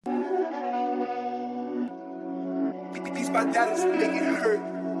These my daughters make it hurt.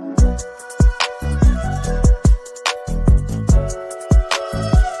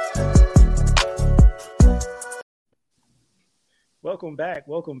 Welcome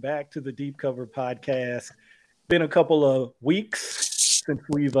back to the Deep Cover Podcast. Been a couple of weeks since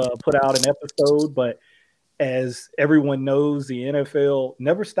we've put out an episode, but as everyone knows, the NFL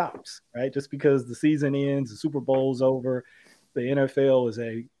never stops, right? Just because the season ends, the Super Bowl's over, the NFL is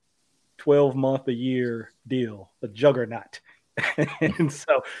a 12-month-a-year deal, a juggernaut. And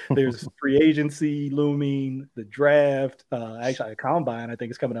so there's free agency looming, the draft, actually a combine, I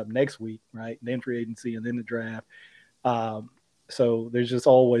think is coming up next week, right? And then free agency and then the draft. So there's just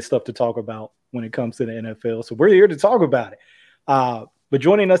always stuff to talk about when it comes to the NFL. So we're here to talk about it. But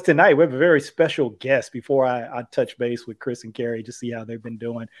joining us tonight, we have a very special guest. Before I touch base with Chris and Carrie to see how they've been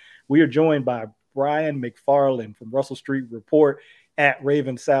doing, we are joined by Brian McFarland from Russell Street Report at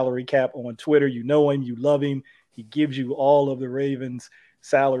Ravens Salary Cap on Twitter. You know him, you love him. He gives you all of the Ravens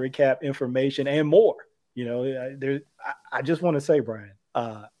salary cap information and more. You know, I just want to say, Brian,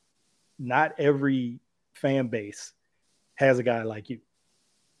 not every fan base has a guy like you.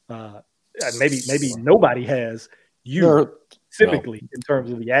 Maybe nobody has you specifically in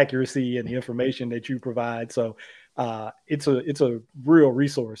terms of the accuracy and the information that you provide. So it's a real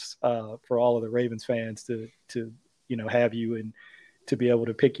resource for all of the Ravens fans to have you and to be able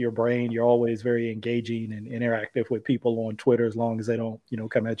to pick your brain. You're always very engaging and interactive with people on Twitter, as long as they don't,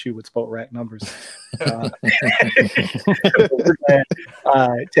 come at you with spot rack numbers. We're glad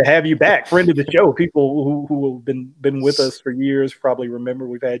to have you back, friend of the show. People who have been with us for years probably remember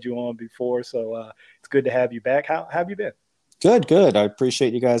we've had you on before. So it's good to have you back. How have you been? Good. I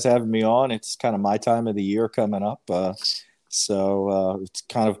appreciate you guys having me on. It's kind of my time of the year coming up. So it's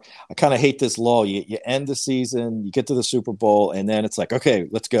I kind of hate this lull. You end the season, you get to the Super Bowl, and then it's like, okay,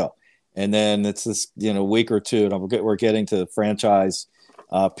 let's go. And then it's this, week or two, and we're getting to the franchise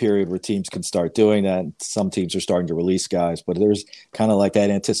period where teams can start doing that. And some teams are starting to release guys, but there's kind of like that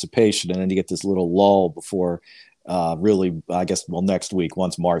anticipation, and then you get this little lull before really, I guess, next week,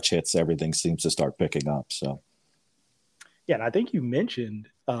 once March hits, everything seems to start picking up. So, yeah, and I think you mentioned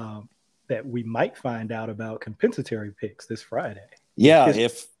that we might find out about compensatory picks this Friday. Yeah,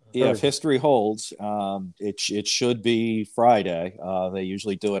 if history holds, it should be Friday. They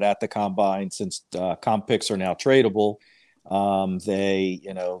usually do it at the combine, since comp picks are now tradable. All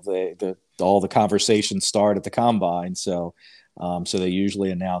the conversations start at the combine, so they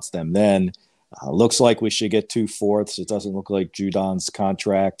usually announce them then. Looks like we should get 2/4. It doesn't look like Judon's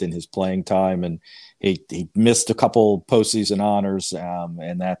contract and his playing time, and he missed a couple postseason honors,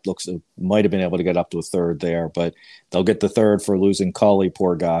 and that might have been able to get up to a third there, but they'll get the third for losing Culley,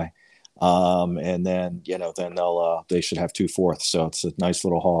 poor guy, and then they should have 2/4. So it's a nice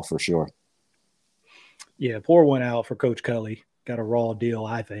little haul for sure. Yeah, pour one out for Coach Culley. Got a raw deal,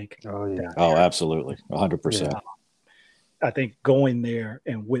 I think. Oh yeah. Oh, absolutely, 100%. I think going there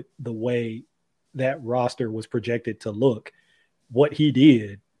and with the way that roster was projected to look, what he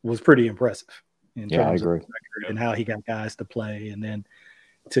did was pretty impressive in terms of record and how he got guys to play, and then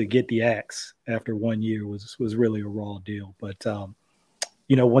to get the axe after 1 year was really a raw deal. But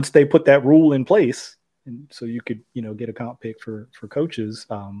once they put that rule in place, and so you could get a comp pick for coaches,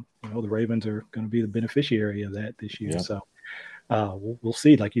 the Ravens are going to be the beneficiary of that this year. Yeah. So we'll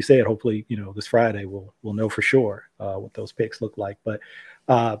see. Like you said, hopefully this Friday we'll know for sure what those picks look like. But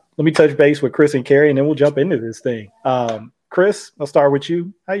let me touch base with Chris and Carrie, and then we'll jump into this thing. Chris, I'll start with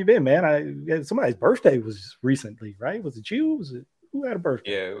you. How you been, man? Somebody's birthday was recently, right? Was it you? Who had a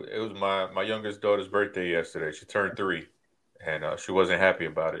birthday? Yeah, it was my youngest daughter's birthday yesterday. She turned 3, and she wasn't happy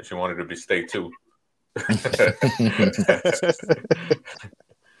about it. She wanted to stay 2.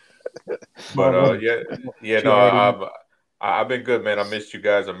 But I've been good, man. I missed you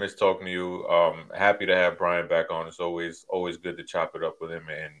guys. I missed talking to you. Happy to have Brian back on. It's always good to chop it up with him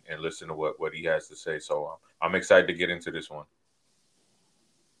and listen to what he has to say. So I'm excited to get into this one.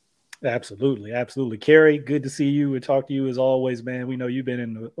 Absolutely. Carrie, good to see you and talk to you as always, man. We know you've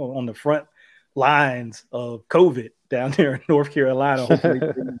been on the front lines of COVID down there in North Carolina. Hopefully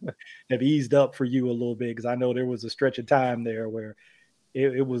have eased up for you a little bit, because I know there was a stretch of time there where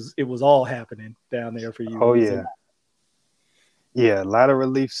it was all happening down there for you. Oh yeah. Yeah, a lot of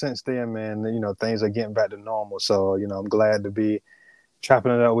relief since then, man. Things are getting back to normal. So, I'm glad to be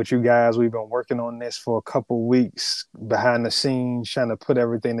chopping it up with you guys. We've been working on this for a couple weeks behind the scenes, trying to put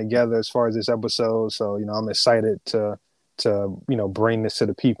everything together as far as this episode. So, I'm excited to bring this to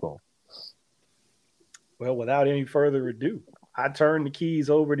the people. Well, without any further ado, I turn the keys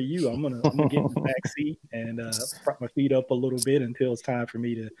over to you. I'm gonna get in the back seat and prop my feet up a little bit until it's time for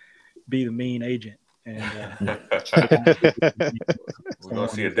me to be the main agent. And we're gonna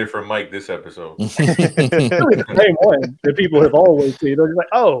see a different Mike this episode. really the same one that people have always seen. They're just like,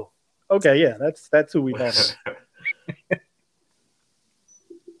 oh, okay, yeah, that's who we thought.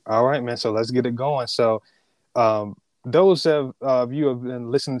 All right, man. So let's get it going. So, those of you have been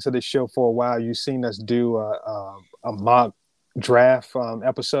listening to this show for a while, you've seen us do a mock draft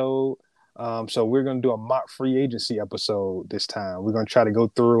episode. So we're going to do a mock free agency episode this time. We're going to try to go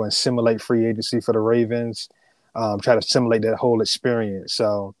through and simulate free agency for the Ravens, try to simulate that whole experience.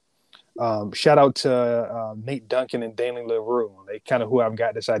 So shout out to Nate Duncan and Danny LaRue. They kind of who I've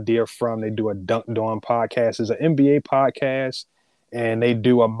got this idea from. They do a Dunked On podcast. It's an NBA podcast, and they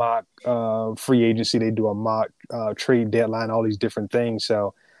do a mock free agency. They do a mock trade deadline, all these different things.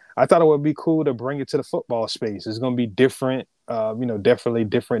 So I thought it would be cool to bring it to the football space. It's going to be different. Definitely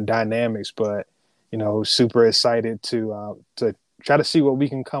different dynamics, but super excited to try to see what we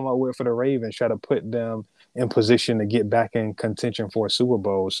can come up with for the Ravens. Try to put them in position to get back in contention for a Super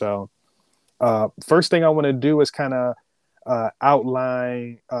Bowl. So, first thing I want to do is kind of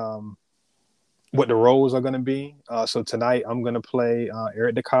outline what the roles are going to be. So tonight I'm going to play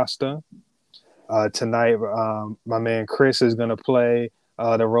Eric DeCosta. Tonight, my man Chris is going to play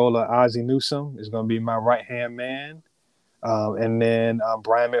the role of Ozzie Newsome. Is going to be my right-hand man. And then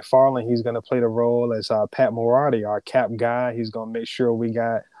Brian McFarland, he's going to play the role as Pat Morardi, our cap guy. He's going to make sure we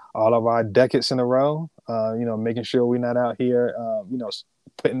got all of our decades in a row, making sure we're not out here,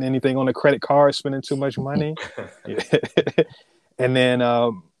 putting anything on the credit card, spending too much money. And then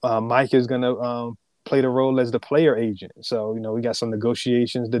Mike is going to play the role as the player agent. So, we got some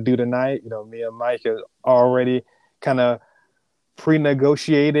negotiations to do tonight. Me and Mike are already kind of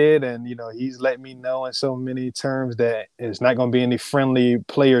pre-negotiated, and he's let me know in so many terms that it's not going to be any friendly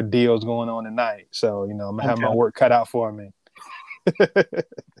player deals going on tonight. So I'm gonna have my work cut out for me.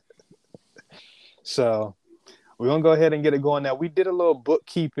 So we're gonna go ahead and get it going now. We did a little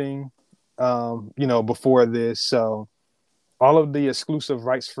bookkeeping before this, so all of the exclusive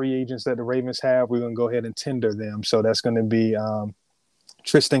rights free agents that the Ravens have, we're gonna go ahead and tender them. So that's going to be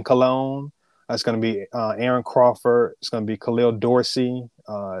Tristan Colon. It's going to be Aaron Crawford. It's going to be Khalil Dorsey,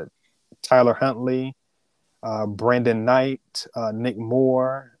 Tyler Huntley, Brandon Knight, Nick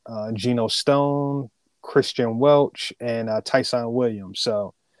Moore, Geno Stone, Christian Welch, and Tyson Williams.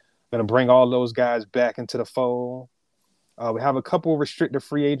 So I'm going to bring all those guys back into the fold. We have a couple of restricted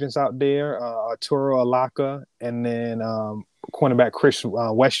free agents out there, Arturo Alaka, and then cornerback Chris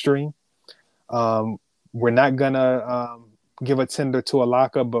Westry. We're not going to give a tender to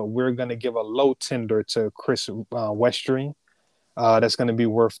Alaka, but we're going to give a low tender to Chris Westry. That's going to be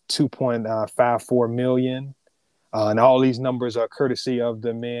worth $2.54 million. And all these numbers are courtesy of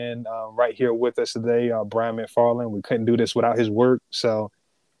the man right here with us today, Brian McFarland. We couldn't do this without his work, so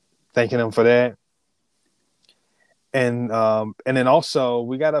thanking him for that. And then also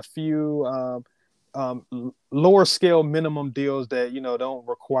we got a few lower scale minimum deals that don't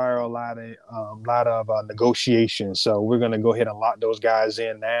require a lot of negotiation. So we're going to go ahead and lock those guys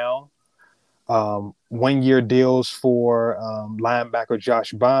in now. 1 year deals for linebacker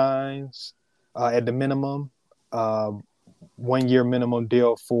Josh Bynes at the minimum. 1 year minimum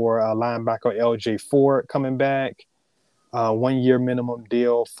deal for linebacker LJ Ford coming back. 1 year minimum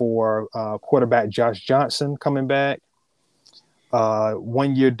deal for quarterback Josh Johnson coming back.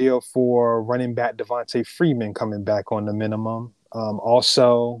 1 year deal for running back Devontae Freeman coming back on the minimum.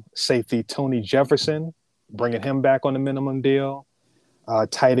 Also, safety Tony Jefferson, bringing him back on the minimum deal.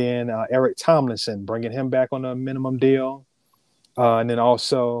 Tight end Eric Tomlinson, bringing him back on a minimum deal. And then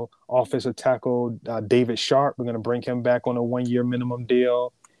also offensive tackle David Sharp, we're going to bring him back on a 1 year minimum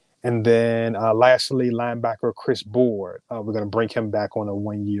deal. And then lastly, linebacker Chris Board, we're going to bring him back on a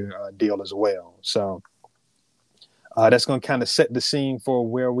 1 year deal as well. So that's going to kind of set the scene for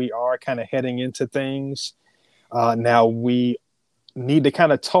where we are kind of heading into things. Now we need to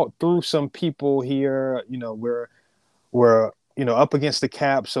kind of talk through some people here. We're up against the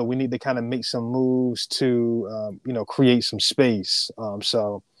cap, so we need to kind of make some moves to create some space.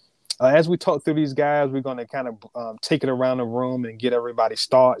 So as we talk through these guys, we're going to kind of take it around the room and get everybody's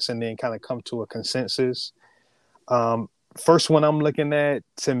thoughts, and then kind of come to a consensus. First one I'm looking at,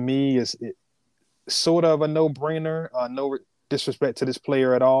 to me, is sort of a no-brainer. No disrespect to this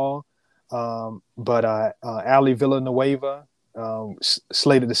player at all, but Ali Villanueva,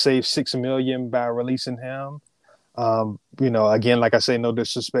 slated to save $6 million by releasing him. Again, like I say, no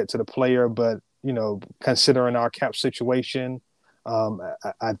disrespect to the player, but considering our cap situation,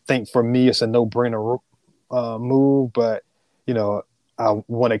 I think for me it's a no-brainer move. But I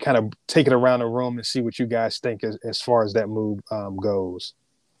want to kind of take it around the room and see what you guys think as far as that move goes.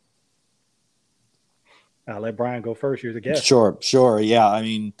 I'll let Brian go first. You're the guest. Sure. Yeah, I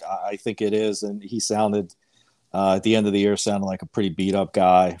mean, I think it is, and he sounded at the end of the year sounded like a pretty beat up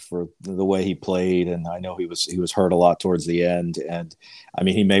guy for the way he played, and I know he was hurt a lot towards the end, and I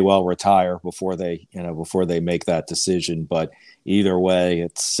mean he may well retire before they make that decision. But either way,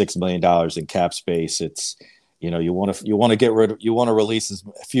 it's $6 million in cap space. It's you want to release as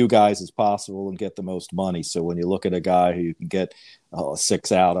few guys as possible and get the most money. So when you look at a guy who you can get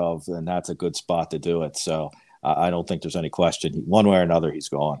 6 out of, then that's a good spot to do it. So I don't think there's any question. One way or another, he's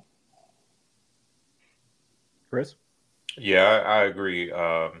gone. Chris? Yeah, I agree.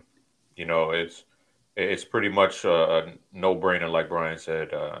 It's pretty much a no-brainer, like Brian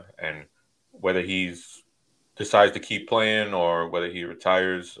said. And whether he's decides to keep playing or whether he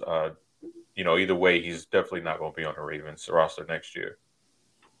retires, either way, he's definitely not going to be on the Ravens roster next year.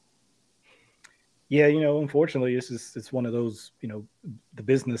 Yeah, unfortunately, it's one of those, the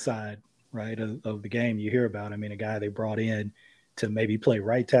business side, right, of the game you hear about. I mean, a guy they brought in to maybe play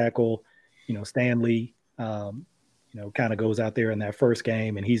right tackle, Stanley, kind of goes out there in that first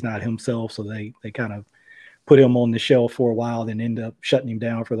game and he's not himself. So they kind of put him on the shelf for a while, then end up shutting him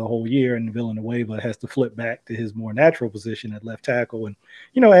down for the whole year. And Villanueva has to flip back to his more natural position at left tackle and,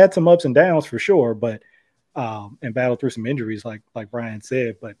 had some ups and downs for sure, but and battled through some injuries like Brian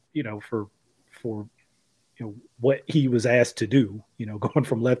said, but, for what he was asked to do, going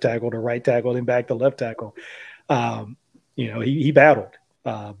from left tackle to right tackle, then back to left tackle, he battled.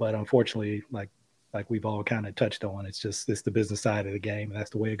 But unfortunately, like we've all kind of touched on, it's the business side of the game, and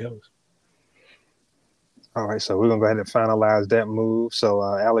that's the way it goes. All right, so we're going to go ahead and finalize that move. So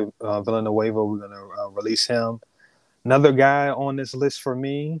Ali Villanueva, we're going to release him. Another guy on this list for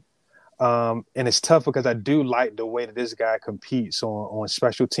me, and it's tough because I do like the way that this guy competes on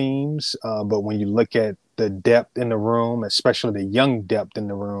special teams. But when you look at the depth in the room, especially the young depth in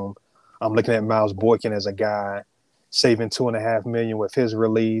the room, I'm looking at Miles Boykin as a guy saving $2.5 million with his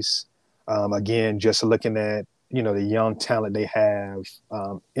release. Again, just looking at, the young talent they have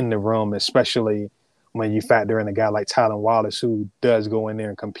in the room, especially when you factor in a guy like Tylan Wallace, who does go in there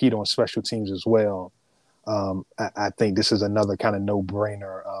and compete on special teams as well. I think this is another kind of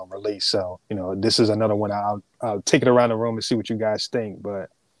no-brainer release. So, this is another one. I'll take it around the room and see what you guys think. But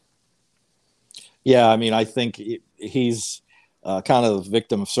yeah, I mean, I think he's kind of a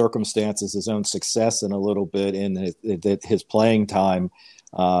victim of circumstances, his own success in a little bit, in that his playing time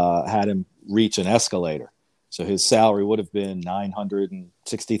had him reach an escalator. So his salary would have been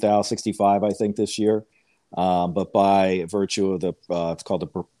 $965, I think, this year. But by virtue of it's called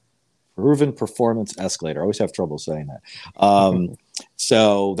the Proven Performance Escalator. I always have trouble saying that.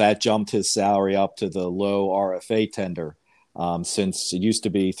 So that jumped his salary up to the low RFA tender. Since it used to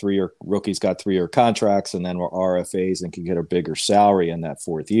be rookies got 3-year contracts and then were RFAs and could get a bigger salary in that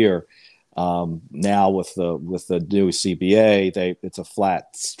 4th year. Now with the new CBA, it's a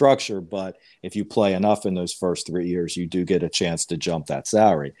flat structure, but if you play enough in those first 3 years, you do get a chance to jump that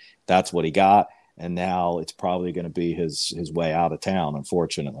salary. That's what he got, and now it's probably going to be his way out of town,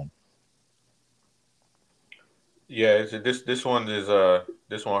 unfortunately. Yeah, this one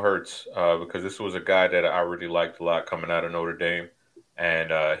hurts because this was a guy that I really liked a lot coming out of Notre Dame,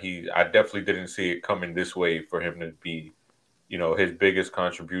 and I definitely didn't see it coming this way for him to be. His biggest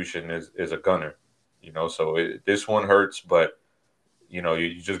contribution is a gunner, so this one hurts, but,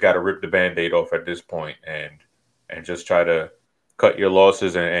 you just got to rip the Band-Aid off at this point and just try to cut your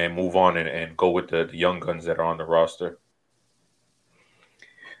losses and move on and go with the young guns that are on the roster.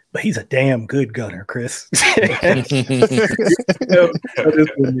 But he's a damn good gunner, Chris. This one is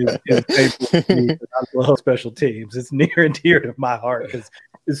painful to me. I love special teams. It's near and dear to my heart because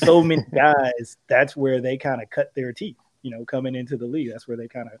there's so many guys, that's where they kind of cut their teeth. Coming into the league, that's where they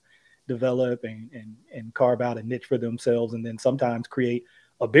kind of develop and carve out a niche for themselves, and then sometimes create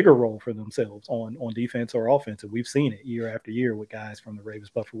a bigger role for themselves on defense or offense. And we've seen it year after year with guys from the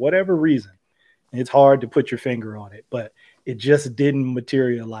Ravens, but for whatever reason, it's hard to put your finger on it, but it just didn't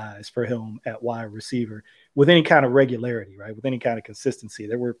materialize for him at wide receiver with any kind of regularity, right? With any kind of consistency.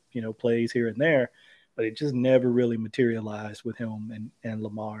 There were, plays here and there, but it just never really materialized with him and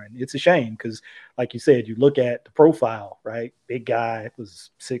Lamar. And it's a shame because, like you said, you look at the profile, right? Big guy, was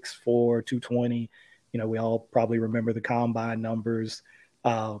 6'4", 220. We all probably remember the combine numbers.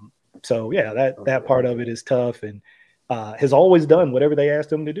 So, yeah, that part of it is tough and has always done whatever they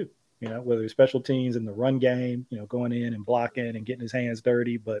asked him to do, whether it's special teams in the run game, going in and blocking and getting his hands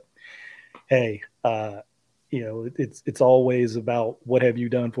dirty. But, hey, it's always about what have you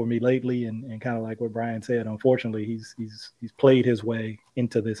done for me lately, and kind of like what Brian said. Unfortunately, he's played his way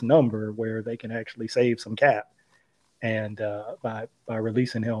into this number where they can actually save some cap and by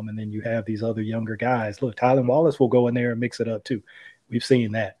releasing him, and then you have these other younger guys. Look, Tylan Wallace will go in there and mix it up too. We've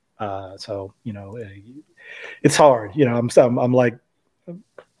seen that. So it's hard. I'm like,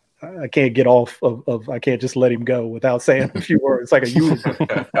 I can't get off of I can't just let him go without saying a few words like a eulogy.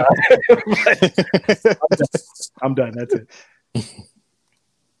 I'm done. That's it.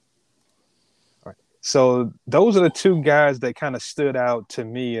 So those are the two guys that kind of stood out to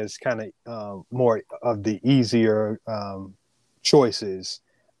me as kind of more of the easier choices.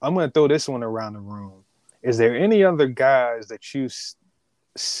 I'm going to throw this one around the room. Is there any other guys that you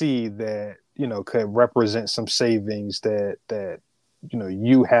see that, could represent some savings that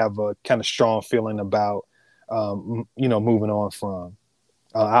you have a kind of strong feeling about, moving on from?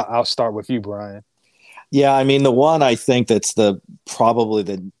 I'll start with you, Brian. Yeah, I mean, the one I think that's probably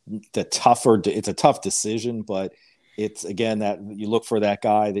the tougher. It's a tough decision, but it's again that you look for that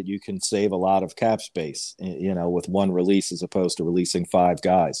guy that you can save a lot of cap space, with one release as opposed to releasing 5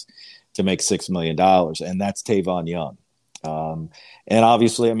 guys to make $6 million, and that's Tavon Young. And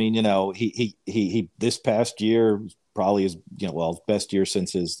obviously, I mean, he this past year probably is best year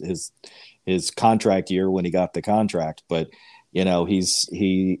since his contract year when he got the contract, but.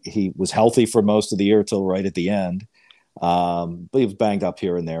 He was healthy for most of the year till right at the end. But he was banged up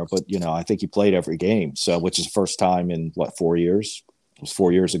here and there. But, I think he played every game. So, which is the first time in 4 years? It was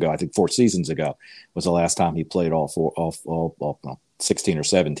 4 years ago. I think 4 seasons ago was the last time he played all 16 or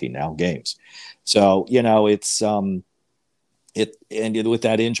 17 now games. So, it's with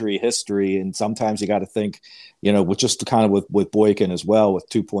that injury history, and sometimes you got to think, with just kind of with Boykin as well, with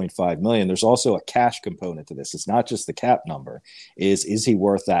 $2.5 million, there's also a cash component to this. It's not just the cap number. Is he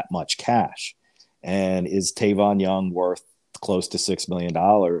worth that much cash? And is Tavon Young worth close to $6 million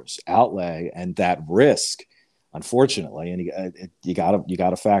outlay? And that risk, unfortunately, and you got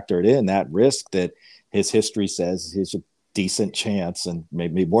to factor it in, that risk that his history says he's a decent chance, and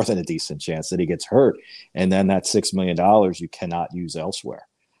maybe more than a decent chance, that he gets hurt, and then that $6 million you cannot use elsewhere.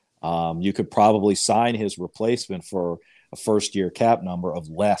 You could probably sign his replacement for a first-year cap number of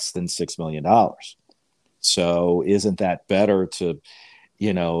less than $6 million. So isn't that better to,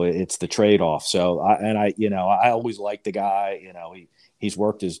 it's the trade-off. So I always like the guy. He's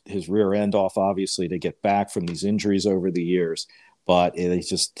worked his rear end off, obviously, to get back from these injuries over the years. But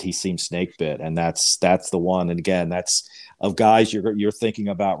he seems snake bit, and that's the one. And again, that's of guys you're thinking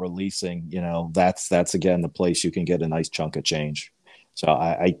about releasing. That's again the place you can get a nice chunk of change. So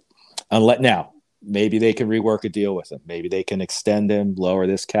now maybe they can rework a deal with him. Maybe they can extend him, lower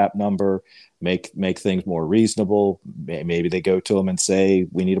this cap number, make things more reasonable. Maybe they go to him and say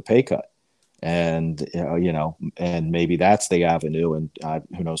we need a pay cut, and and maybe that's the avenue. And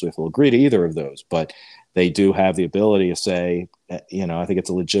who knows if he'll agree to either of those, but. They do have the ability to say, I think it's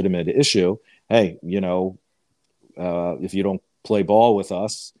a legitimate issue. Hey, if you don't play ball with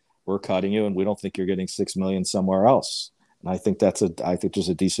us, we're cutting you, and we don't think you're getting $6 million somewhere else. And I think there's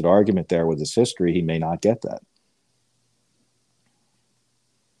a decent argument there with his history. He may not get that.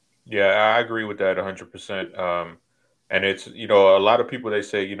 Yeah, I agree with that 100%. And it's, a lot of people, they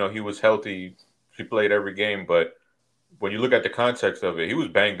say, he was healthy. He played every game. But when you look at the context of it, he was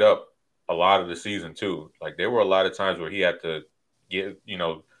banged up a lot of the season too. Like there were a lot of times where he had to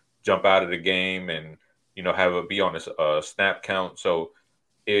jump out of the game and, have it be on a snap count. So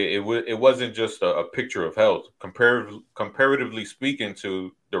it wasn't just a picture of health. Comparatively speaking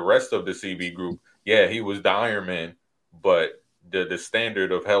to the rest of the CB group, yeah, he was the Iron Man, but the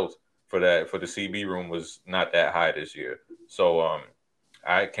standard of health for the CB room was not that high this year. So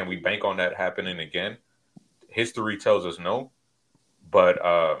can we bank on that happening again? History tells us no, but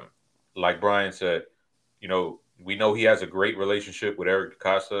like Brian said, we know he has a great relationship with Eric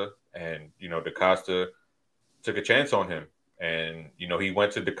DeCosta, and, DeCosta took a chance on him. And, he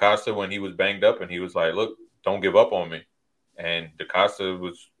went to DeCosta when he was banged up, and he was like, look, don't give up on me. And DeCosta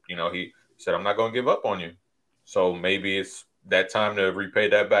was, he said, I'm not going to give up on you. So maybe it's that time to repay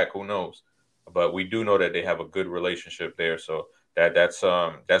that back. Who knows? But we do know that they have a good relationship there. So that's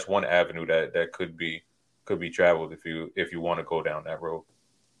one avenue that could be traveled if you want to go down that road.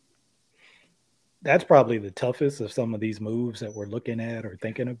 That's probably the toughest of some of these moves that we're looking at or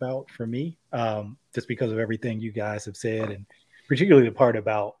thinking about for me, just because of everything you guys have said, and particularly the part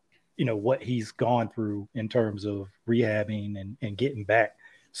about, what he's gone through in terms of rehabbing and getting back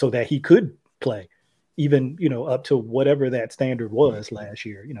so that he could play even, up to whatever that standard was last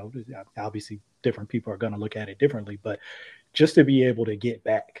year. Obviously different people are going to look at it differently, but just to be able to get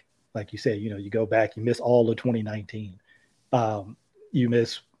back, like you said, you go back, you miss all of 2019. You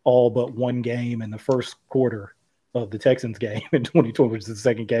miss all but one game in the first quarter of the Texans game in 2020, which is the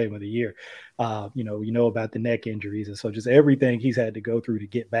second game of the year. You know about the neck injuries. And so just everything he's had to go through to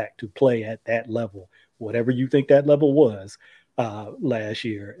get back to play at that level, whatever you think that level was last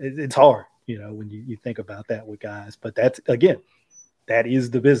year, it's hard, when you think about that with guys. But that is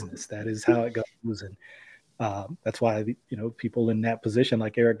the business. That is how it goes. And that's why, people in that position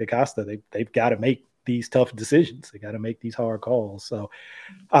like Eric DeCosta, they've got to make these tough decisions. They got to make these hard calls. So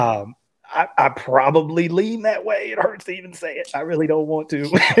I probably lean that way. It hurts to even say it. I really don't want to.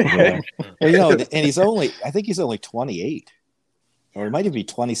 Yeah. Well, and I think he's only 28, or it might even be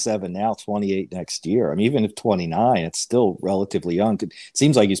 27 now, 28 next year. I mean, even if 29, it's still relatively young. It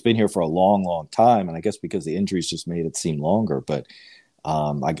seems like he's been here for a long, long time. And I guess because the injuries just made it seem longer, but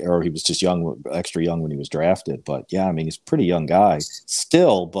or he was just extra young when he was drafted. But yeah, I mean, he's a pretty young guy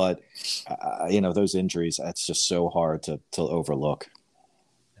still, but those injuries, that's just so hard to overlook.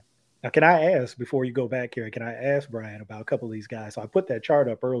 Now, can I ask, before you go back here, can I ask Brian about a couple of these guys? So I put that chart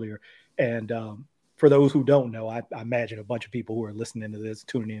up earlier, and for those who don't know, I imagine a bunch of people who are listening to this,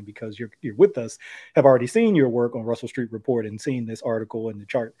 tuning in because you're with us, have already seen your work on Russell Street Report and seen this article and the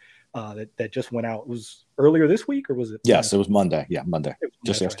chart that just went out. It was earlier this week, or was it? Yes, it was Monday. Yeah, Monday,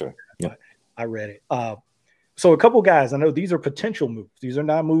 just yesterday. Right. Yeah, I read it. So a couple guys, I know these are potential moves. These are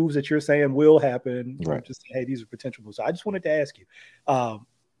not moves that you're saying will happen. Right. Just hey, these are potential moves. So I just wanted to ask you.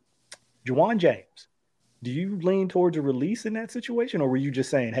 Ja'Wuan James, do you lean towards a release in that situation, or were you just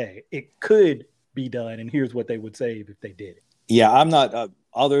saying, hey, it could be done, and here's what they would save if they did it? Yeah, I'm not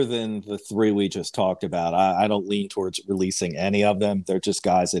other than the three we just talked about, I don't lean towards releasing any of them. They're just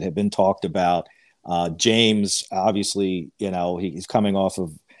guys that have been talked about. James, obviously, he's coming off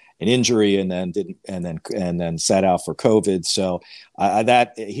of an injury and then sat out for COVID. So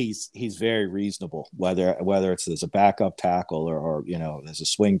that he's very reasonable, whether it's as a backup tackle or as a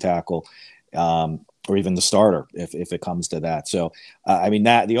swing tackle, or even the starter if it comes to that. So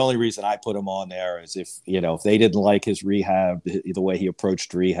that the only reason I put him on there is if they didn't like his rehab, the way he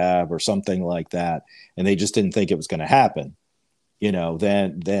approached rehab or something like that, and they just didn't think it was going to happen,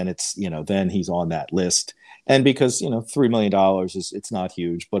 then it's then he's on that list. And because, $3 million it's not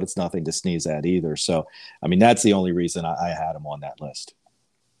huge, but it's nothing to sneeze at either. So, that's the only reason I had him on that list.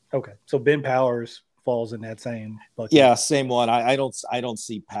 Okay. So Ben Powers falls in that same bucket. Yeah, same one. I don't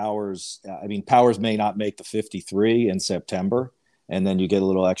see Powers. Powers may not make the 53 in September, and then you get a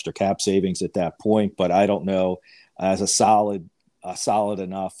little extra cap savings at that point. But I don't know, as a solid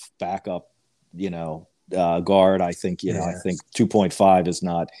enough backup, guard, I think I think 2.5 is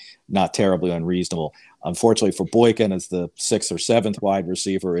not terribly unreasonable. Unfortunately for Boykin, as the 6th or 7th wide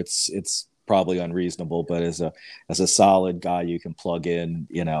receiver, it's probably unreasonable. But as a solid guy you can plug in,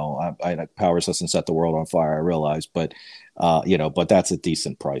 Powers doesn't set the world on fire, I realize, but but that's a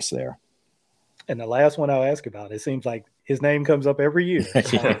decent price there. And the last one I'll ask about, it seems like his name comes up every year.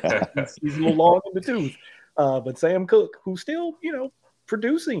 He's a little long in the tooth, but Sam Cook, who's still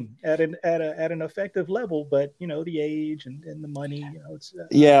producing at an effective level, but the age and the money, it's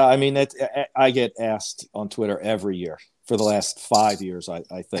I get asked on Twitter every year for the last 5 years,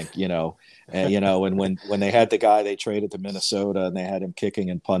 I think, and when they had the guy they traded to Minnesota and they had him kicking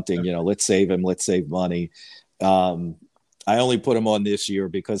and punting, let's save him, let's save money. I only put him on this year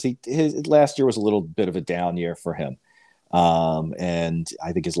because his last year was a little bit of a down year for him. And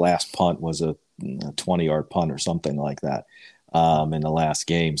I think his last punt was a 20-yard punt or something like that. In the last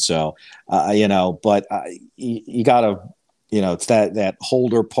game. So, but you got to, it's that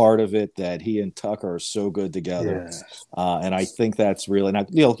Holder part of it that he and Tucker are so good together. Yes. And I think that's really not,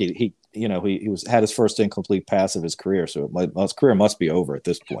 he had his first incomplete pass of his career. So his career must be over at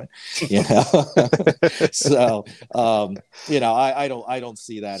this point, So, I don't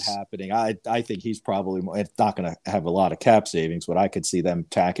see that happening. I think he's probably not going to have a lot of cap savings, but I could see them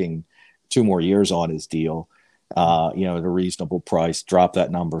tacking 2 more years on his deal. At a reasonable price, drop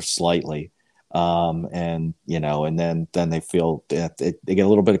that number slightly. And then they feel that they get a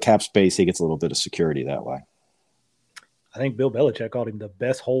little bit of cap space. He gets a little bit of security that way. I think Bill Belichick called him the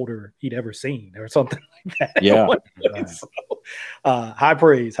best holder he'd ever seen or something like that. Yeah. So, high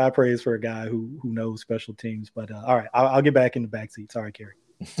praise for a guy who knows special teams, but all right, I'll get back in the backseat. Sorry, Kerry.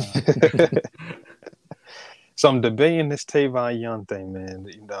 So I'm debating this Tavon Young thing, man,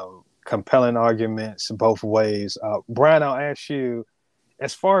 compelling arguments both ways. Brian, I'll ask you,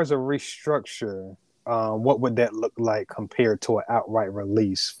 as far as a restructure, what would that look like compared to an outright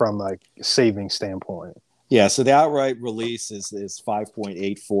release from a savings standpoint? Yeah, so the outright release is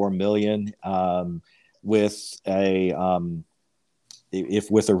 $5.84 million. With a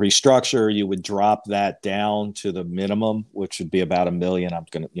restructure, you would drop that down to the minimum, which would be about $1 million. I'm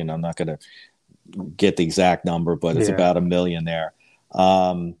not gonna get the exact number, but it's about $1 million there.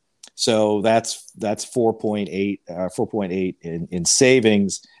 So that's 4.8 in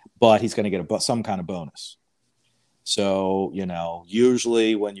savings, but he's going to get some kind of bonus. So,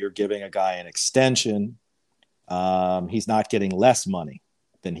 usually when you're giving a guy an extension, he's not getting less money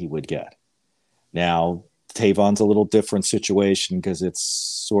than he would get. Now, Tavon's a little different situation because it's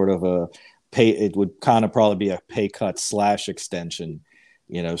sort of it would kind of probably be a pay cut / extension,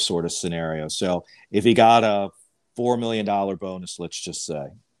 sort of scenario. So if he got a $4 million bonus, let's just say,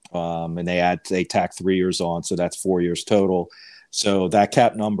 and they tack 3 years on, so that's 4 years total. So that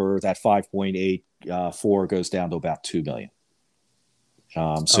cap number, that 5.84 goes down to about $2 million.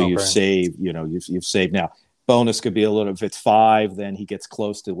 So you've saved, you've saved. Now, bonus could be a little, if it's 5, then he gets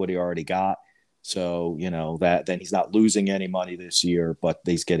close to what he already got. So, then he's not losing any money this year, but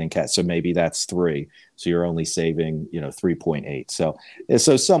he's getting cash. So maybe that's 3. So you're only saving, 3.8.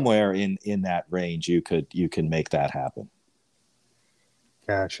 So somewhere in that range, you can make that happen.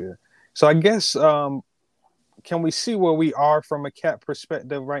 Gotcha. So I guess, can we see where we are from a cap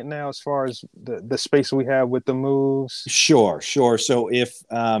perspective right now, as far as the space we have with the moves? Sure. So if,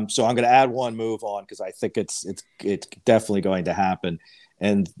 so I'm going to add one move on, because I think it's definitely going to happen.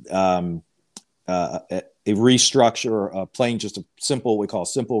 And, a restructure, playing just a simple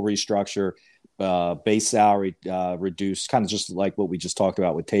restructure, base salary reduced, kind of just like what we just talked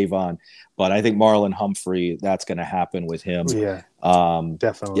about with Tavon. But I think Marlon Humphrey, that's going to happen with him. Yeah,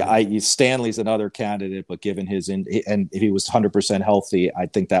 definitely. Yeah, Stanley's another candidate, but given and if he was 100% healthy, I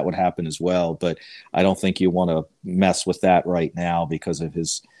think that would happen as well. But I don't think you want to mess with that right now because of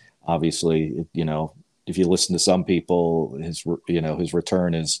his, obviously, if you listen to some people, his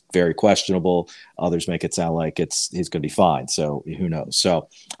return is very questionable. Others make it sound like he's going to be fine. So who knows? So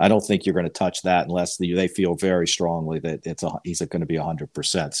I don't think you're going to touch that unless they feel very strongly that he's going to be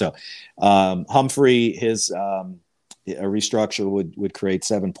 100%. So Humphrey, his a restructure would create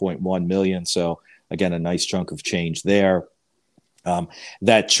 $7.1 million. So again, a nice chunk of change there.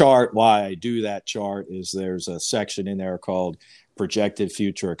 That chart, why I do that chart is there's a section in there called projected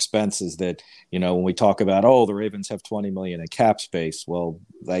future expenses that, when we talk about, the Ravens have 20 million in cap space, well,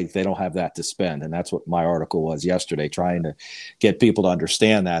 they don't have that to spend. And that's what my article was yesterday, trying to get people to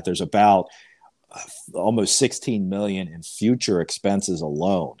understand that there's about almost 16 million in future expenses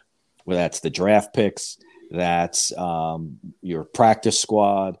alone. Well, that's the draft picks, that's your practice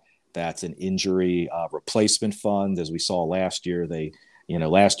squad, that's an injury replacement fund. As we saw last year,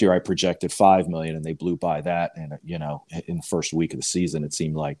 last year I projected 5 million and they blew by that. And, in the first week of the season, it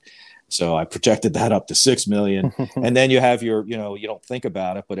seemed like, so I projected that up to 6 million. And then you have your, you don't think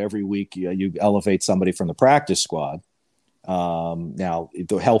about it, but every week you elevate somebody from the practice squad. Now,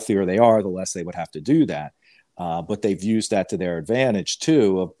 the healthier they are, the less they would have to do that. But they've used that to their advantage,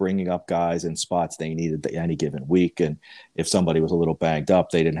 too, of bringing up guys in spots they needed any given week. And if somebody was a little banged up,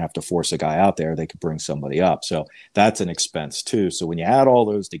 they didn't have to force a guy out there. They could bring somebody up. So that's an expense, too. So when you add all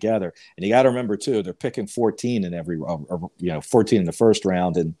those together, and you got to remember, too, they're picking 14 in 14 in the first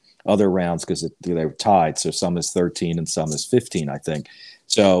round and other rounds because they're tied. So some is 13 and some is 15, I think.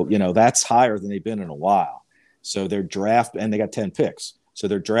 So, that's higher than they've been in a while. So their draft, and they got 10 picks. So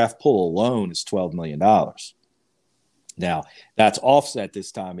their draft pool alone is $12 million. Now, that's offset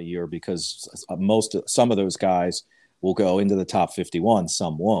this time of year because some of those guys will go into the top 51,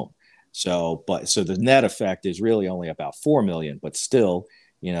 some won't. So the net effect is really only about 4 million, but still,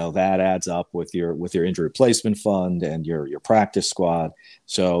 that adds up with your injury replacement fund and your practice squad.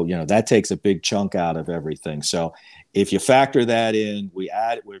 So, that takes a big chunk out of everything. So if you factor that in,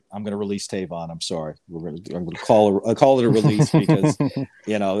 I'm going to release Tavon. I'm sorry. I'm going to call it a release because,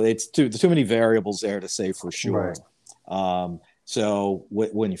 it's too many variables there to say for sure. Right. So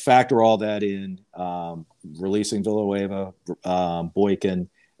when you factor all that in, releasing Villanueva, Boykin,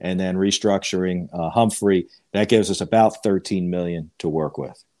 and then restructuring Humphrey, that gives us about 13 million to work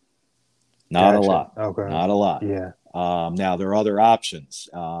with. Not a lot. Okay. Not a lot. Yeah. Now there are other options.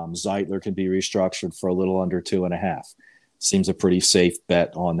 Zeitler can be restructured for a little under 2.5. Seems a pretty safe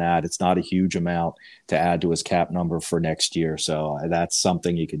bet on that. It's not a huge amount to add to his cap number for next year. So that's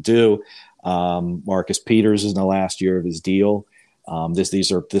something you could do. Marcus Peters is in the last year of his deal. This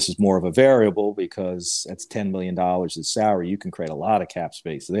is more of a variable because that's $10 million in salary. You can create a lot of cap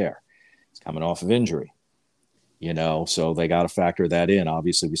space there. It's coming off of injury, so they got to factor that in.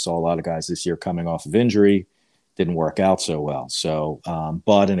 Obviously, we saw a lot of guys this year coming off of injury, didn't work out so well. So,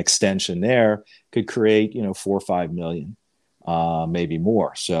 but an extension there could create, 4 or 5 million. Maybe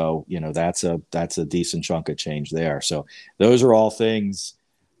more. So, that's a decent chunk of change there. So those are all things,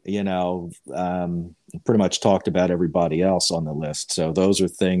 pretty much talked about everybody else on the list. So those are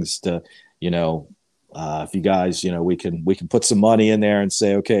things to, if you guys, we can put some money in there and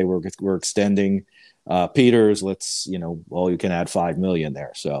say, okay, we're extending Peters. Let's, you can add $5 million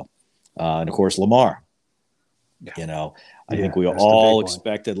there. So, and of course, Lamar. I think we all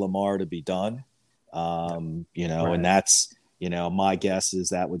expected Lamar to be done. Right. And that's, my guess is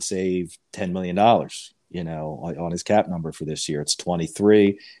that would save $10 million, on his cap number for this year. It's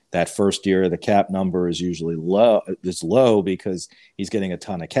 23. That first year, the cap number is usually low because he's getting a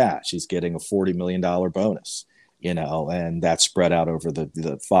ton of cash. He's getting a $40 million bonus, and that's spread out over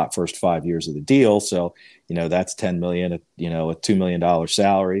the first 5 years of the deal. So, that's $10 million, a $2 million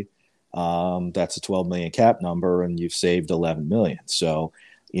salary. That's a 12 million cap number, and you've saved 11 million. So,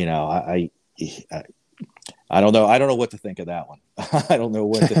 I don't know. I don't know what to think of that one. I don't know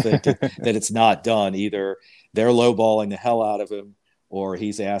what to think that it's not done. Either they're lowballing the hell out of him, or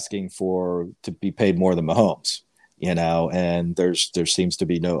he's asking to be paid more than Mahomes. And there seems to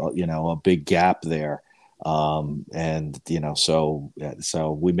be a big gap there. So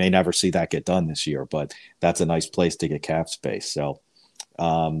we may never see that get done this year, but that's a nice place to get cap space. So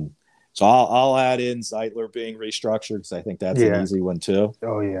I'll add in Zeitler being restructured because I think that's an easy one too.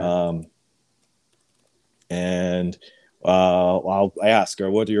 Oh yeah. And I'll ask her,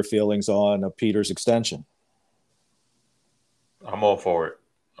 what are your feelings on Peters' extension? I'm all for it.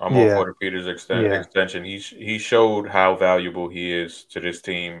 I'm all for the Peters extension. He showed how valuable he is to this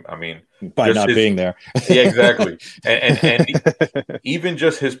team. I mean, by not being there. Yeah, exactly. And even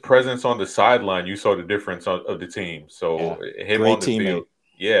just his presence on the sideline, you saw the difference of the team. So him great on the teammate. field,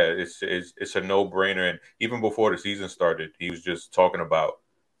 it's a no-brainer. And even before the season started, he was just talking about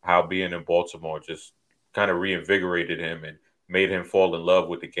how being in Baltimore just kind of reinvigorated him and made him fall in love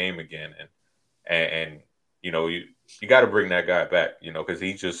with the game again. And you got to bring that guy back, because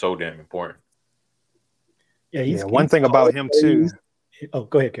he's just so damn important. Yeah, one thing about him too. Oh,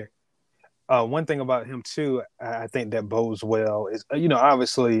 go ahead, Kerry. One thing about him too, I think that bodes well is,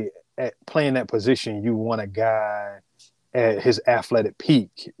 obviously at playing that position, you want a guy at his athletic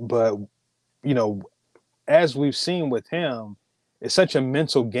peak, but as we've seen with him, it's such a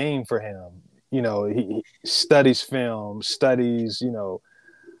mental game for him. He studies film, studies,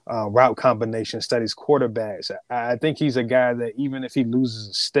 route combination, studies quarterbacks. I think he's a guy that even if he loses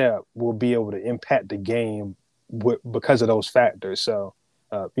a step, will be able to impact the game because of those factors. So,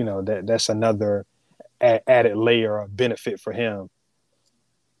 that's another added layer of benefit for him.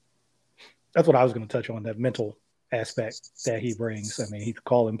 That's what I was going to touch on, that mental aspect that he brings. I mean, he's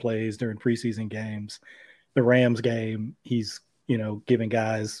calling plays during preseason games. The Rams game, he's giving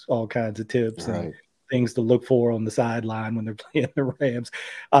guys all kinds of tips and things to look for on the sideline when they're playing the Rams.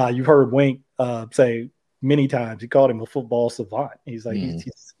 You've heard Wink say many times, he called him a football savant. He's like,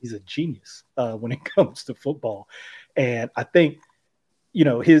 he's a genius when it comes to football. And I think,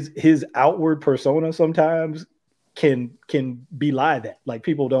 his outward persona sometimes can belie that. Like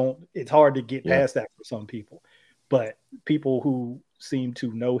it's hard to get past that for some people, but people who seem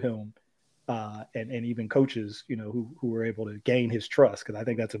to know him, and even coaches, who were able to gain his trust, because I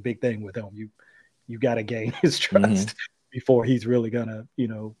think that's a big thing with him. You got to gain his trust before he's really gonna,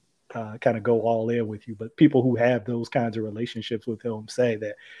 kind of go all in with you. But people who have those kinds of relationships with him say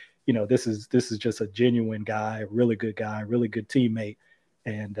that, this is just a genuine guy, a really good guy, a really good teammate,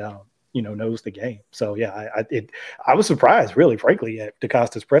 and knows the game. So yeah, I was surprised, really, frankly, at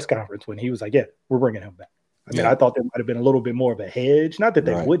DeCosta's press conference when he was like, "Yeah, we're bringing him back." I mean, I thought there might have been a little bit more of a hedge, not that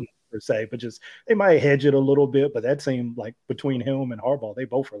they wouldn't per se, but just they might hedge it a little bit. But that seemed like between him and Harbaugh, they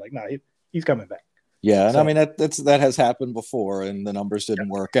both were like, "Nah, he's coming back." Yeah, and I mean that has happened before, and the numbers didn't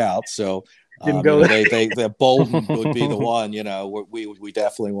work out. So didn't go. The Bolden would be the one. We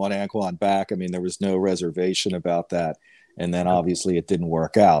definitely want Anquan back. I mean, there was no reservation about that, and then obviously it didn't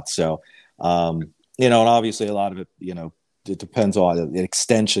work out. So, and obviously a lot of it, it depends on the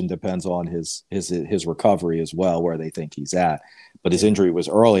extension, depends on his recovery as well, where they think he's at. But his injury was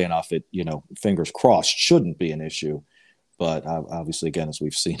early enough; it fingers crossed, shouldn't be an issue. But obviously, again, as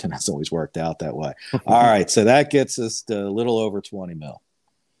we've seen, it hasn't always worked out that way. All right, so that gets us to a little over 20 mil.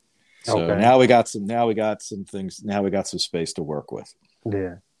 So now we got some things. Now we got some space to work with.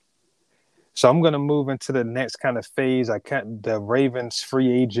 Yeah. So I'm going to move into the next kind of phase. I cut the Ravens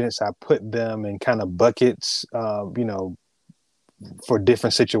free agents. I put them in kind of buckets, for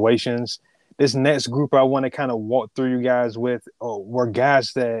different situations. This next group I want to kind of walk through you guys with were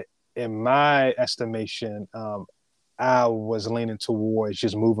guys that, in my estimation, I was leaning towards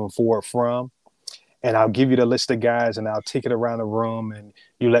just moving forward from. And I'll give you the list of guys and I'll take it around the room and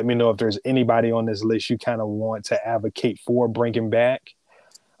you let me know if there's anybody on this list you kind of want to advocate for bringing back.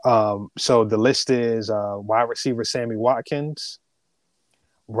 So the list is wide receiver Sammy Watkins,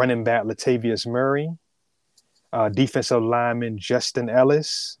 running back Latavius Murray, defensive lineman Justin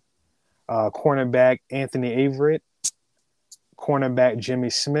Ellis, cornerback Anthony Averett, cornerback Jimmy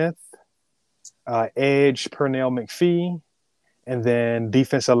Smith, edge Pernell McPhee, and then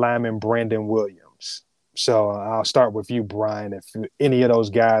defensive lineman Brandon Williams. So I'll start with you, Brian. If any of those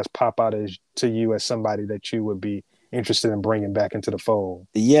guys pop out to you as somebody that you would be interested in bringing back into the fold.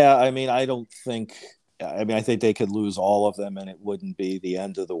 Yeah, I mean, I think they could lose all of them and it wouldn't be the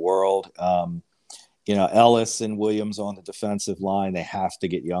end of the world. Ellis and Williams on the defensive line, they have to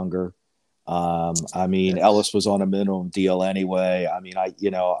get younger. Ellis was on a minimum deal anyway.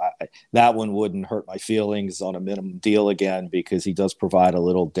 That one wouldn't hurt my feelings on a minimum deal again because he does provide a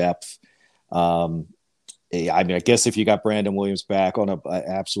little depth. I guess if you got Brandon Williams back on an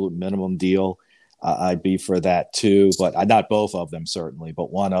absolute minimum deal, I'd be for that too. But not both of them certainly,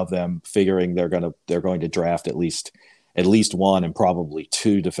 but one of them, figuring they're going to draft at least one and probably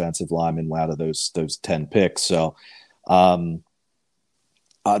two defensive linemen out of those 10 picks. So.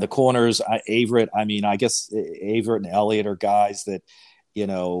 The corners, Averett, I guess Averett and Elliott are guys that,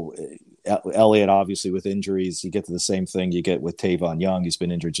 Elliott obviously with injuries, you get to the same thing you get with Tavon Young. He's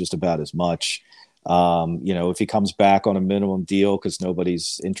been injured just about as much. If he comes back on a minimum deal because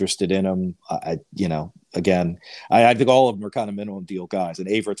nobody's interested in him, I think all of them are kind of minimum deal guys, and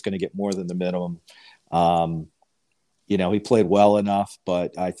Averett's going to get more than the minimum. He played well enough,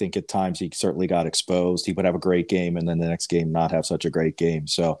 but I think at times he certainly got exposed. He would have a great game and then the next game not have such a great game.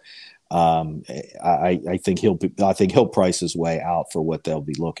 So I think he'll price his way out for what they'll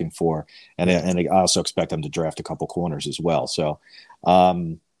be looking for. And I also expect them to draft a couple corners as well. So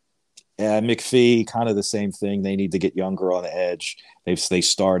McPhee, kind of the same thing. They need to get younger on the edge. They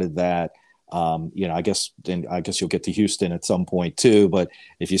started that. I guess you'll get to Houston at some point too. But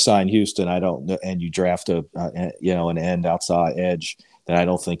if you sign Houston, and you draft an end outside edge, then I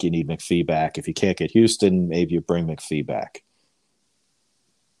don't think you need McPhee back. If you can't get Houston, maybe you bring McPhee back.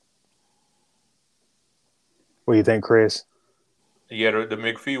 What do you think, Chris? Yeah, the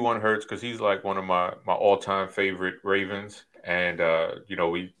McPhee one hurts because he's like one of my all-time favorite Ravens, and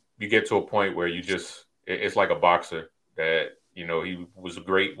you get to a point where it's like a boxer that he was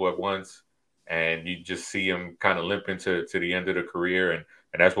great once. And you just see him kind of limping to the end of the career, and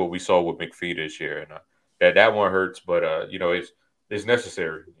that's what we saw with McPhee this year. And that one hurts, but it's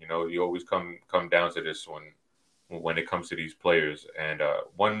necessary. You always come down to this when it comes to these players. And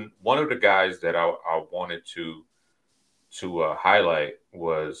one of the guys that I wanted to highlight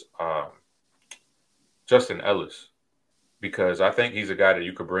was Justin Ellis, because I think he's a guy that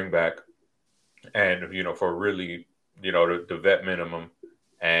you could bring back, and for really the vet minimum,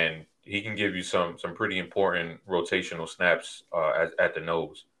 and he can give you some pretty important rotational snaps at the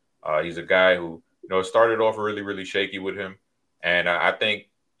nose. He's a guy who, it started off really, really shaky with him. And I think,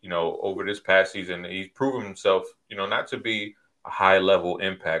 over this past season, he's proven himself, not to be a high-level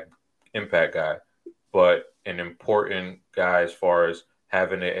impact guy, but an important guy as far as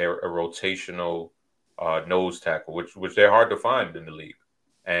having a rotational nose tackle, which they're hard to find in the league.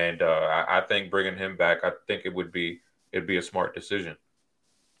 And I think bringing him back, I think it'd be a smart decision.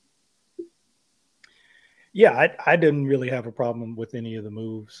 Yeah, I didn't really have a problem with any of the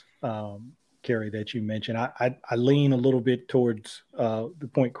moves, Kerry, that you mentioned. I lean a little bit towards the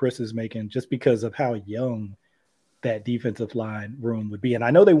point Chris is making, just because of how young that defensive line room would be. And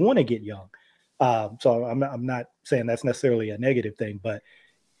I know they want to get young. So I'm not saying that's necessarily a negative thing, but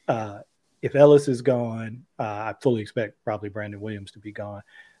if Ellis is gone, I fully expect probably Brandon Williams to be gone.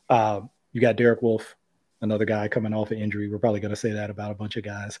 You got Derek Wolfe, another guy coming off an injury. We're probably going to say that about a bunch of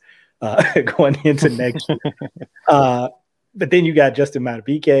guys going into next year. But then you got Justin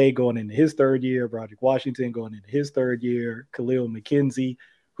Madubuike going into his third year, Broderick Washington going into his third year, Khalil McKenzie,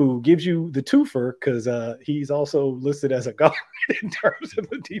 who gives you the twofer because he's also listed as a guard in terms of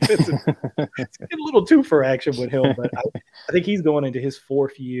the defensive. It's a little twofer action with him, but I think he's going into his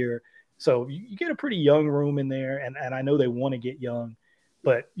fourth year. So you get a pretty young room in there, and I know they want to get young,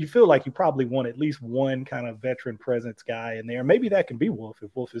 but you feel like you probably want at least one kind of veteran presence guy in there. Maybe that can be Wolfe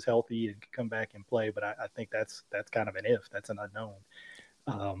if Wolfe is healthy and can come back and play, but I think that's kind of an if. That's an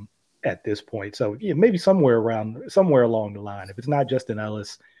unknown at this point. So yeah, maybe somewhere along the line, if it's not Justin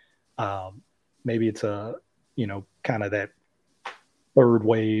Ellis, maybe it's kind of that third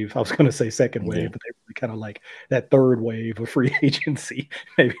wave. I was going to say second wave, but they really kind of like that third wave of free agency.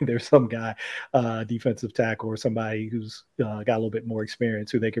 Maybe there's some guy, defensive tackle or somebody who's got a little bit more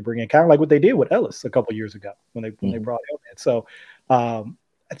experience who they could bring in, kind of like what they did with Ellis a couple years ago when they brought him in. So I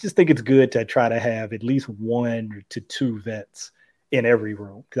just think it's good to try to have at least 1 to 2 vets in every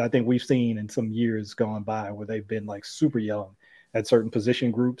room, because I think we've seen in some years gone by where they've been like super young at certain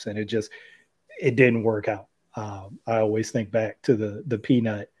position groups, and it didn't work out. I always think back to the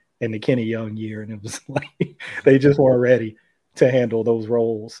Peanut and the Kenny Young year, and it was like they just weren't ready to handle those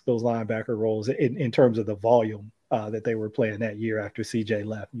roles, those linebacker roles, in terms of the volume that they were playing that year after CJ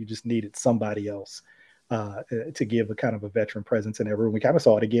left. You just needed somebody else to give a kind of a veteran presence in every room. We kind of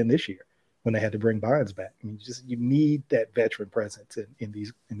saw it again this year when they had to bring Bynes back. I mean, you need that veteran presence in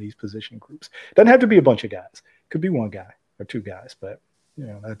these position groups. Doesn't have to be a bunch of guys. Could be one guy or two guys, but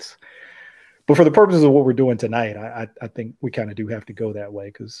But for the purposes of what we're doing tonight, I think we kind of do have to go that way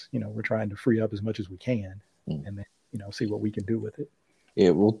because we're trying to free up as much as we can, and then see what we can do with it.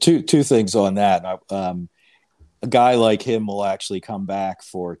 Yeah, well, two things on that. A guy like him will actually come back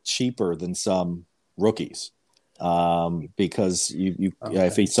for cheaper than some rookies. Because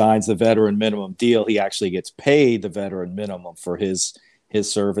if he signs the veteran minimum deal, he actually gets paid the veteran minimum for his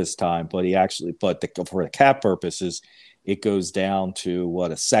service time. But for the cap purposes, it goes down to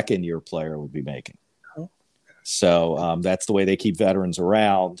what a second-year player would be making. So that's the way they keep veterans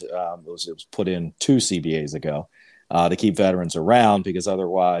around. It was put in 2 CBAs ago to keep veterans around, because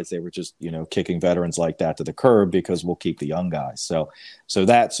otherwise they were just kicking veterans like that to the curb because we'll keep the young guys. So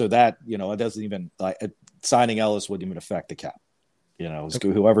that it doesn't even signing Ellis wouldn't even affect the cap.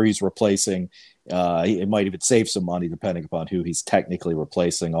 Whoever he's replacing, it might even save some money depending upon who he's technically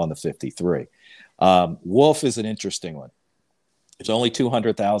replacing on the 53. Wolf is an interesting one. There's only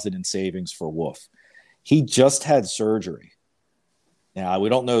 $200,000 in savings for Wolf. He just had surgery. Now, we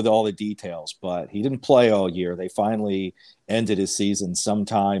don't know all the details, but he didn't play all year. They finally ended his season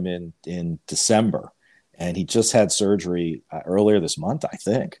sometime in December, and he just had surgery earlier this month, I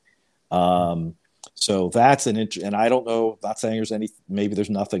think. So that's and I don't know, not saying maybe there's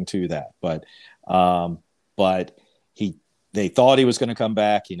nothing to that, but they thought he was going to come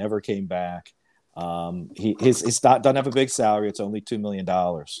back. He never came back. He's doesn't have a big salary. It's only $2 million,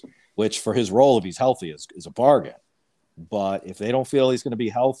 which for his role, if he's healthy, is a bargain. But if they don't feel he's going to be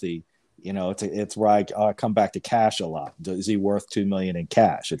healthy, it's where I come back to cash a lot. Is he worth $2 million in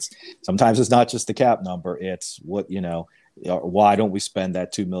cash? Sometimes it's not just the cap number. It's what, why don't we spend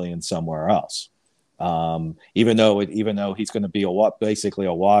that $2 million somewhere else? Even though he's going to be basically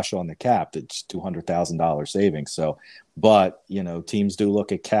a wash on the cap, it's $200,000 savings. So, but teams do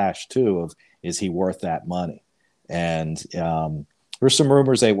look at cash too. Of is he worth that money? And there's some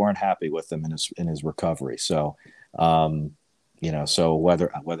rumors they weren't happy with him in his recovery. So, so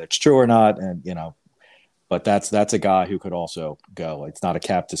whether it's true or not, and but that's a guy who could also go. It's not a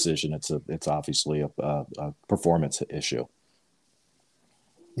cap decision. It's obviously a performance issue.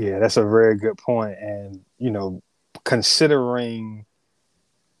 Yeah, that's a very good point. And, considering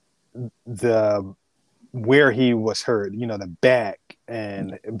where he was hurt, the back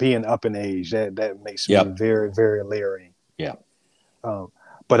and being up in age, that makes me very, very leery. Yeah.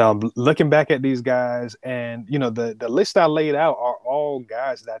 But looking back at these guys and, the list I laid out are all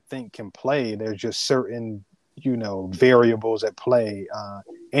guys that I think can play. There's just certain, variables at play.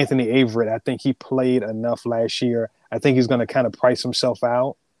 Anthony Averett, I think he played enough last year. I think he's going to kind of price himself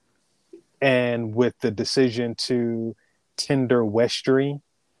out. And with the decision to tender Westry,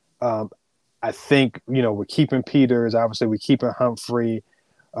 I think, we're keeping Peters. Obviously, we're keeping Humphrey.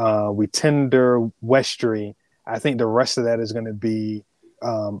 We tender Westry. I think the rest of that is going to be,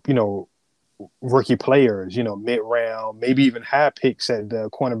 rookie players, mid-round, maybe even high picks at the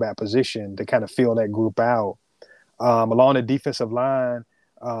cornerback position to kind of fill that group out. Along the defensive line,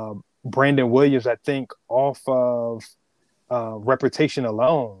 Brandon Williams, I think off of reputation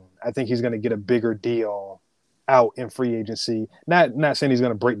alone, I think he's going to get a bigger deal out in free agency. Not saying he's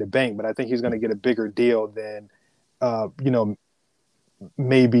going to break the bank, but I think he's going to get a bigger deal than,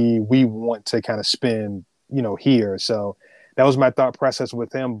 maybe we want to kind of spend, here. So that was my thought process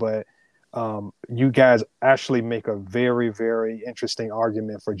with him. But you guys actually make a very, very interesting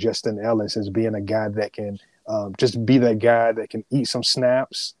argument for Justin Ellis as being a guy that can just be that guy that can eat some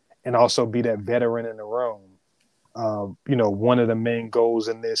snaps and also be that veteran in the room. One of the main goals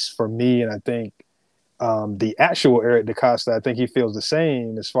in this for me, and I think the actual Eric DeCosta, I think he feels the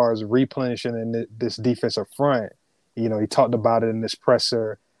same as far as replenishing in this defensive front. He talked about it in this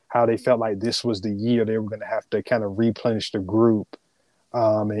presser, how they felt like this was the year they were going to have to kind of replenish the group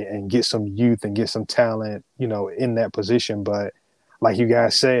and get some youth and get some talent, in that position. But like you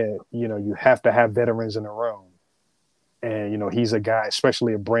guys said, you have to have veterans in the room. And, he's a guy,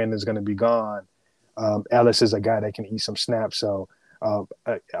 especially if Brandon's going to be gone. Ellis is a guy that can eat some snaps. So I'm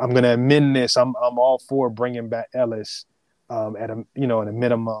going to amend this. I'm all for bringing back Ellis at a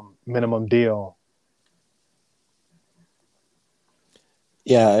minimum deal.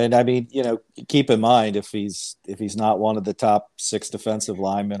 Yeah, and I mean, keep in mind if he's not one of the top 6 defensive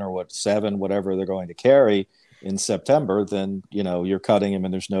linemen or 7, whatever they're going to carry in September, then you're cutting him,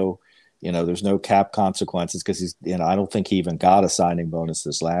 and there's no cap consequences because he's I don't think he even got a signing bonus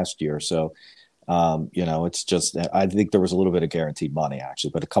this last year. So it's just I think there was a little bit of guaranteed money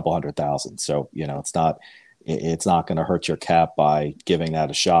actually, but a couple $100,000. So it's not going to hurt your cap by giving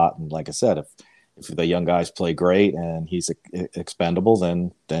that a shot. And like I said, if the young guys play great and he's expendable,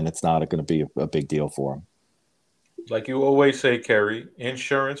 then it's not going to be a big deal for him. Like you always say, Kerry,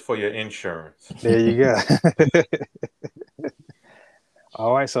 insurance for your insurance. There you go.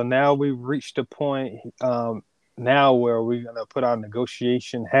 All right, so now we've reached a point now where we're going to put our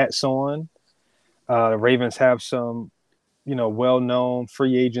negotiation hats on. The Ravens have some, well-known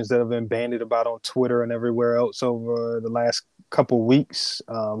free agents that have been bandied about on Twitter and everywhere else over the last couple weeks.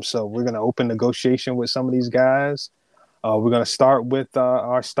 So we're going to open negotiation with some of these guys. We're going to start with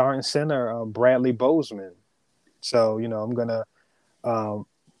our starting center, Bradley Bozeman. So, I'm going to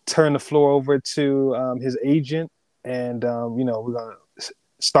turn the floor over to his agent, and, we're going to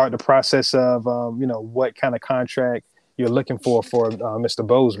start the process of, what kind of contract you're looking for Mr.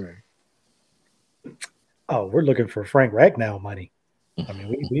 Bozeman. Oh, we're looking for Frank Ragnow money. I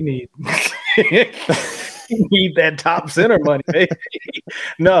mean, we need we need that top center money, baby.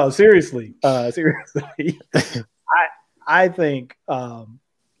 No, seriously. I think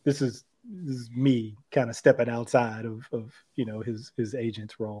this is me kind of stepping outside of his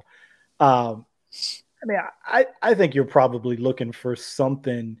agent's role. I mean, I think you're probably looking for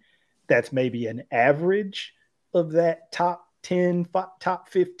something that's maybe an average of that top 10,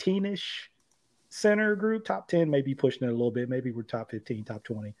 top 15-ish center group. Top 10, maybe pushing it a little bit. Maybe we're top 15, top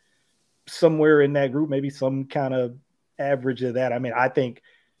 20. Somewhere in that group, maybe some kind of average of that. I mean, I think,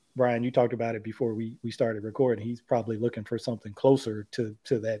 Brian, you talked about it before we started recording. He's probably looking for something closer to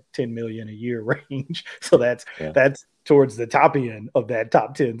that $10 million a year range. So that's towards the top end of that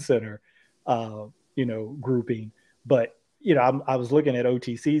top 10 center, grouping. But, I was looking at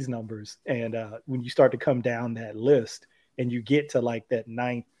OTC's numbers, and when you start to come down that list and you get to like that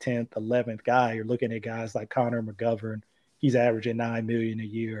 9th, 10th, 11th guy, you're looking at guys like Connor McGovern. He's averaging $9 million a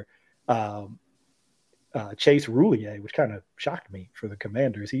year. Chase Roulier, which kind of shocked me for the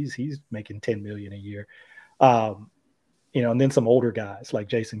Commanders. He's making $10 million a year. And then some older guys like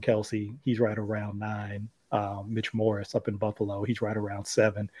Jason Kelsey, he's right around 9. Mitch Morris up in Buffalo, he's right around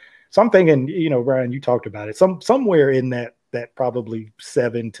 7. So I'm thinking, Brian, you talked about it. Somewhere in that probably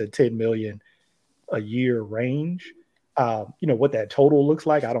 7 to 10 million a year range. What that total looks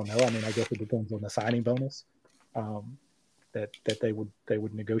like, I don't know. I mean, I guess it depends on the signing bonus that they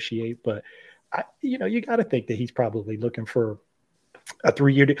would negotiate. But you got to think that he's probably looking for a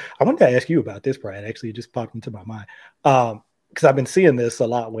 3-year deal. I wanted to ask you about this, Brian. Actually, it just popped into my mind because I've been seeing this a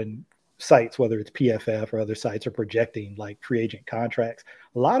lot when sites, whether it's PFF or other sites, are projecting like free agent contracts.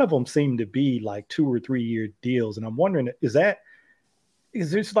 A lot of them seem to be like 2 or 3 year deals, and I'm wondering, is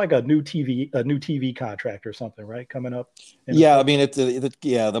this like a new TV contract or something, right, coming up? Yeah, I mean,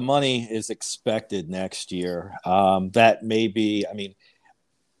 the money is expected next year. That may be, I mean,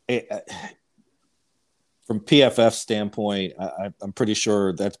 from PFF standpoint, I'm pretty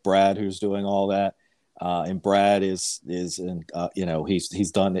sure that's Brad who's doing all that. And Brad is he's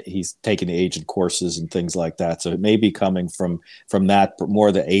taken the agent courses and things like that. So it may be coming from that, but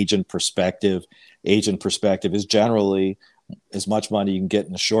more the agent perspective. Agent perspective is generally as much money you can get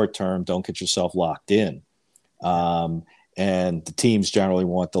in the short term. Don't get yourself locked in. And the teams generally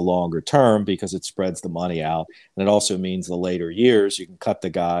want the longer term because it spreads the money out. And it also means the later years you can cut the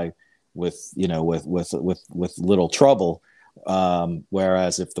guy with little trouble.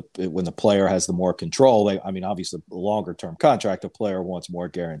 Whereas when the player has the more control, obviously the longer term contract, the player wants more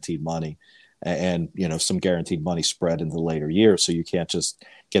guaranteed money and some guaranteed money spread in the later years. So you can't just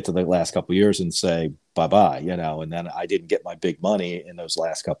get to the last couple of years and say bye-bye, and then I didn't get my big money in those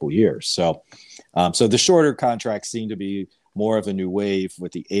last couple of years. So the shorter contracts seem to be more of a new wave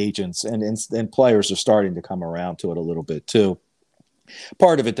with the agents, and players are starting to come around to it a little bit too.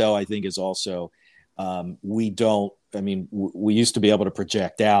 Part of it though, I think, is also we used to be able to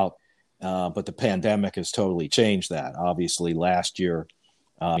project out, but the pandemic has totally changed that. Obviously, last year,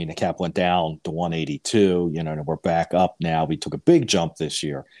 the cap went down to 182, and we're back up now. We took a big jump this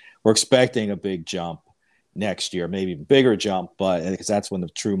year. We're expecting a big jump next year, maybe a bigger jump, but because that's when the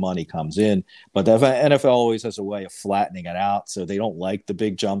true money comes in. But the NFL always has a way of flattening it out, so they don't like the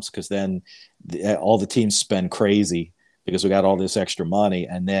big jumps because then all the teams spend crazy because we got all this extra money,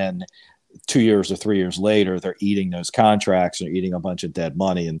 and then 2 years or 3 years later, they're eating those contracts and eating a bunch of dead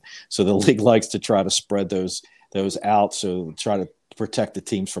money. And so the league likes to try to spread those out. So try to protect the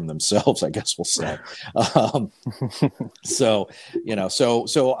teams from themselves, I guess we'll say. So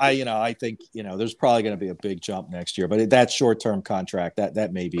I think, there's probably going to be a big jump next year, but that short-term contract,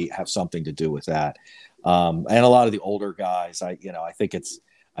 that maybe have something to do with that. And a lot of the older guys, I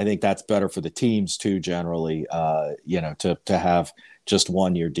think that's better for the teams too, generally, to have just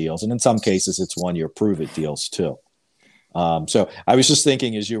 1 year deals. And in some cases it's 1 year prove it deals too. So I was just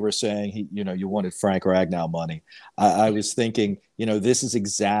thinking, as you were saying, you wanted Frank Ragnow money. I was thinking, this is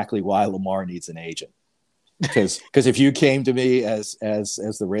exactly why Lamar needs an agent. Because if you came to me as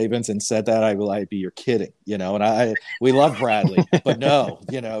the Ravens and said that, I'd be, you're kidding, and we love Bradley, but no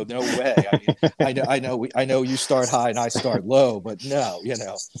way. I mean, I know you start high and I start low, but no,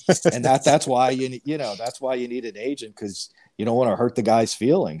 and that's why you need an agent, because you don't want to hurt the guy's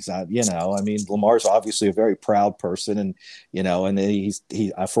feelings. I mean, Lamar's obviously a very proud person, and and he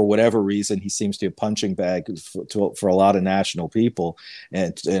for whatever reason, he seems to be a punching bag for a lot of national people,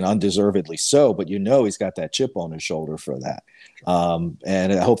 and undeservedly so. But he's got that chip on his shoulder for that,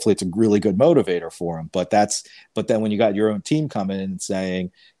 and hopefully it's a really good motivator for him. But then when you got your own team coming in and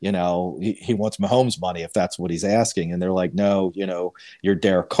saying, he wants Mahomes money if that's what he's asking, and they're like, no, you're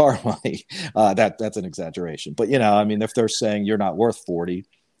Derek Carr money. That's an exaggeration, but I mean, if they're saying you're not worth 40,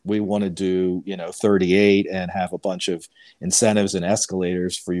 we want to do 38 and have a bunch of incentives and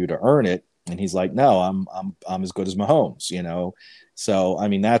escalators for you to earn it, and he's like, no, I'm as good as Mahomes, So I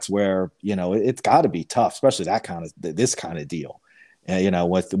mean, that's where it's got to be tough, especially this kind of deal,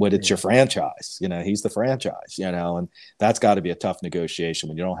 with it's your franchise. He's the franchise, and that's got to be a tough negotiation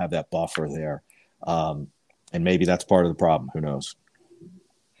when you don't have that buffer there, and maybe that's part of the problem. Who knows?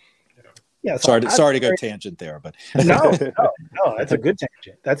 Yeah, sorry to go tangent there, but no, that's a good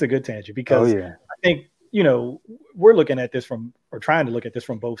tangent. That's a good tangent, because I think we're looking at this trying to look at this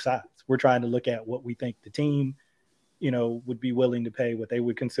from both sides. We're trying to look at what we think the team would be willing to pay, what they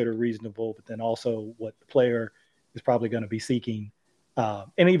would consider reasonable, but then also what the player is probably going to be seeking.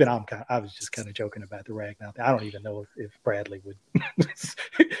 And even I was just kind of joking about the Ragnow thing. I don't even know if Bradley would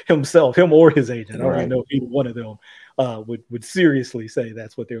him or his agent. I don't even know if either one of them would seriously say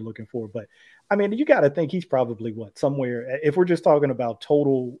that's what they're looking for. But I mean, you got to think he's probably somewhere, if we're just talking about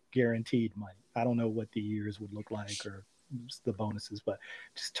total guaranteed money. I don't know what the years would look like or the bonuses, but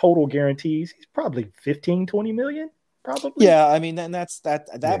just total guarantees, he's probably 15-20 million. Probably. Yeah, I mean, and that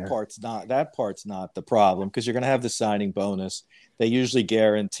part's not the problem, because you're going to have the signing bonus. They usually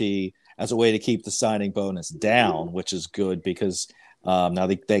guarantee as a way to keep the signing bonus down, which is good, because now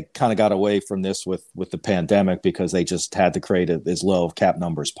they kind of got away from this with the pandemic, because they just had to create as low of cap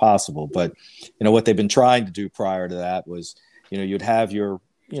number as possible. But what they've been trying to do prior to that was you'd have your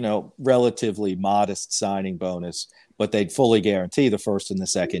relatively modest signing bonus, but they'd fully guarantee the first and the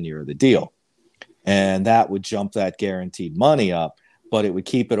second year of the deal. And that would jump that guaranteed money up, but it would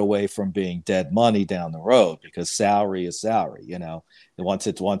keep it away from being dead money down the road, because salary is salary. Once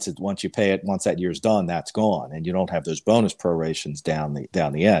you pay it, once that year's done, that's gone, and you don't have those bonus prorations down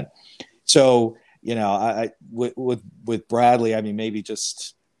the end. So with Bradley, I mean, maybe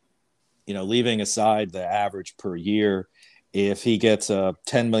just leaving aside the average per year, if he gets a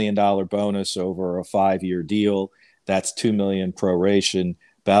 $10 million bonus over a 5-year deal, that's $2 million proration,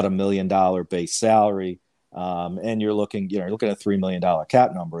 about $1 million base salary, and you're looking at a $3 million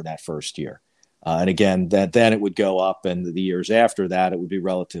cap number in that first year. And again, then it would go up, and the years after that, it would be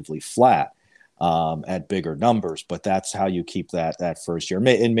relatively flat at bigger numbers. But that's how you keep that first year.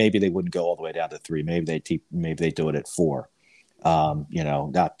 And maybe they wouldn't go all the way down to 3. Maybe they do it at 4.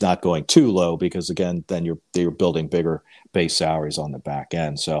 Not going too low, because again, then you're building bigger base salaries on the back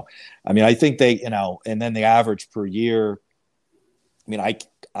end. So, I mean, I think and then the average per year. I mean,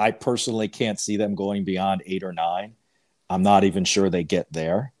 I personally can't see them going beyond 8 or 9. I'm not even sure they get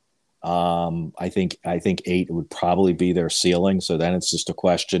there. I think 8 would probably be their ceiling. So then it's just a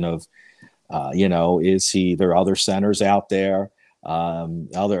question of, there are other centers out there. A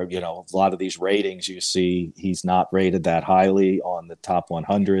lot of these ratings you see, he's not rated that highly on the top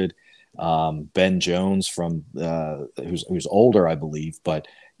 100. Ben Jones who's older, I believe, but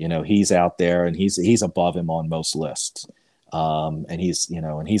he's out there, and he's above him on most lists. And he's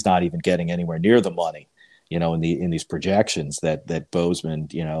not even getting anywhere near the money, in these projections that Bozeman,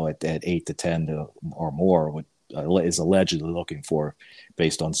 at 8 to 10 or more is allegedly looking for,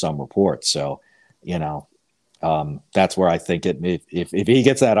 based on some reports. So, that's where I think if he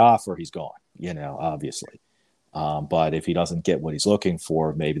gets that offer, he's gone, obviously. But if he doesn't get what he's looking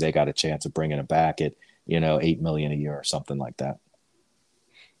for, maybe they got a chance of bringing him back at, $8 million a year or something like that.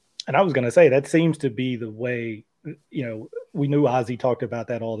 And I was going to say, that seems to be the way. We knew Ozzie talked about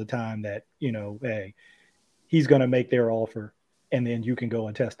that all the time, that, hey, he's going to make their offer. and then you can go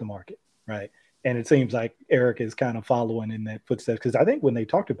and test the market, right? And it seems like Eric is kind of following in that footsteps, because I think when they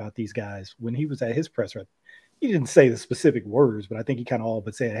talked about these guys, when he was at his presser, he didn't say the specific words, but I think he kind of all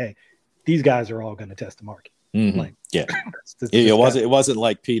but said, "Hey, these guys are all going to test the market." Mm-hmm. Like, yeah, it wasn't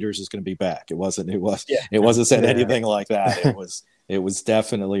like Peters is going to be back. It wasn't said anything like that. It was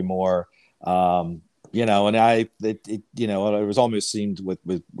definitely more, and it was almost seemed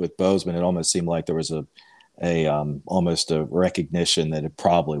with Bozeman, it almost seemed like there was almost a recognition that it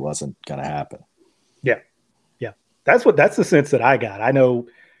probably wasn't going to happen. Yeah. That's the sense that I got. I know,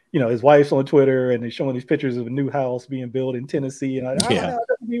 his wife's on Twitter and they're showing these pictures of a new house being built in Tennessee. And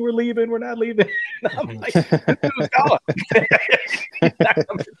we're leaving. We're not leaving. And I'm like, this is gone. He's not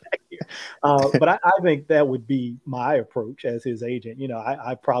coming back here. But I think that would be my approach as his agent.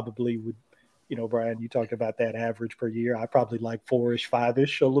 I probably would, Brian, you talked about that average per year. I probably like 4-ish,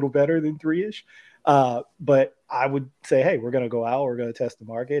 5-ish, a little better than 3-ish. But I would say, hey, we're going to go out. We're going to test the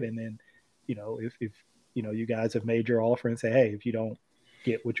market. And then, if you guys have made your offer and say, hey, if you don't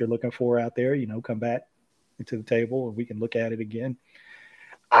get what you're looking for out there, come back into the table and we can look at it again.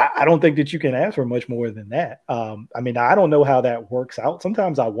 I don't think that you can ask for much more than that. I don't know how that works out.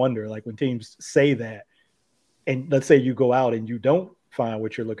 Sometimes I wonder, like when teams say that, and let's say you go out and you don't find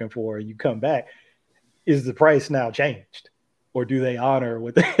what you're looking for and you come back, is the price now changed? Or do they honor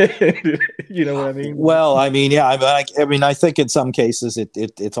what you know what I mean? Well, I think in some cases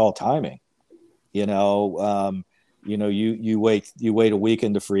it's all timing. You wait a week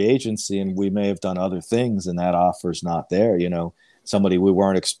into free agency and we may have done other things and that offer's not there. Somebody we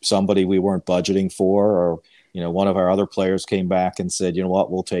weren't budgeting for, or one of our other players came back and said, you know what,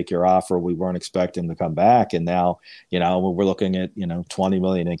 we'll take your offer. We weren't expecting to come back, and now we're looking at $20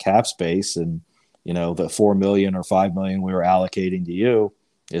 million in cap space, and the $4 million or $5 million we were allocating to you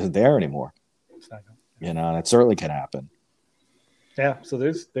isn't there anymore. And it certainly can happen. Yeah, so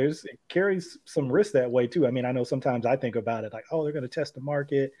there's it carries some risk that way too. I know sometimes I think about it like, oh, they're going to test the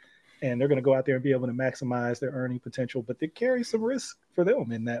market and they're going to go out there and be able to maximize their earning potential, but they carry some risk for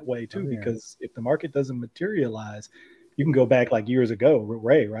them in that way too, because if the market doesn't materialize, you can go back like years ago with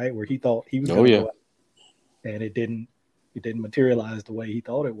Ray, right, where he thought he was going to go out and it didn't materialize the way he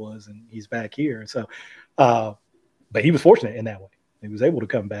thought it was, and he's back here. So, but he was fortunate in that way. He was able to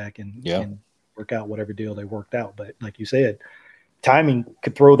come back and work out whatever deal they worked out. But like you said, timing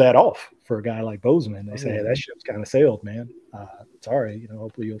could throw that off for a guy like Bozeman. They say, hey, that ship's kind of sailed, man. Sorry,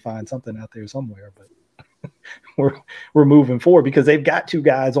 hopefully you'll find something out there somewhere. But we're moving forward because they've got two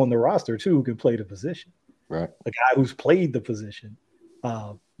guys on the roster too who can play the position. Right, a guy who's played the position.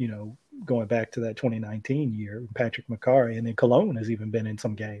 Going back to that 2019 year, Patrick McCarry, and then Cologne has even been in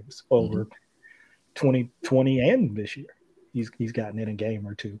some games over 2020 and this year. He's gotten in a game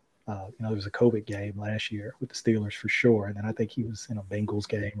or two. There was a COVID game last year with the Steelers for sure, and then I think he was in a Bengals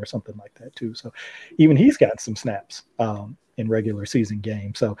game or something like that too. So even he's got some snaps in regular season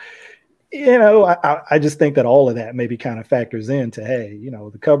games. So I just think that all of that maybe kind of factors into, hey,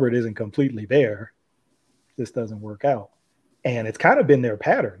 the cupboard isn't completely bare. This doesn't work out, and it's kind of been their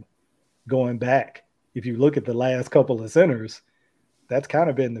pattern going back. If you look at the last couple of centers, that's kind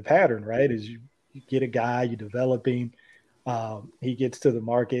of been the pattern, right? Is you get a guy, you develop him. He gets to the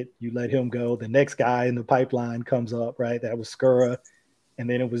market, you let him go. The next guy in the pipeline comes up, right? That was Skura, and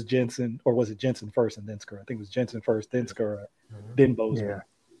then it was Jensen, or was it Jensen first and then Skura? I think it was Jensen first, then Skura, then Bozeman. Yeah.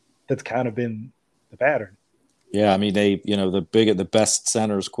 That's kind of been the pattern. Yeah, they, the best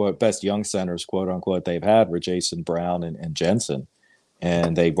centers, best young centers, quote unquote, they've had were Jason Brown and Jensen,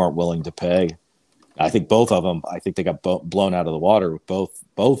 and they weren't willing to pay. I think both of them, they got blown out of the water with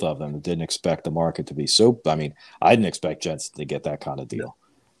both of them. Didn't expect the market to be so. I didn't expect Jensen to get that kind of deal.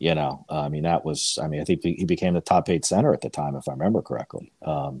 That was. I think he became the top paid center at the time, if I remember correctly.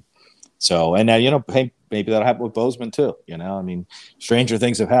 And now maybe that'll happen with Bozeman too. Stranger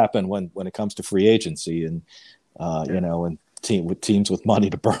things have happened when it comes to free agency and and teams with money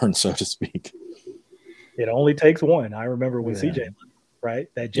to burn, so to speak. It only takes one. I remember with CJ, right?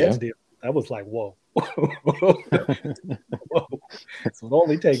 That Jets deal. That was like, whoa. Whoa. So it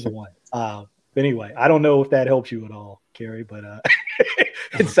only takes one. But anyway, I don't know if that helps you at all, Kerry, but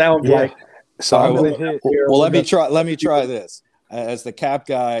it sounds like. So let me try this. As the cap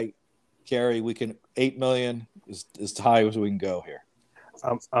guy, Kerry, we can $8 million is as high as we can go here.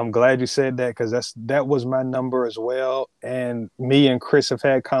 I'm glad you said that, because that was my number as well. And me and Chris have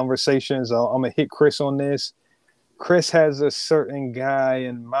had conversations. I'm gonna hit Chris on this. Chris has a certain guy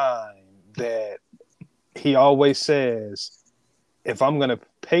in mind that he always says, if I'm gonna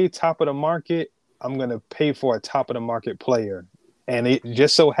pay top of the market, I'm gonna pay for a top of the market player. And it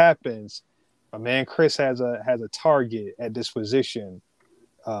just so happens my man Chris has a target at this position.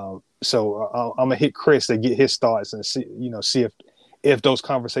 So I'm gonna hit Chris to get his thoughts and see if those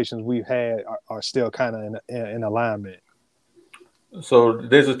conversations we've had are still kind of in alignment. So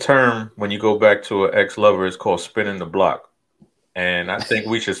there's a term when you go back to an ex-lover, it's called spinning the block. And I think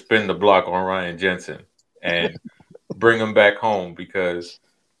we should spin the block on Ryan Jensen and bring him back home, because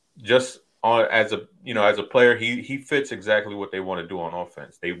just as a player, he fits exactly what they want to do on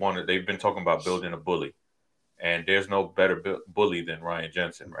offense. They've been talking about building a bully, and there's no better bully than Ryan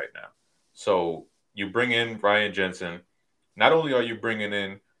Jensen right now. So you bring in Ryan Jensen. Not only are you bringing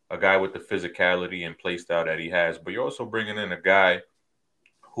in a guy with the physicality and play style that he has, but you're also bringing in a guy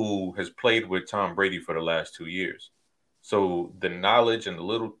who has played with Tom Brady for the last 2 years. So the knowledge and the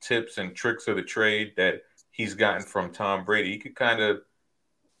little tips and tricks of the trade that he's gotten from Tom Brady, he could kind of,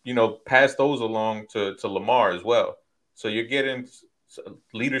 pass those along to Lamar as well. So you're getting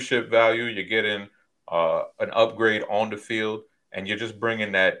leadership value, you're getting an upgrade on the field, and you're just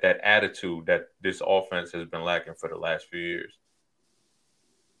bringing that attitude that this offense has been lacking for the last few years.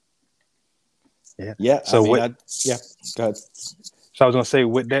 Yeah. So go ahead. So I was going to say,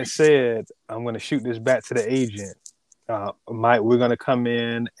 with that said, I'm going to shoot this back to the agent. Mike, we're going to come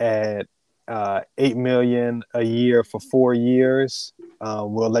in at $8 million a year for 4 years.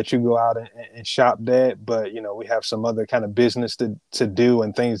 We'll let you go out and shop that, but we have some other kind of business to do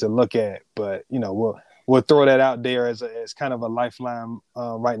and things to look at. But we'll throw that out there as kind of a lifeline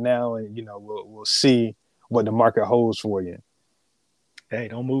right now, and we'll see what the market holds for you. Hey,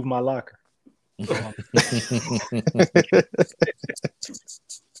 don't move my locker.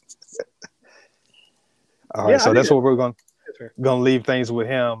 All right, so that's what we're going to leave things with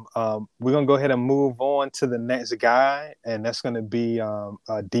him. We're going to go ahead and move on to the next guy, and that's going to be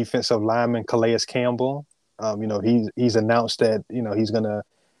defensive lineman Calais Campbell. He's announced that he's going to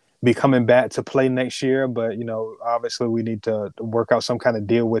be coming back to play next year, but obviously we need to work out some kind of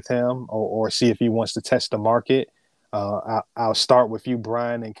deal with him or see if he wants to test the market. I'll start with you,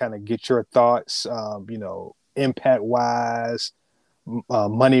 Brian, and kind of get your thoughts, impact wise,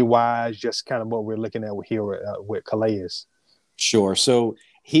 money wise, just kind of what we're looking at here with Calais. Sure. So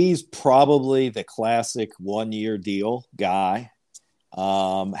he's probably the classic 1-year deal guy.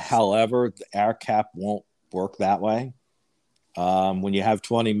 However, our cap won't work that way. When you have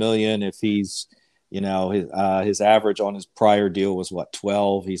 20 million, if he's, his average on his prior deal was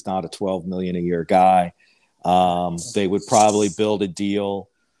 12. He's not a 12 million a year guy. They would probably build a deal,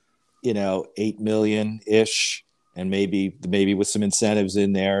 8 million ish, and maybe with some incentives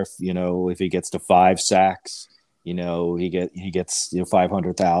in there. If he gets to 5 sacks, he gets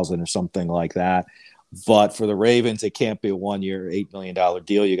 500,000 or something like that. But for the Ravens, it can't be a 1-year, $8 million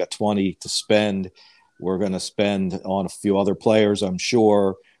deal. You got 20 to spend. We're going to spend on a few other players, I'm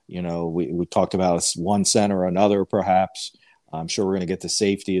sure. We talked about one center or another, perhaps. I'm sure we're going to get to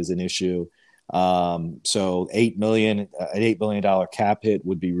safety as an issue. So an $8 million cap hit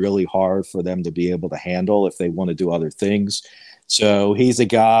would be really hard for them to be able to handle if they want to do other things. So he's a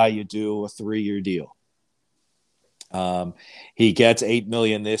guy you do a 3-year deal. He gets $8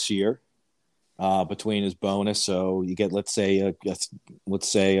 million this year between his bonus. So you get, let's say a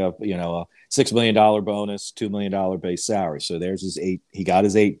 $6 million bonus, $2 million base salary. So there's his 8. He got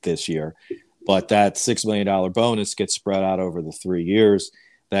his 8 this year, but that $6 million bonus gets spread out over the 3 years.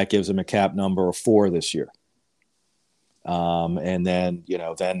 That gives him a cap number of 4 this year. And then,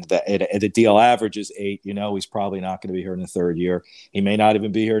 the deal average is 8. He's probably not going to be here in the 3rd year. He may not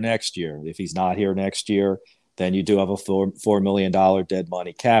even be here next year. If he's not here next year, then you do have a $4 million dead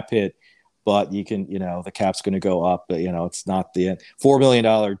money cap hit. But you can, the cap's going to go up. But, it's not the end. $4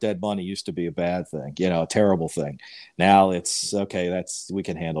 million dead money used to be a bad thing, a terrible thing. Now it's okay. We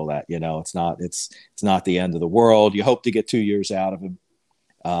can handle that. It's not the end of the world. You hope to get 2 years out of him.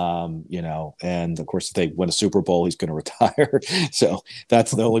 And of course, if they win a Super Bowl, he's going to retire. So that's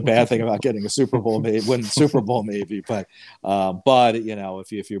the only bad thing about getting a Super Bowl, winning Super Bowl, maybe. But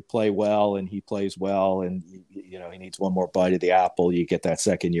if you play well and he plays well, and he needs one more bite of the apple, you get that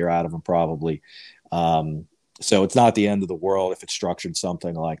 2nd year out of him probably. So it's not the end of the world if it's structured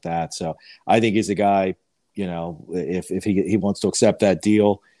something like that. So I think he's a guy. If he wants to accept that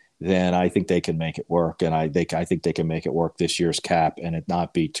deal, then I think they can make it work. And I think they can make it work this year's cap and it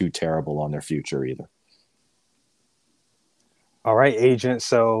not be too terrible on their future either. All right, agent.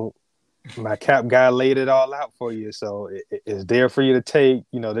 So my cap guy laid it all out for you. So it's there for you to take.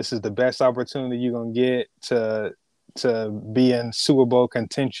 This is the best opportunity you're going to get to be in Super Bowl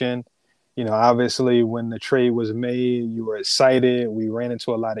contention. Obviously when the trade was made, you were excited. We ran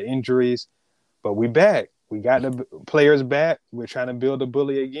into a lot of injuries, but we back. We got the players back. We're trying to build a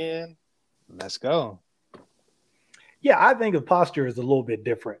bully again. Let's go. Yeah, I think the posture is a little bit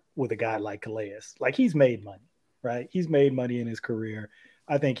different with a guy like Calais. Like, he's made money, right? He's made money in his career.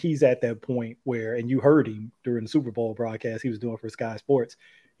 I think he's at that point where, and you heard him during the Super Bowl broadcast he was doing for Sky Sports.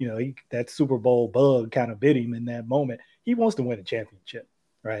 You know, that Super Bowl bug kind of bit him in that moment. He wants to win a championship,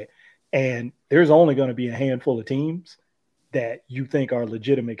 right? And there's only going to be a handful of teams that you think are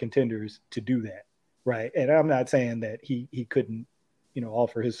legitimate contenders to do that, right? And I'm not saying that he couldn't, you know,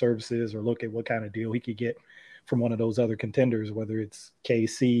 offer his services or look at what kind of deal he could get from one of those other contenders, whether it's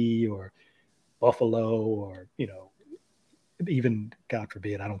KC or Buffalo or, you know, even, God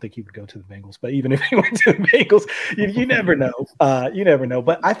forbid, I don't think he would go to the Bengals, but even if he went to the Bengals, you never know. You never know.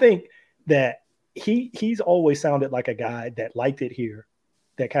 But I think that he's always sounded like a guy that liked it here,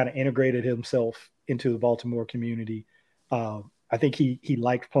 that kind of integrated himself into the Baltimore community. I think he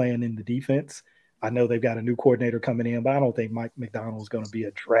liked playing in the defense. I know they've got a new coordinator coming in, but I don't think Mike McDonald is going to be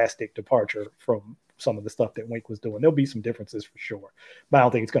a drastic departure from some of the stuff that Wink was doing. There'll be some differences for sure, but I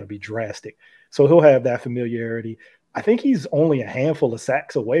don't think it's going to be drastic. So he'll have that familiarity. I think he's only a handful of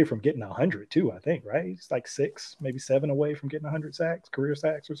sacks away from getting 100 too, I think, right? He's like 6, maybe 7 away from getting 100 sacks, career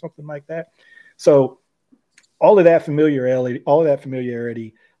sacks or something like that. So all of that familiarity, all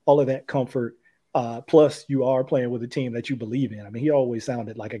of that comfort, plus you are playing with a team that you believe in. I mean, he always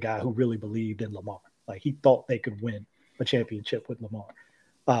sounded like a guy who really believed in Lamar. Like, he thought they could win a championship with Lamar.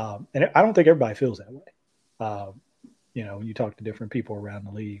 And I don't think everybody feels that way. You know, when you talk to different people around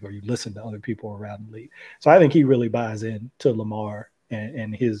the league or you listen to other people around the league. So I think he really buys in to Lamar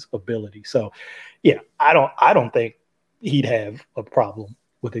and his ability. So, yeah, I don't think he'd have a problem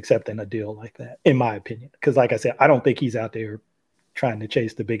with accepting a deal like that, in my opinion. Because, like I said, I don't think he's out there trying to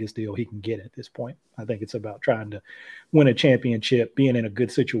chase the biggest deal he can get at this point. I think it's about trying to win a championship, being in a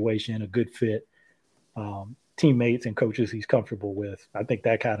good situation, a good fit, teammates and coaches he's comfortable with. I think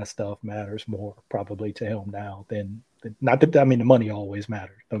that kind of stuff matters more probably to him now than not that, I mean, the money always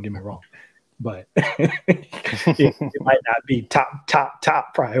matters. Don't get me wrong, but it might not be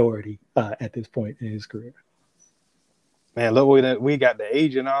top priority at this point in his career. Man, look, we got the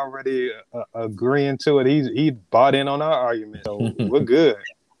agent already agreeing to it. He bought in on our argument, so we're good.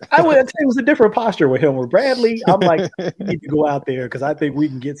 I would say it was a different posture with him. With Bradley, I'm like, you need to go out there because I think we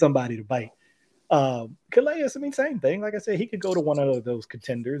can get somebody to bite. Calais, I mean, same thing. Like I said, he could go to one of those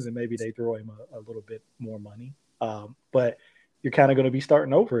contenders and maybe they throw him a little bit more money. But you're kind of going to be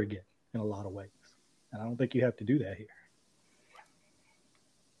starting over again in a lot of ways. And I don't think you have to do that here.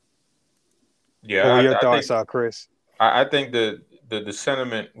 Yeah. What your thoughts are, Chris? I think the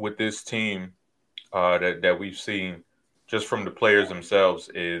sentiment with this team that we've seen just from the players themselves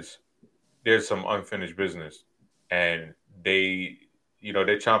is there's some unfinished business, and they're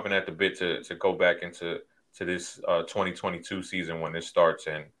chomping at the bit to go back into this 2022 season when this starts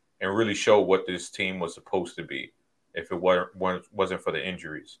and really show what this team was supposed to be if it wasn't for the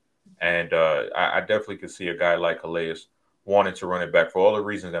injuries. And I definitely could see a guy like Calais wanting to run it back for all the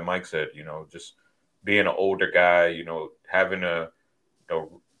reasons that Mike said, you know, just being an older guy, you know, having up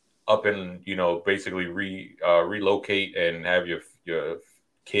and, you know, basically relocate and have your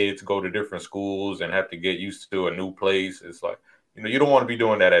kids go to different schools and have to get used to a new place. It's like, you know, you don't want to be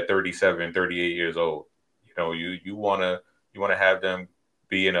doing that at 37, 38 years old. You know, you want to have them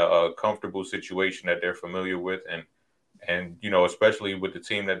be in a comfortable situation that they're familiar with. And, you know, especially with the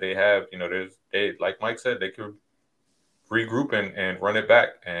team that they have, you know, they like Mike said, they could regroup and run it back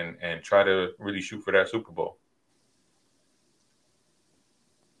and try to really shoot for that Super Bowl.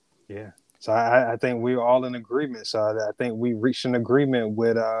 Yeah. So I think we're all in agreement. So I think we reached an agreement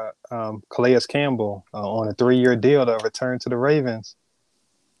with Calais Campbell on a 3-year deal to return to the Ravens.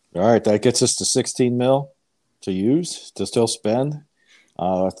 All right, that gets us to $16 million to use, to still spend.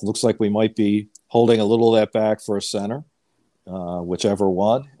 It looks like we might be holding a little of that back for a center, whichever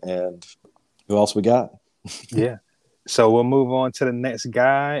one. And who else we got? Yeah. So we'll move on to the next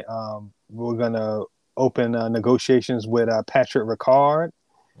guy. We're going to open negotiations with Patrick Ricard.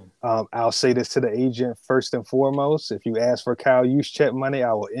 I'll say this to the agent first and foremost. If you ask for Kyle Juszczyk money,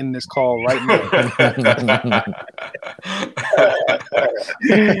 I will end this call right now.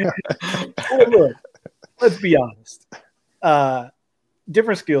 Well, look, let's be honest.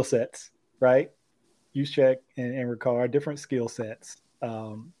 Different skill sets, right? Juszczyk and Ricard, different skill sets.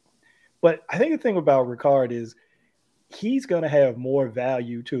 But I think the thing about Ricard is he's going to have more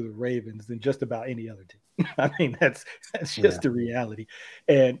value to the Ravens than just about any other team. I mean, that's just the reality.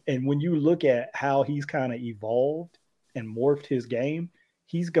 And when you look at how he's kind of evolved and morphed his game,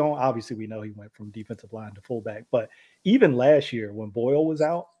 he's gone. Obviously, we know he went from defensive line to fullback. But even last year, when Boyle was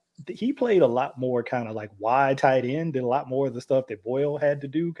out, he played a lot more kind of like wide tight end, did a lot more of the stuff that Boyle had to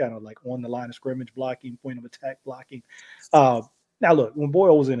do, kind of like on the line of scrimmage blocking, point of attack blocking. Now, look, when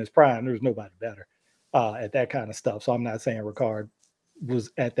Boyle was in his prime, there was nobody better at that kind of stuff. So I'm not saying Ricard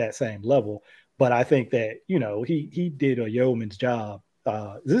was at that same level, but I think that, he did a yeoman's job.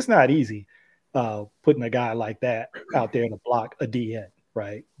 This is not easy, putting a guy like that out there to block a DN,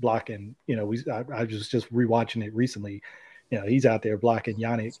 right? Blocking, I was just rewatching it recently. He's out there blocking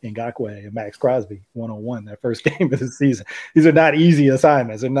Yannick Ngakoue and Max Crosby one-on-one that first game of the season. These are not easy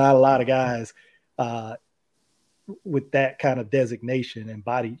assignments. There are not a lot of guys with that kind of designation and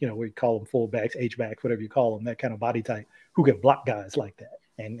body, we call them fullbacks, H-backs, whatever you call them, that kind of body type, who can block guys like that.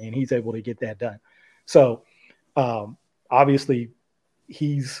 And he's able to get that done. So obviously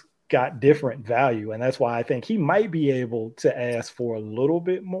he's got different value. And that's why I think he might be able to ask for a little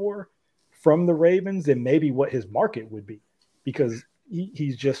bit more from the Ravens than maybe what his market would be, because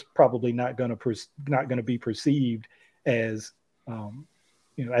he's just probably not going to be perceived as,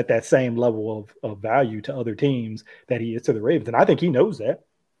 at that same level of value to other teams that he is to the Ravens. And I think he knows that.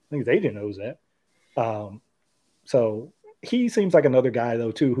 I think his agent knows that. So he seems like another guy,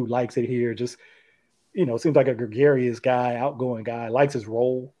 though, too, who likes it here. Just, seems like a gregarious guy, outgoing guy, likes his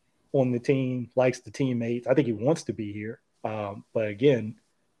role on the team, likes the teammates. I think he wants to be here. But again,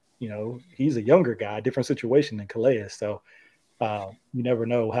 he's a younger guy, different situation than Calais. So you never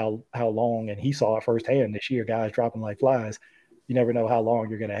know how long, and he saw it firsthand this year, guys dropping like flies. You never know how long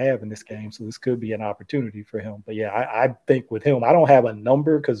you're going to have in this game. So this could be an opportunity for him. But yeah, I think with him, I don't have a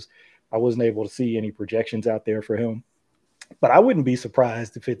number because I wasn't able to see any projections out there for him. But I wouldn't be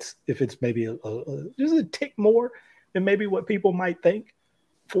surprised if it's maybe just a tick more than maybe what people might think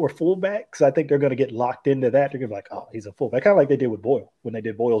for a fullback, because I think they're going to get locked into that. They're going to be like, oh, he's a fullback, kind of like they did with Boyle when they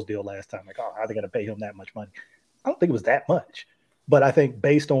did Boyle's deal last time. Like, oh, how are they going to pay him that much money? I don't think it was that much. But I think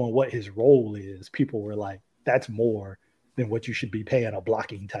based on what his role is, people were like, that's more than what you should be paying a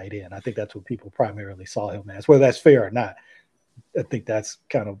blocking tight end. I think that's what people primarily saw him as. Whether that's fair or not, I think that's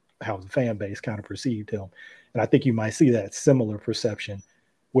kind of how the fan base kind of perceived him. And I think you might see that similar perception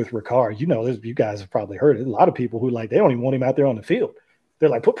with Ricard. You guys have probably heard it. A lot of people who they don't even want him out there on the field. They're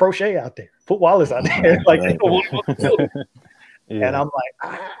like, put Prochet out there, put Wallace out there. They don't want him on the field. Yeah. And I'm like,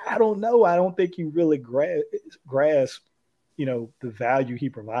 I don't know. I don't think you really grasp, the value he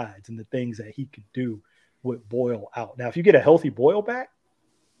provides and the things that he could do with Boyle out. Now, if you get a healthy Boyle back,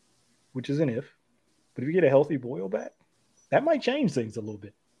 which is an if, but if you get a healthy Boyle back, that might change things a little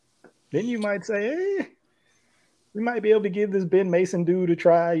bit. Then you might say, we might be able to give this Ben Mason dude a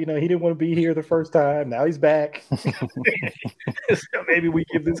try. He didn't want to be here the first time. Now he's back. So maybe we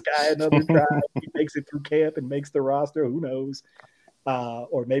give this guy another try. He makes it through camp and makes the roster. Who knows?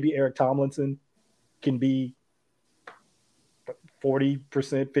 Or maybe Eric Tomlinson can be 40%,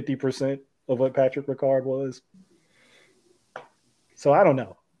 50% of what Patrick Ricard was. So I don't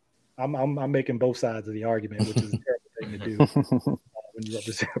know. I'm making both sides of the argument, which is a terrible thing to do. When you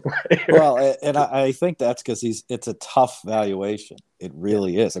represent well, and I think that's because it's a tough valuation. It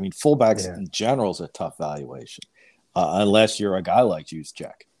really is. I mean, fullbacks in general is a tough valuation, unless you're a guy like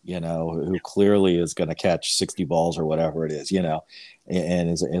Juszczyk, who clearly is going to catch 60 balls or whatever it is, and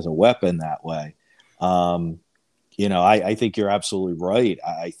is a weapon that way. I think you're absolutely right.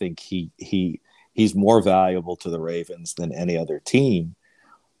 I think he's more valuable to the Ravens than any other team.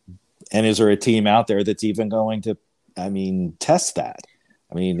 And is there a team out there that's even going to, test that?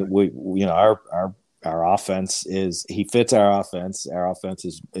 Our offense he fits our offense. Our offense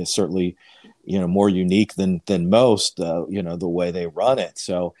is certainly, more unique than most, the way they run it.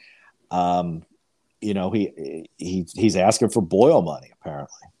 So, he's asking for Boyle money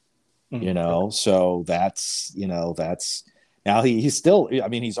apparently, so that's now he's still,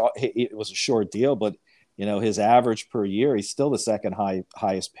 it was a short deal, but his average per year, he's still the second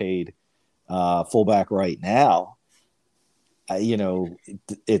highest paid fullback right now.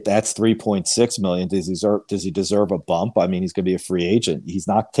 That's $3.6 million. Does he deserve a bump? He's going to be a free agent. He's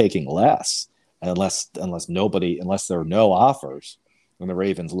not taking less unless there are no offers, and the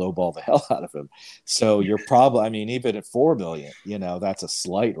Ravens lowball the hell out of him. So you're probably, even at $4 million, that's a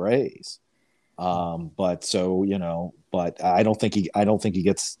slight raise. But I don't think he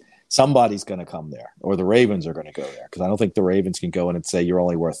gets. Somebody's going to come there, or the Ravens are going to go there, because I don't think the Ravens can go in and say you're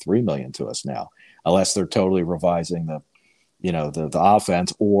only worth $3 million to us now, unless they're totally revising the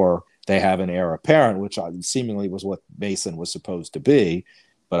offense, or they have an heir apparent, which seemingly was what Mason was supposed to be,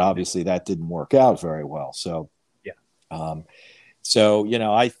 but obviously that didn't work out very well. So, yeah.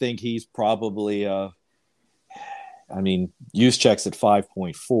 I think he's probably, Juszczyk's at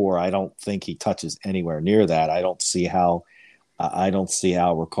 5.4. I don't think he touches anywhere near that. I don't see how I don't see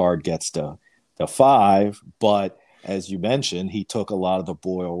how Ricard gets to 5. But as you mentioned, he took a lot of the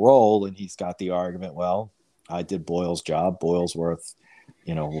Boyle role, and he's got the argument, well, I did Boyle's job. Boyle's worth,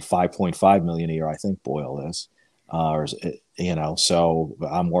 $5.5 million a year, I think Boyle is. So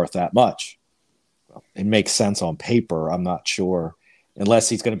I'm worth that much. It makes sense on paper. I'm not sure, unless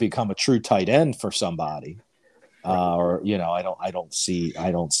he's going to become a true tight end for somebody, I don't see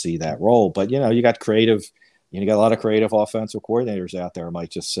that role. But you got a lot of creative offensive coordinators out there who might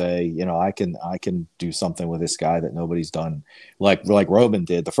just say, I can do something with this guy that nobody's done, like Roman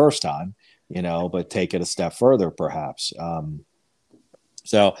did the first time, but take it a step further, perhaps.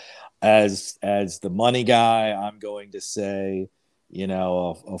 So as the money guy, I'm going to say, a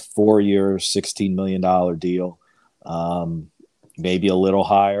 4-year, $16 million deal, maybe a little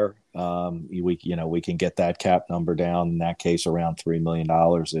higher. We can get that cap number down in that case around $3 million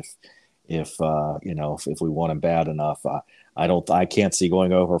if we want him bad enough. I can't see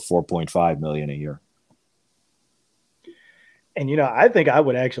going over $4.5 million a year. And I think I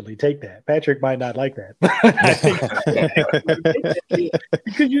would actually take that. Patrick might not like that, I think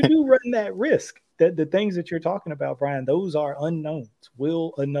because you do run that risk. That the things that you're talking about, Brian, those are unknowns.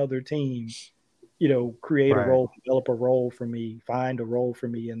 Will another team, create a role, develop a role for me, find a role for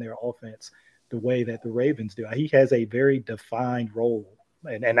me in their offense, the way that the Ravens do? He has a very defined role,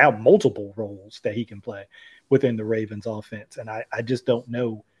 and now multiple roles that he can play within the Ravens offense. And I just don't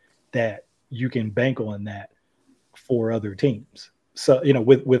know that you can bank on that for other teams. So,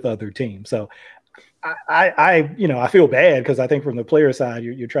 with other teams. So I feel bad because I think from the player side,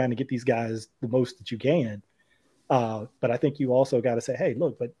 you're trying to get these guys the most that you can. But I think you also got to say, hey,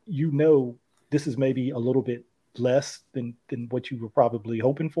 look, but this is maybe a little bit less than what you were probably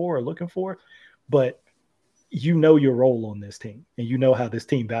hoping for or looking for, but your role on this team, and how this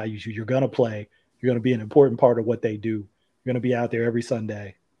team values you. You're going to play. You're going to be an important part of what they do. You're going to be out there every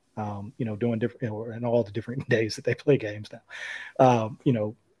Sunday, doing different, and all the different days that they play games now,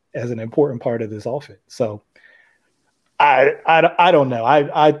 as an important part of this offense. So I don't know.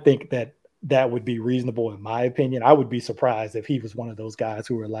 I think that would be reasonable in my opinion. I would be surprised if he was one of those guys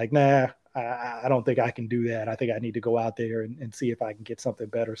who were like, nah, I don't think I can do that. I think I need to go out there and see if I can get something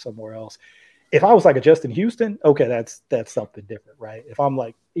better somewhere else. If I was like a Justin Houston, okay, that's something different, right? If I'm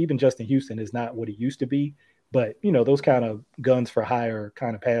like, even Justin Houston is not what he used to be, but those kind of guns for hire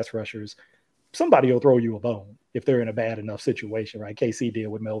kind of pass rushers, somebody will throw you a bone if they're in a bad enough situation, right? KC did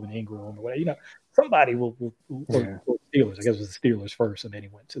with Melvin Ingram or whatever. Somebody will or Steelers. I guess it was the Steelers first, and then he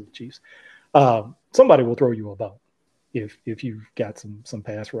went to the Chiefs. Somebody will throw you a bone if you've got some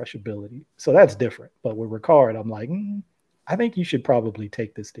pass rush ability. So that's different. But with Ricard, I'm like, I think you should probably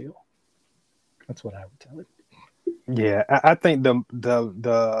take this deal. That's what I would tell it. Yeah, I think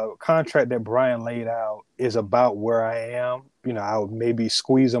the contract that Brian laid out is about where I am. I would maybe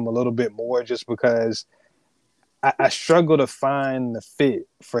squeeze him a little bit more just because I struggle to find the fit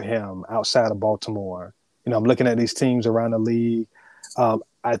for him outside of Baltimore. I'm looking at these teams around the league.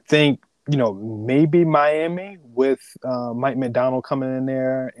 I think, maybe Miami with Mike McDonald coming in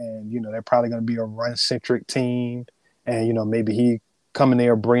there, and, they're probably going to be a run-centric team. And, maybe he come in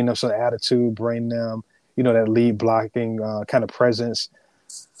there, bring them some attitude, bring them, that lead blocking kind of presence.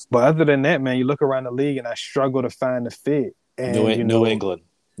 But other than that, man, you look around the league and I struggle to find the fit. And, New England.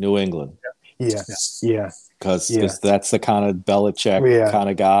 Yeah. Because that's the kind of Belichick kind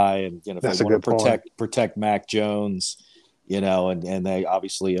of guy. And, if they want to protect Mac Jones, and they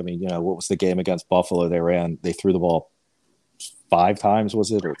obviously, what was the game against Buffalo they threw the ball 5 times,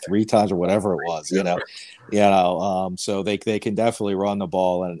 was it, or 3 times, or whatever it was, so they can definitely run the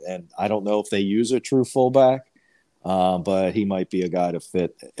ball, and I don't know if they use a true fullback, but he might be a guy to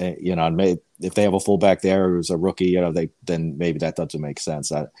fit, if they have a fullback there who's a rookie, then maybe that doesn't make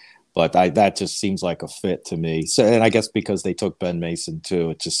sense. But that just seems like a fit to me. So, and I guess because they took Ben Mason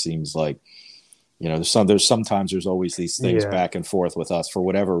too, it just seems like, there's always these things back and forth with us for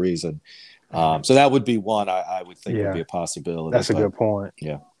whatever reason. So that would be one I would think would be a possibility. That's a good point.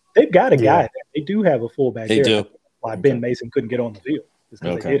 Yeah. They've got a guy there. They do have a fullback there. They do. Why Ben Mason couldn't get on the field. It's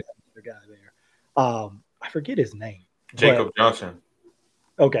because they did have another guy there. I forget his name. Jacob Johnson.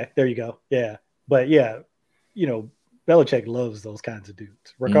 Okay, there you go. Yeah. But yeah, Belichick loves those kinds of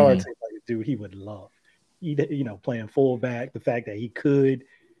dudes. Ricard seems like a dude he would love. Playing fullback, the fact that he could,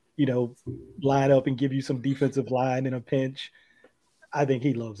 line up and give you some defensive line in a pinch. I think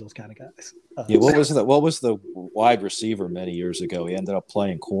he loves those kind of guys. What was the wide receiver many years ago? He ended up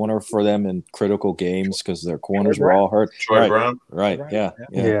playing corner for them in critical games because their corners were all hurt. Troy Brown. Right. Yeah.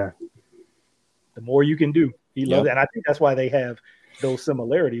 The more you can do, he loves it. And I think that's why they have those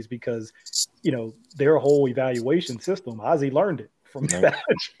similarities because, their whole evaluation system, Ozzie learned it from Right.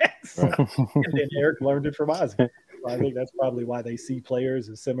 Jackson. Right. And then Eric learned it from Ozzie. So I think that's probably why they see players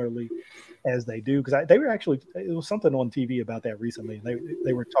as similarly as they do. Because they were actually, it was something on TV about that recently.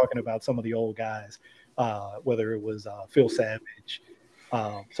 They were talking about some of the old guys, whether it was Phil Savage,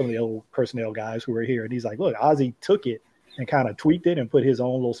 some of the old personnel guys who were here. And he's like, look, Ozzie took it and kind of tweaked it and put his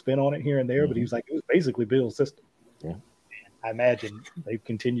own little spin on it here and there. But he was like, it was basically Bill's system. Yeah. I imagine they've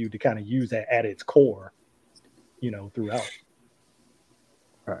continued to kind of use that at its core, throughout.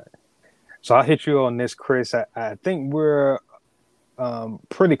 Right. So I'll hit you on this, Chris. I think we're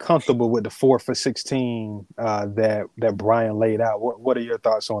pretty comfortable with the 4 for 16 that Brian laid out. What are your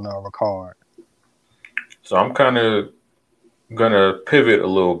thoughts on Ricard? So I'm kind of going to pivot a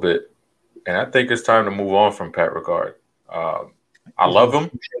little bit, and I think it's time to move on from Pat Ricard. I love him.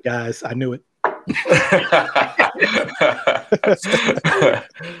 Guys, I knew it.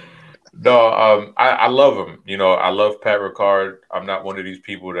 No, I love him. I love Pat Ricard. I'm not one of these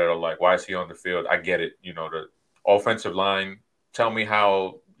people that are like, why is he on the field? I get it. The offensive line, tell me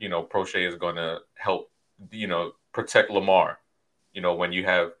how, Proche is going to help, protect Lamar, when you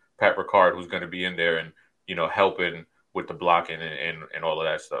have Pat Ricard who's going to be in there and, helping with the blocking and all of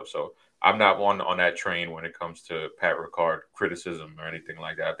that stuff. So I'm not one on that train when it comes to Pat Ricard criticism or anything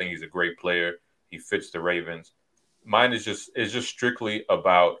like that. I think he's a great player. He fits the Ravens. Mine is just strictly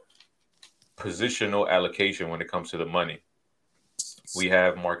about positional allocation when it comes to the money. We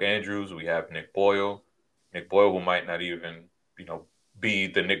have Mark Andrews. We have Nick Boyle. Nick Boyle, who might not even, be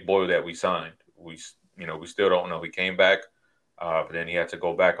the Nick Boyle that we signed. We still don't know. He came back, but then he had to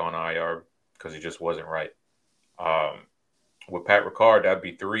go back on IR because he just wasn't right. With Pat Ricard, that'd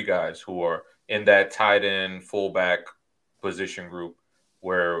be 3 guys who are in that tight end, fullback position group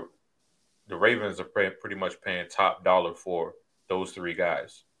where the Ravens are pretty much paying top dollar for those 3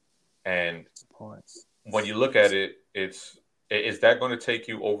 guys. And when you look at it, is that going to take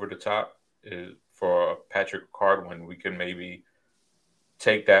you over the top for Patrick Ricard when we can maybe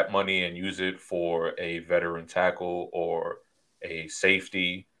take that money and use it for a veteran tackle or a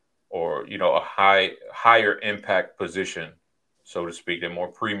safety or, a higher impact position, so to speak, a more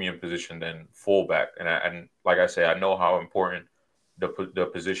premium position than fullback. And like I say, I know how important the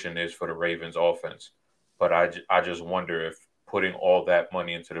position is for the Ravens offense, but I just wonder if putting all that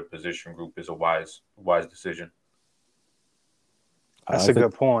money into the position group is a wise decision. That's a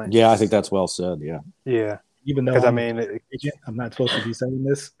good point. Yeah, I think that's well said. Yeah. Yeah. Even though I'm not supposed to be saying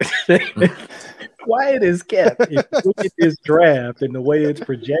this. Quiet as kept. If you look at this draft and the way it's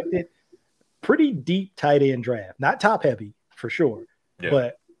projected, pretty deep tight end draft. Not top heavy for sure. Yeah.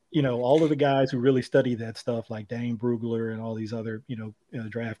 But, all of the guys who really study that stuff like Dane Brugler and all these other,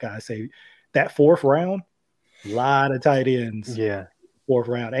 draft guys say that 4th round, a lot of tight ends. Yeah. 4th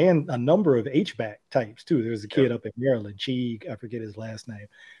round and a number of H-back types too. There's a kid up in Maryland, Cheek, I forget his last name,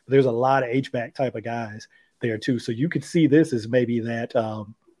 but there's a lot of H-back type of guys there too. So you could see this as maybe that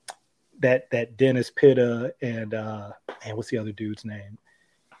that Dennis Pitta and what's the other dude's name?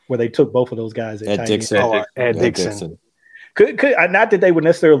 Where they took both of those guys at Ed tight Dixon. end. Ed Dixon. Could not that they would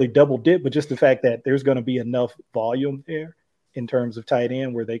necessarily double dip, but just the fact that there's going to be enough volume there in terms of tight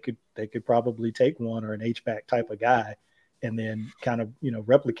end where they could probably take one or an H-back type of guy and then kind of,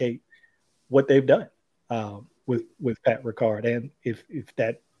 replicate what they've done with Pat Ricard. And if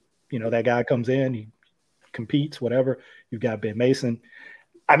that, that guy comes in, he competes, whatever, you've got Ben Mason.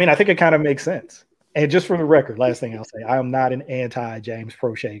 I mean, I think it kind of makes sense. And just for the record, last thing I'll say, I am not an anti-James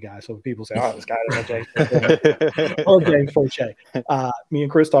Proche guy. So if people say, oh, this guy is James Proche. Oh, James Proche. Me and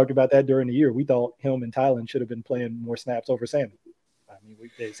Chris talked about that during the year. We thought him and Tylen should have been playing more snaps over Sammy. I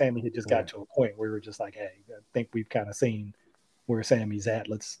mean, Sammy had just got to a point where we were just like, hey, I think we've kind of seen where Sammy's at.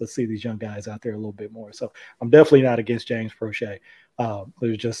 Let's see these young guys out there a little bit more. So I'm definitely not against James Proche.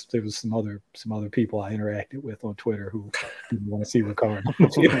 There was some other people I interacted with on Twitter who didn't want to see Ricard.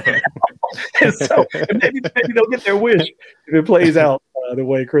 So maybe they'll get their wish if it plays out the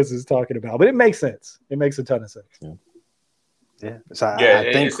way Chris is talking about. But it makes sense. It makes a ton of sense. Yeah. So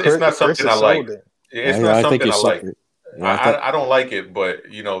I think it's not something I like. It's not something I like. I don't like it, but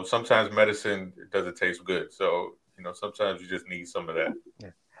sometimes medicine doesn't taste good. So sometimes you just need some of that.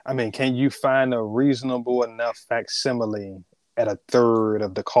 Yeah. I mean, can you find a reasonable enough facsimile at a third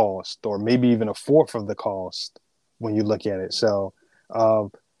of the cost, or maybe even a fourth of the cost when you look at it? So, I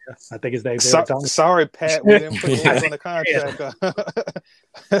think his name's sorry, Pat, we didn't put you on the contract.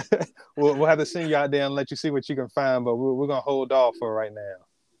 We'll have to send you out there and let you see what you can find, but we're gonna hold off for right now.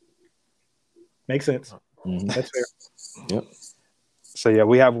 Makes sense. Mm-hmm. That's fair. Yep. So yeah,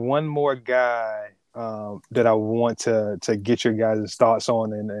 we have one more guy that I want to get your guys' thoughts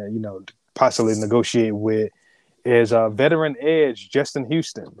on and possibly negotiate with is veteran edge Justin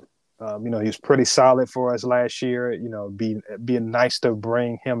Houston. He was pretty solid for us last year. Being nice to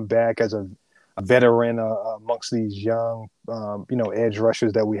bring him back as a veteran amongst these young, edge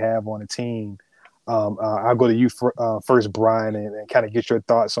rushers that we have on the team. I'll go to you first, Brian, and kind of get your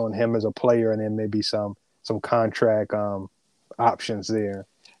thoughts on him as a player, and then maybe some contract options there.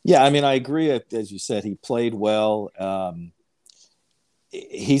 Yeah, I mean, I agree. As you said, he played well.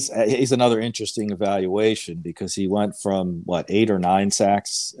 He's another interesting evaluation because he went from 8 or 9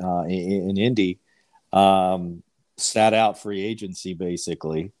 sacks in Indy, sat out free agency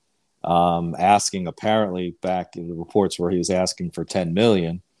basically, asking apparently back in the reports where he was asking for $10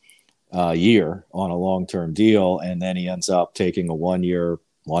 million a year on a long-term deal, and then he ends up taking a 1-year,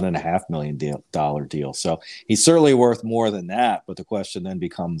 $1.5 million deal. So he's certainly worth more than that. But the question then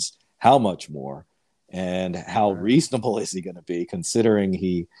becomes how much more. And how reasonable is he going to be, considering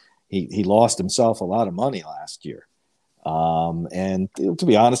he lost himself a lot of money last year? And to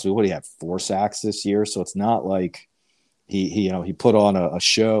be honest with you, he had 4 sacks this year, so it's not like he put on a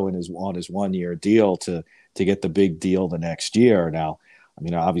show on his 1-year deal to get the big deal the next year. Now, I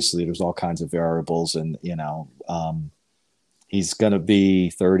mean, obviously there's all kinds of variables, and he's going to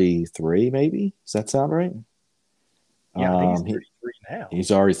be 33, maybe. Does that sound right? Yeah, I think he's 33 now.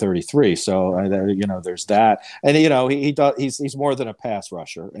 He's already 33, so there's that, and he's more than a pass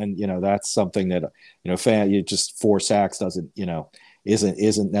rusher, and that's something that just 4 sacks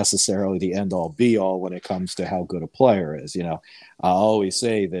isn't necessarily the end all be all when it comes to how good a player is. I always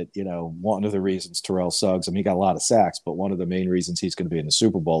say that one of the reasons Terrell Suggs, I mean, he got a lot of sacks, but one of the main reasons he's going to be in the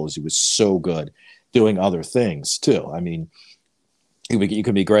Super Bowl is he was so good doing other things too. I mean, you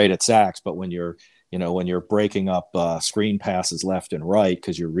can be great at sacks, but when you're breaking up screen passes left and right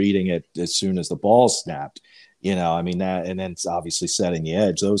because you're reading it as soon as the ball's snapped, I mean that, and then it's obviously setting the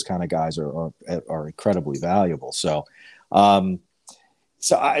edge. Those kind of guys are incredibly valuable. So, but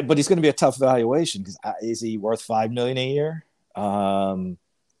he's going to be a tough valuation because is he worth $5 million a year?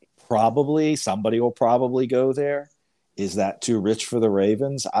 Probably. Somebody will probably go there. Is that too rich for the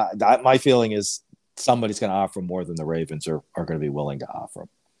Ravens? My feeling is somebody's going to offer more than the Ravens are going to be willing to offer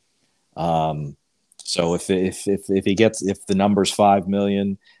him. So if the number's $5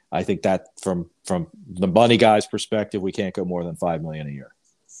 million, I think that from the money guy's perspective, we can't go more than $5 million a year.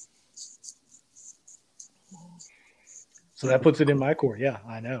 So that puts it in my court. Yeah,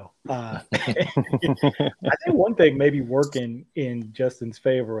 I know. I think one thing maybe working in Justin's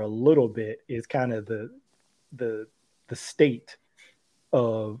favor a little bit is kind of the state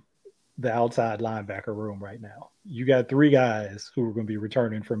of the outside linebacker room right now. You got 3 guys who are going to be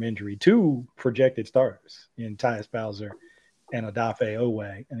returning from injury, 2 projected starters in Tyus Bowser and Odafe Owe,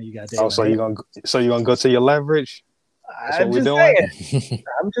 and then you got David. So you're gonna go to your leverage? I'm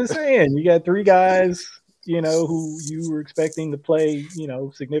just saying, you got 3 guys, who you were expecting to play,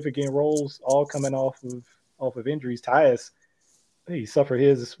 significant roles, all coming off of injuries. Tyus, he suffered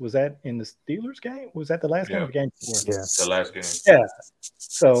his. Was that in the Steelers game? Was that the last game? Of the game before? Yeah, the last game. Yeah.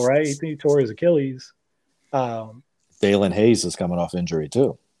 So he tore his Achilles. Dalen Hayes is coming off injury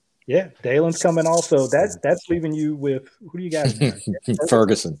too. Yeah, Dalen's coming off. So that's leaving you with who do you got in there?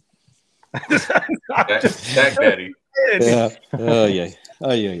 Ferguson. Dak Daddy. Yeah. Oh yeah.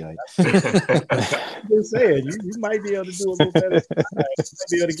 I'm just saying, you might be able to do a little better. You might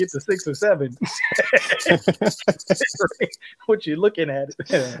be able to get to 6 or 7. What you're looking at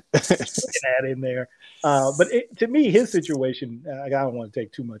in there. But to me, his situation, I don't want to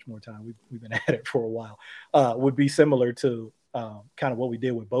take too much more time. We've been at it for a while. Would be similar to kind of what we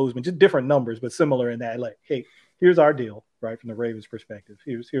did with Bozeman, just different numbers, but similar in that, like, hey, here's our deal, right, from the Ravens' perspective.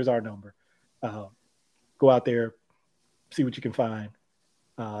 Here's our number. Go out there, see what you can find.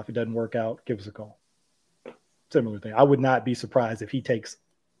 If it doesn't work out, give us a call. Similar thing. I would not be surprised if he takes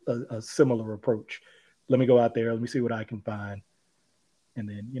a similar approach. Let me go out there. Let me see what I can find. And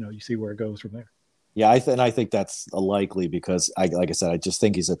then, you see where it goes from there. Yeah, I think that's likely because, like I said, I just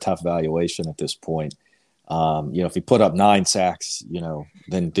think he's a tough valuation at this point. If he put up 9 sacks,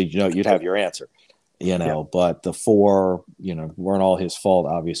 then you'd have your answer. But the 4, weren't all his fault.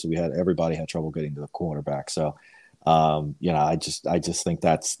 Obviously, everybody had trouble getting to the quarterback. So, I just think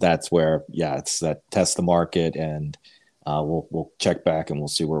that's where, it's that test the market, and we'll check back and we'll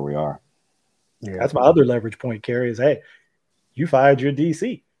see where we are. Yeah, that's my other leverage point, Kerry, is, hey, you fired your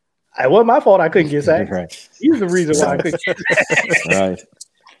DC. It wasn't my fault I couldn't get sacked. Right. He's the reason why I couldn't get sacked. Right.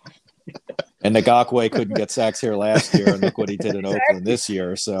 And Ngakwe couldn't get sacks here last year, and look what he did in Oakland this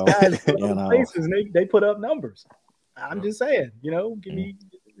year. So, guys, places, they put up numbers. I'm just saying, give me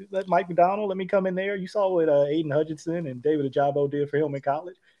let Mike McDonald, let me come in there. You saw what Aiden Hutchinson and David Ajabo did for him in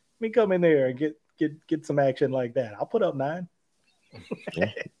college. Let me come in there and get some action like that. I'll put up 9.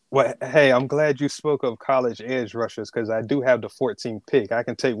 Yeah. Well, hey, I'm glad you spoke of college edge rushers because I do have the 14th pick. I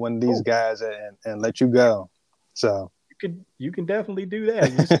can take one of these guys and let you go. So you can definitely do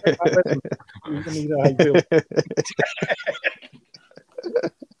that. You just check my resume. Let me know how you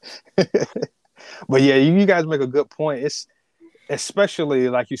feel. But yeah, you guys make a good point. It's especially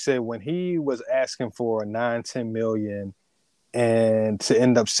like you said, when he was asking for 9-10 million and to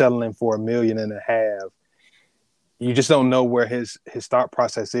end up settling for $1.5 million, you just don't know where his thought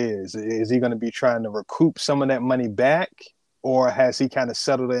process is. Is he going to be trying to recoup some of that money back, or has he kind of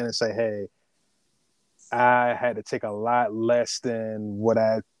settled in and say, hey, I had to take a lot less than what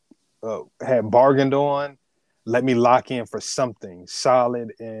I had bargained on. Let me lock in for something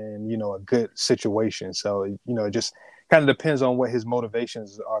solid and, a good situation. So, it just kind of depends on what his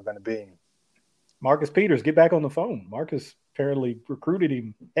motivations are going to be. Marcus Peters, get back on the phone. Marcus apparently recruited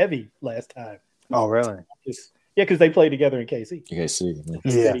him heavy last time. Oh, really? Yeah, because they played together in KC.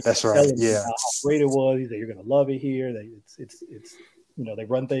 Yeah, that's right. Yeah, how great it was. He said, "You're going to love it here. It's they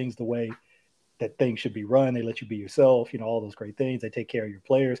run things the way that things should be run. They let you be yourself. All those great things. They take care of your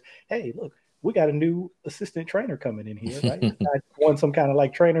players. Hey, look, we got a new assistant trainer coming in here. Right? This guy won some kind of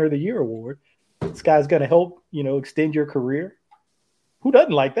like Trainer of the Year award. This guy's going to help extend your career. Who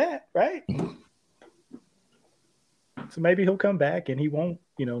doesn't like that, right? So maybe he'll come back and he won't,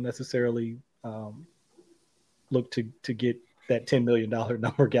 necessarily." Look to get that $10 million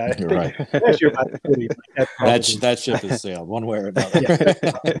number guy. Right. That's your that ship has sailed one way or another.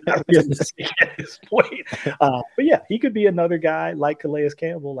 At this point. But yeah, he could be another guy like Calais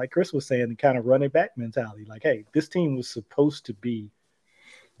Campbell, like Chris was saying, the kind of running back mentality. Like, hey, this team was supposed to be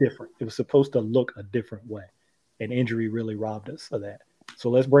different. It was supposed to look a different way. And injury really robbed us of that. So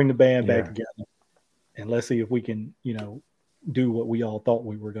let's bring the band back together and let's see if we can, do what we all thought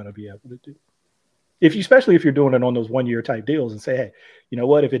we were going to be able to do. Especially if you're doing it on those 1-year type deals and say, hey, you know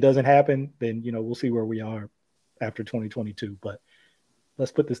what, if it doesn't happen, then, we'll see where we are after 2022. But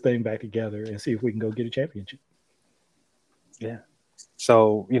let's put this thing back together and see if we can go get a championship. Yeah.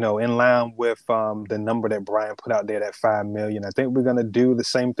 So, in line with the number that Brian put out there, that $5 million, I think we're going to do the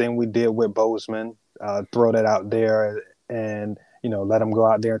same thing we did with Bozeman, throw that out there and, let him go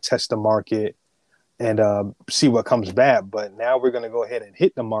out there and test the market and see what comes back. But now we're going to go ahead and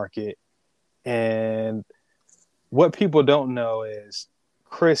hit the market. And what people don't know is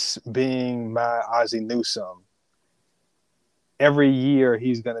Chris, being my Ozzie Newsome, every year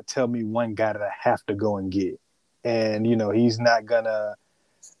he's going to tell me one guy that I have to go and get. And, he's not going to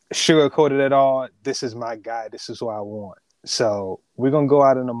sugarcoat it at all. This is my guy. This is what I want. So we're going to go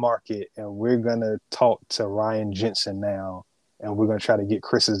out in the market and we're going to talk to Ryan Jensen now. And we're going to try to get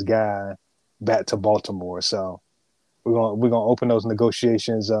Chris's guy back to Baltimore. So we're gonna open those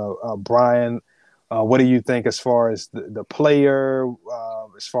negotiations. Brian, what do you think as far as the player,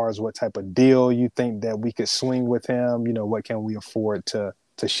 as far as what type of deal you think that we could swing with him? What can we afford to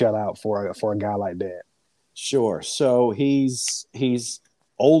shell out for a guy like that? Sure. So he's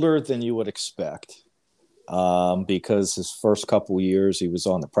older than you would expect because his first couple of years he was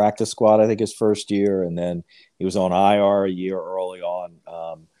on the practice squad, I think his first year, and then he was on IR a year early on.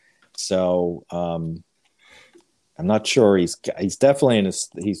 I'm not sure. He's definitely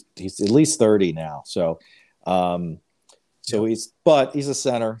he's at least 30 now. So he's a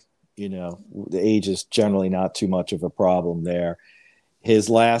center. The age is generally not too much of a problem there. His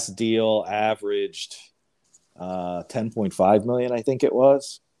last deal averaged $10.5 million, I think it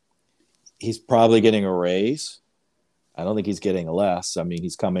was. He's probably getting a raise. I don't think he's getting less. I mean,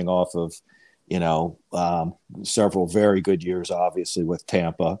 he's coming off of several very good years, obviously with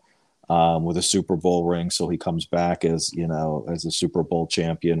Tampa. With a Super Bowl ring, so he comes back as a Super Bowl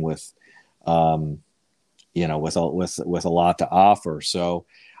champion with a lot to offer. So,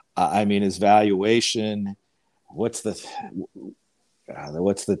 I mean, his valuation. What's the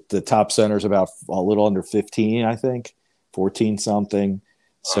top center's about a little under 15, I think, 14 something.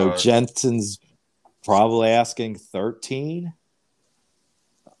 So Jensen's probably asking 13.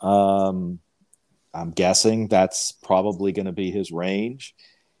 I'm guessing that's probably going to be his range.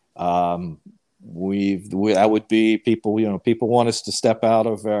 That would be people. People want us to step out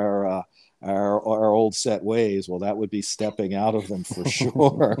of our old set ways. Well, that would be stepping out of them for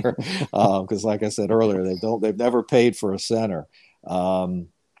sure. Because, like I said earlier, they've never paid for a center. I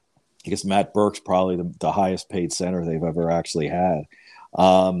guess Matt Burke's probably the highest paid center they've ever actually had.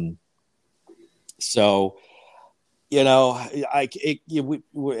 We're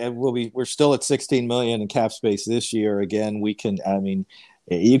still at 16 million in cap space this year. Again, we can. I mean,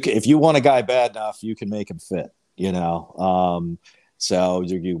 if you want a guy bad enough, you can make him fit. So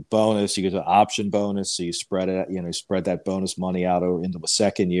you bonus, you get an option bonus, so you spread it. Spread that bonus money out into a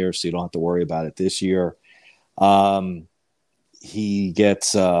second year, so you don't have to worry about it this year. He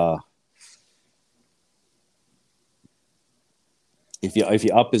gets if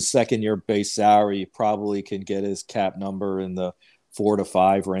you up his second year base salary, you probably can get his cap number in the 4 to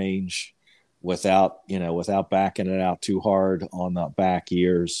 5 range without backing it out too hard on the back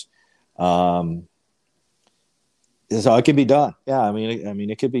years. So it can be done. Yeah, I mean,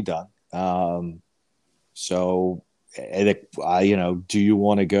 it could be done. So, do you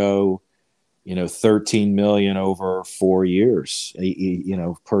want to go, $13 million over 4 years,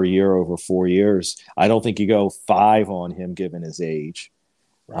 per year over 4 years? I don't think you go 5 on him given his age.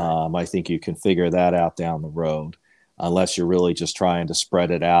 Right. I think you can figure that out down the road, unless you're really just trying to spread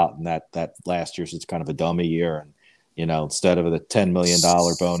it out. And that last year's is kind of a dummy year, and instead of the $10 million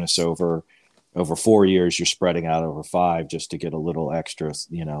bonus over 4 years, you're spreading out over 5 just to get a little extra,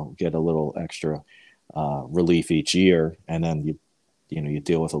 relief each year, and then you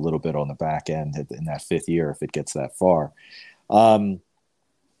deal with a little bit on the back end in that 5th year if it gets that far. So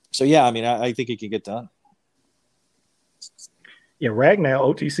yeah, I mean, I think it can get done. Yeah,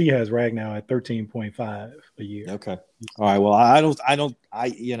 Ragnow, OTC has Ragnow at 13.5 a year. Okay. All right. Well, I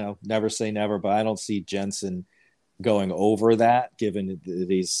never say never, but I don't see Jensen going over that, given that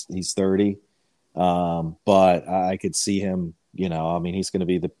he's 30. But I could see him, he's going to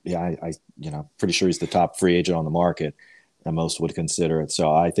be pretty sure he's the top free agent on the market, and most would consider it.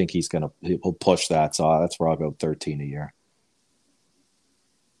 So I think he'll push that. So that's where I'll go 13 a year.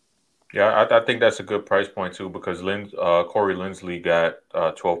 Yeah, I think that's a good price point too, because Corey Linsley got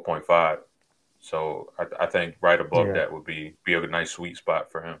 12.5. So I think right above that would be a nice sweet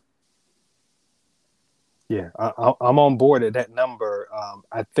spot for him. Yeah, I'm on board at that number.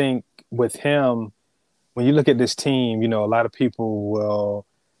 I think with him, when you look at this team, a lot of people will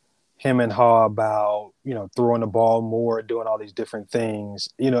him and haw about, throwing the ball more, doing all these different things.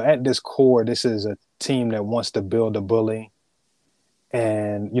 At this core, this is a team that wants to build a bully.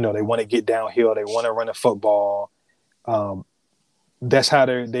 And, they want to get downhill. They want to run a football. That's how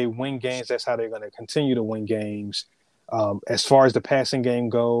they win games. That's how they're going to continue to win games. As far as the passing game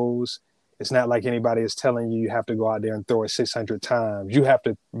goes, it's not like anybody is telling you have to go out there and throw it 600 times. You have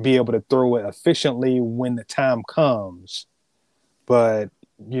to be able to throw it efficiently when the time comes. But,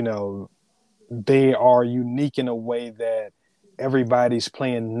 they are unique in a way that everybody's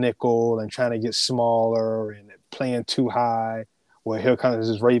playing nickel and trying to get smaller and playing too high. Well, here comes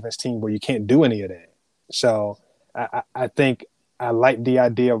this Ravens team where you can't do any of that. So I think I like the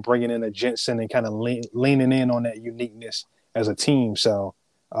idea of bringing in a Jensen and kind of leaning in on that uniqueness as a team. So,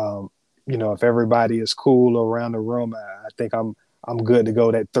 if everybody is cool around the room, I think I'm good to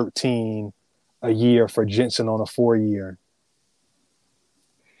go that 13 a year for Jensen on a 4-year.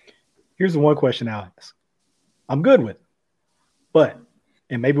 Here's the one question I'll ask. I'm good with it,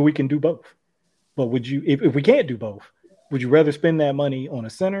 and maybe we can do both. But would you, if we can't do both, would you rather spend that money on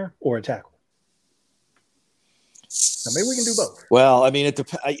a center or a tackle? Now, maybe we can do both. Well, I mean,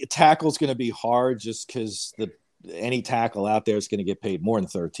 tackle's going to be hard just because any tackle out there is going to get paid more than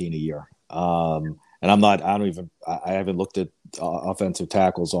 13 a year. And I haven't looked at offensive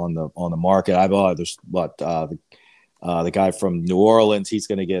tackles on the market. There's the guy from New Orleans, he's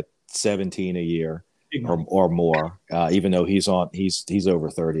going to get 17 a year or more, even though he's over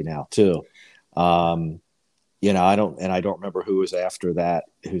 30 now too. I don't remember who was after that,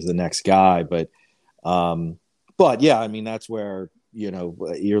 who's the next guy, but yeah, I mean, that's where,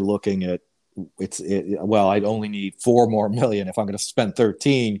 you're looking at I'd only need $4 more million. If I'm going to spend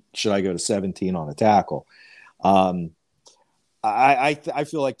 13, should I go to 17 on a tackle? I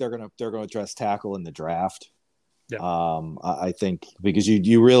feel like they're going to address tackle in the draft. Yeah. I think because you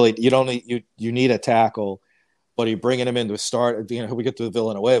need a tackle, but are you bringing him in to start? We get to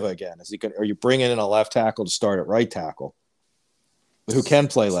Villanueva again. Are you bringing in a left tackle to start at right tackle, who can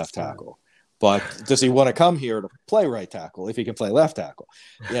play left tackle? But does he want to come here to play right tackle if he can play left tackle?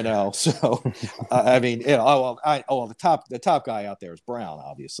 So I mean, the top guy out there is Brown.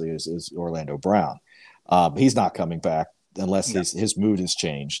 Obviously, is Orlando Brown. He's not coming back unless his mood has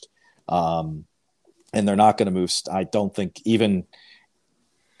changed. And they're not going to move. I don't think even.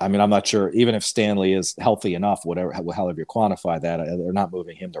 I mean, I'm not sure. Even if Stanley is healthy enough, however you quantify that, they're not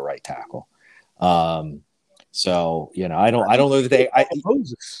moving him to right tackle. So I don't know that they.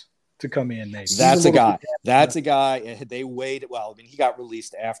 To come in, maybe that's a guy. That's a guy. They waited. Well, I mean, he got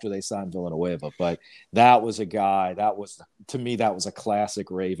released after they signed Villanueva, but that was a guy. To me, that was a classic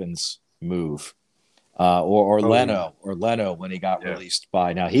Ravens move. or yeah. Leno when he got released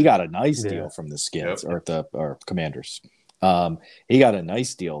by. Now he got a nice deal from the Skins or Commanders. He got a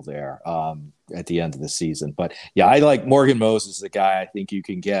nice deal there at the end of the season. But yeah, I like Morgan Moses, the guy I think you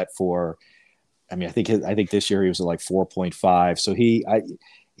can get for. I mean, I think this year he was at like 4.5. So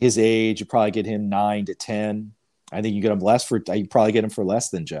his age, you probably get him 9 to 10. I think you get him you probably get him for less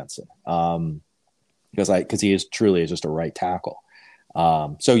than Jensen. Because he is truly just a right tackle.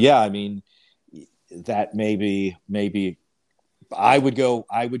 So yeah, I mean, that maybe I would go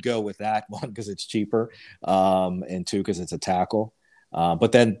with that one because it's cheaper, and two because it's a tackle.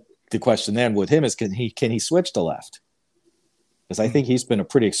 But then the question then with him is can he switch to left? Because I think he's been a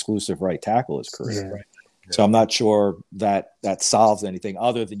pretty exclusive right tackle his career. Yeah. Right? So I'm not sure that solves anything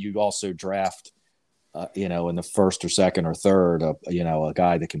other than you also draft, in the first or second or third, a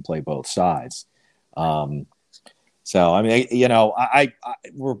guy that can play both sides. So I mean,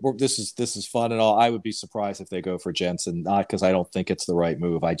 this is fun and all. I would be surprised if they go for Jensen, not because I don't think it's the right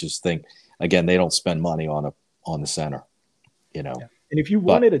move. I just think again they don't spend money on the center, Yeah. And if you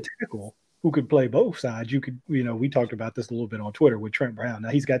wanted a tackle who could play both sides, you could. We talked about this a little bit on Twitter with Trent Brown. Now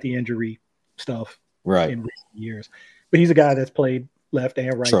he's got the injury stuff in recent years, but he's a guy that's played left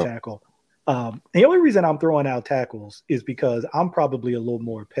and right tackle. The only reason I'm throwing out tackles is because I'm probably a little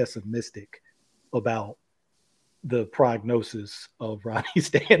more pessimistic about the prognosis of Ronnie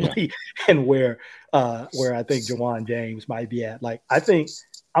Stanley and where I think Ja'Wuan James might be at. Like, I think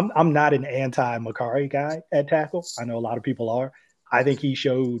I'm not an anti-Makari guy at tackle. I know a lot of people are. I think he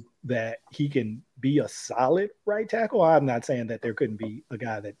showed that he can be a solid right tackle. I'm not saying that there couldn't be a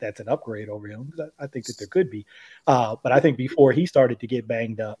guy that's an upgrade over him, because I think that there could be. But I think before he started to get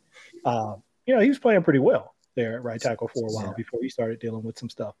banged up, he was playing pretty well there at right tackle for a while before he started dealing with some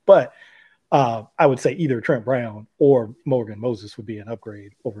stuff. But I would say either Trent Brown or Morgan Moses would be an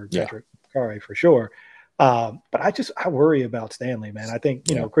upgrade over Patrick Makari for sure. But I worry about Stanley, man. I think,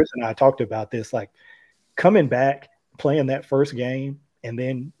 Chris and I talked about this, like coming back, playing that first game, and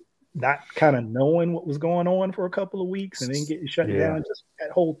then not kind of knowing what was going on for a couple of weeks and then getting shut down. Just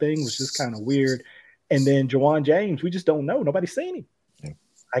that whole thing was just kind of weird. And then Ja'Wuan James, we just don't know. Nobody's seen him. Yeah.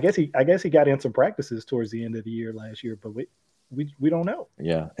 I guess he got in some practices towards the end of the year last year, but we don't know.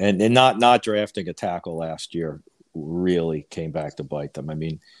 Yeah, and not drafting a tackle last year really came back to bite them. I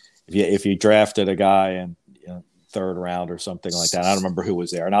mean, if you drafted a guy in third round or something like that, I don't remember who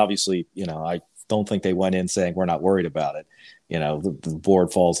was there, and obviously, I don't think they went in saying we're not worried about it. The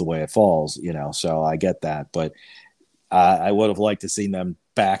board falls the way it falls. So I get that, but I would have liked to seen them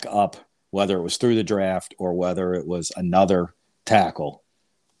back up, whether it was through the draft or whether it was another tackle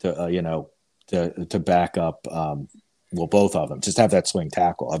to back up. Both of them, just have that swing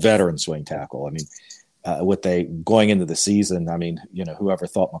tackle, a veteran swing tackle. I mean, going into the season, I mean, whoever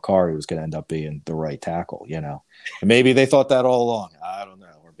thought Makari was going to end up being the right tackle, and maybe they thought that all along. I don't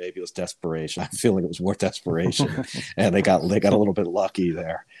know, or maybe it was desperation. I feel like it was more desperation, and they got a little bit lucky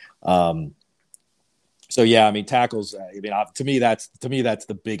there. So yeah, I mean, tackles. I mean, to me, that's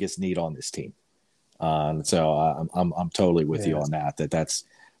the biggest need on this team. So I'm totally with you on that. That's.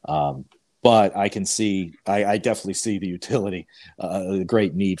 But I can see, I definitely see the utility, the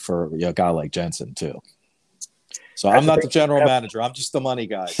great need for a guy like Jensen too. So I'm not the general manager. I'm just the money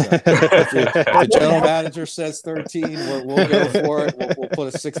guy. So if the general manager says 13, we'll go for it. We'll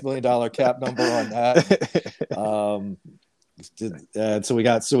put a $6 million cap number on that. So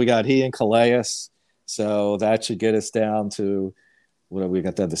we got he and Calais. So that should get us down to what we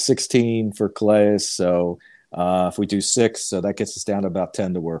got, the 16 for Calais. So if we do 6, so that gets us down to about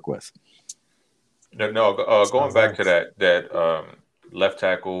 10 to work with. Going back to that left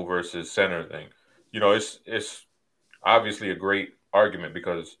tackle versus center thing, it's obviously a great argument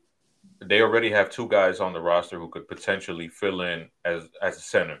because they already have 2 guys on the roster who could potentially fill in as a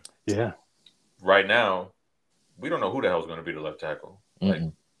center. Yeah. Right now, we don't know who the hell is going to be the left tackle. Mm-hmm.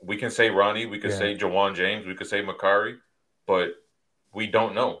 Like, we can say Ronnie, we could say Ja'Wuan James, we could say Makari, but we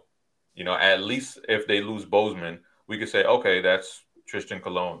don't know. At least if they lose Bozeman, we could say, okay, that's Tristan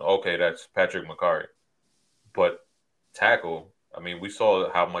Colon. Okay, that's Patrick Makari. But tackle, I mean, we saw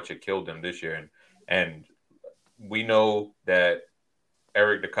how much it killed them this year. And we know that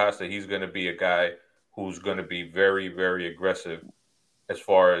Eric DaCosta, he's going to be a guy who's going to be very, very aggressive as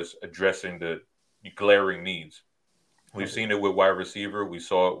far as addressing the glaring needs. We've seen it with wide receiver. We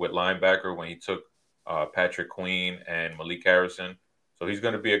saw it with linebacker when he took Patrick Queen and Malik Harrison. So he's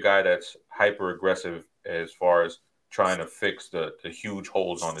going to be a guy that's hyper aggressive as far as trying to fix the huge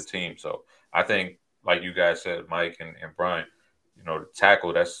holes on the team. So I think, like you guys said, Mike and Brian, the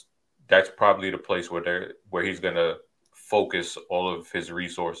tackle, that's probably the place where he's going to focus all of his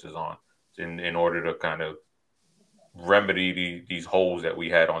resources on. in order to kind of remedy these holes that we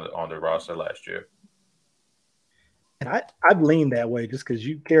had on the roster last year. And I'd lean that way just because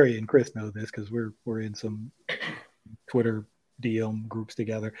Kerry and Chris know this because we're in some Twitter DM groups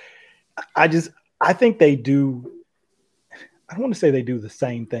together. I think they do. I don't want to say they do the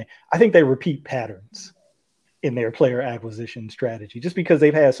same thing. I think they repeat patterns in their player acquisition strategy just because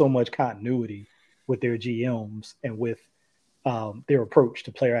they've had so much continuity with their GMs and with their approach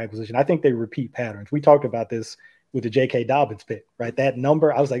to player acquisition. I think they repeat patterns. We talked about this with the J.K. Dobbins pick, right? That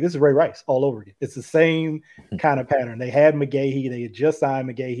number, I was like, this is Ray Rice all over again. It's the same kind of pattern. They had McGahee. They had just signed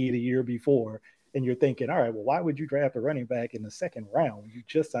McGahee the year before. And you're thinking, all right, well, why would you draft a running back in the second round? You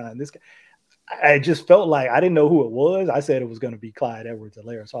just signed this guy. I just felt like I didn't know who it was. I said it was going to be Clyde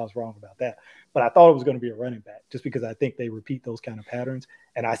Edwards-Helaire, so I was wrong about that. But I thought it was going to be a running back just because I think they repeat those kind of patterns.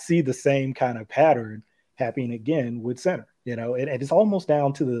 And I see the same kind of pattern happening again with center, and it's almost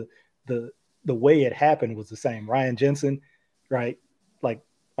down to the way it happened was the same. Ryan Jensen, right? Like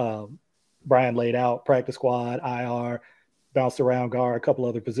Brian laid out, practice squad, IR, bounced around guard, a couple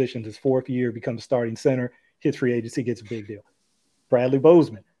other positions. His fourth year becomes starting center, hits free agency, gets a big deal. Bradley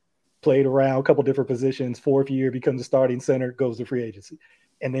Bozeman played around a couple different positions, fourth year becomes a starting center, goes to free agency.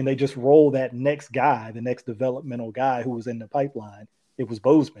 And then they just roll that next guy, the next developmental guy who was in the pipeline. It was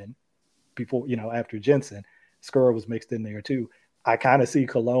Bozeman before, after Jensen. Skura was mixed in there too. I kind of see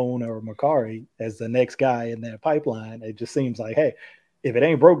Cologne or Macari as the next guy in that pipeline. It just seems like, hey, if it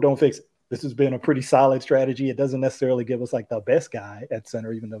ain't broke, don't fix it. This has been a pretty solid strategy. It doesn't necessarily give us like the best guy at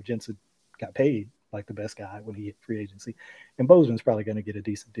center, even though Jensen got paid like the best guy when he hit free agency. And Bozeman's probably going to get a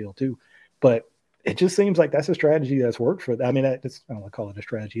decent deal too. But it just seems like that's a strategy that's worked for them. I mean, I don't want to call it a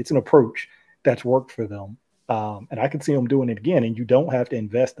strategy. It's an approach that's worked for them. And I can see them doing it again. And you don't have to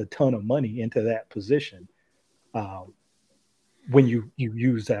invest a ton of money into that position when you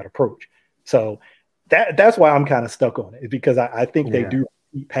use that approach. So that's why I'm kind of stuck on it, because I think they do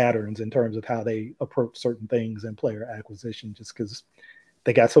repeat patterns in terms of how they approach certain things in player acquisition, just because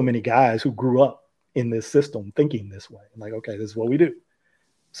they got so many guys who grew up in this system thinking this way. Like, okay, this is what we do.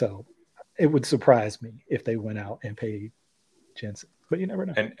 So it would surprise me if they went out and paid Jensen, but you never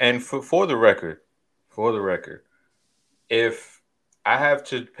know. And for the record, if I have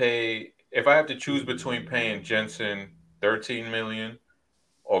to choose between paying Jensen $13 million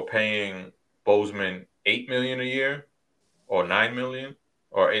or paying Bozeman $8 million a year or $9 million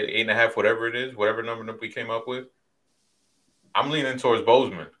or $8.5, whatever it is, whatever number that we came up with, I'm leaning towards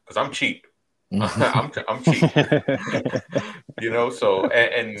Bozeman because I'm cheap. I'm cheap, So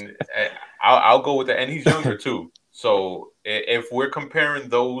and I'll go with that, and he's younger too. So if we're comparing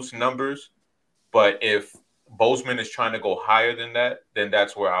those numbers, but if Bozeman is trying to go higher than that, then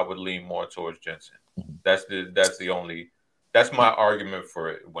that's where I would lean more towards Jensen. That's my argument for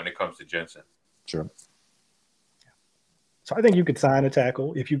it when it comes to Jensen. Sure. So I think you could sign a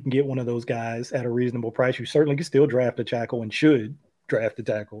tackle if you can get one of those guys at a reasonable price. You certainly can still draft a tackle and should draft a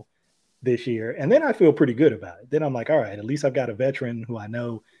tackle this year. And then I feel pretty good about it. Then I'm like, all right, at least I've got a veteran who I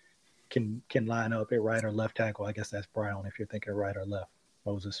know can line up at right or left tackle. I guess that's Brown if you're thinking right or left.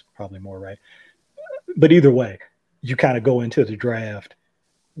 Moses probably more right. But either way, you kind of go into the draft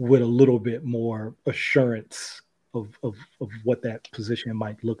with a little bit more assurance of what that position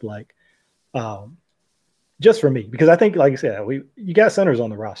might look like. Just for me, because I think, like I said, you got centers on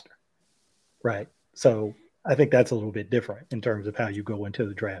the roster, right? So I think that's a little bit different in terms of how you go into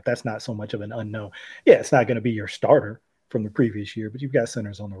the draft. That's not so much of an unknown. Yeah, it's not going to be your starter from the previous year, but you've got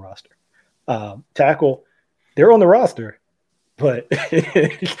centers on the roster. Tackle, they're on the roster, but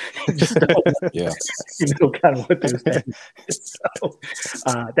just kind of what they're saying. So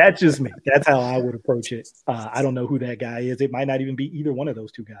that's just me. That's how I would approach it. I don't know who that guy is. It might not even be either one of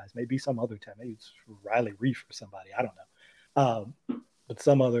those two guys. Maybe some other time. Maybe it's Riley Reef or somebody. I don't know. But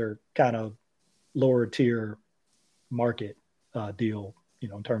some other kind of lower tier market deal,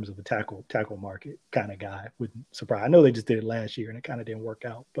 in terms of the tackle market kind of guy. Wouldn't surprise. I know they just did it last year and it kind of didn't work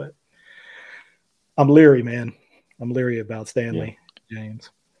out, but I'm leery, man. I'm leery about Stanley James.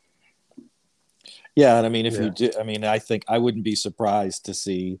 Yeah, and I mean, if you do, I think I wouldn't be surprised to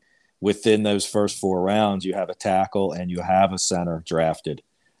see within those first four rounds you have a tackle and you have a center drafted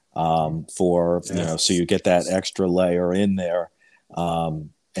so you get that extra layer in there. And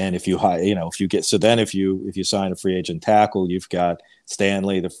if you sign a free agent tackle, you've got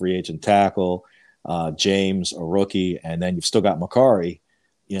Stanley, the free agent tackle, James, a rookie, and then you've still got Macari.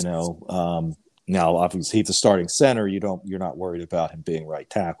 Now, obviously, he's a starting center. You're not worried about him being right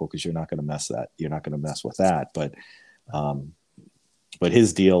tackle because you're not going to mess with that. But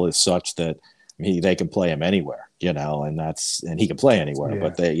his deal is such that, they can play him anywhere, and he can play anywhere,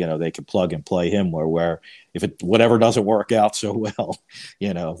 but they can plug and play him where if whatever doesn't work out so well,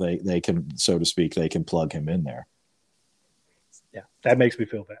 they can, so to speak, they can plug him in there. Yeah, that makes me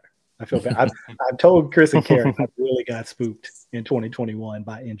feel better. I feel bad. I've told Chris and Karen I really got spooked in 2021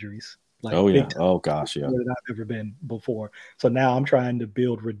 by injuries. Big time. Oh gosh, yeah. More than I've ever been before. So now I'm trying to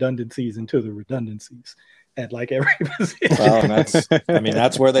build redundancies into the redundancies at every position. Well,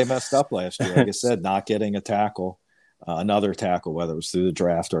 that's where they messed up last year. Like I said, not getting a tackle, another tackle, whether it was through the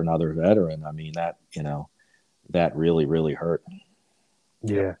draft or another veteran. I mean, that really, really hurt.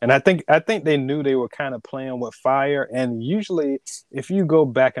 Yeah, and I think they knew they were kind of playing with fire. And usually, if you go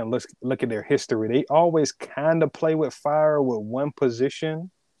back and look at their history, they always kind of play with fire with one position.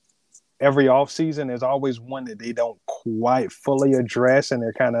 Every offseason, there's always one that they don't quite fully address, and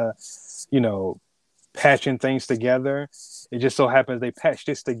they're kind of, patching things together. It just so happens they patched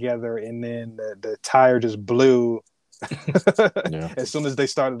this together, and then the tire just blew as soon as they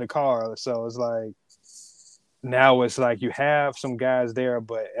started the car. So it's now it's you have some guys there,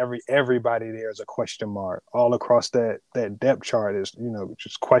 but everybody there is a question mark. All across that depth chart is,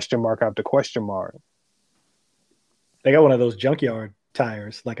 just question mark after question mark. They got one of those junkyard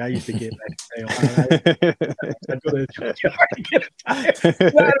tires like I used to get back in the day. I go to the junkyard to get a tire.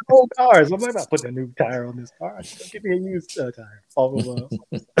 I had old cars. I'm not about putting a new tire on this car. Give me a used tire.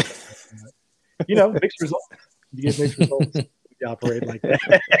 Mixed results. You get mixed results. You operate like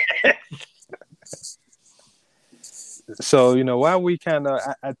that. So, while we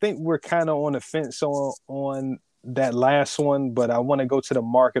I think we're kind of on the fence on that last one, but I want to go to the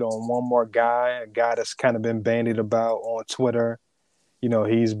market on one more guy, a guy that's kind of been bandied about on Twitter.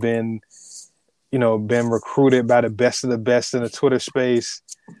 He's been recruited by the best of the best in the Twitter space.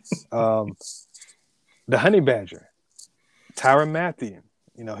 The Honey Badger, Tyrann Mathieu.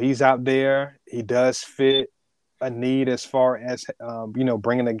 He's out there. He does fit a need as far as,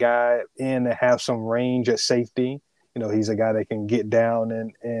 bringing a guy in to have some range at safety. He's a guy that can get down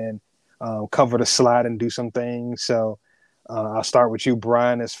and cover the slot and do some things. So I'll start with you,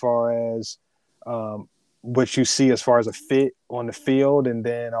 Brian, as far as what you see as far as a fit on the field, and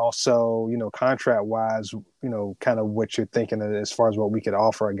then also, contract wise, kind of what you're thinking of as far as what we could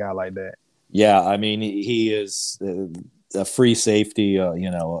offer a guy like that. Yeah, I mean, he is a free safety.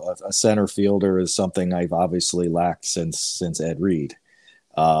 A center fielder is something I've obviously lacked since Ed Reed,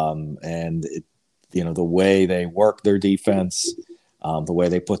 and the way they work their defense, the way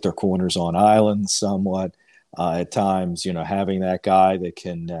they put their corners on islands somewhat at times. Having that guy that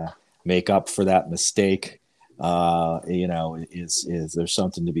can make up for that mistake, is there's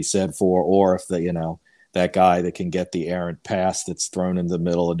something to be said for, or if that guy that can get the errant pass that's thrown in the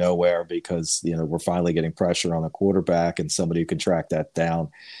middle of nowhere because, we're finally getting pressure on the quarterback and somebody who can track that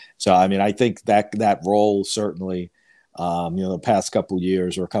down. So, I mean, I think that role certainly, the past couple of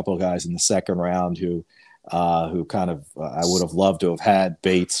years, or a couple of guys in the second round who kind of, I would have loved to have had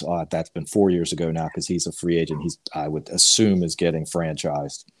Bates. That's been 4 years ago now, because he's a free agent. I would assume is getting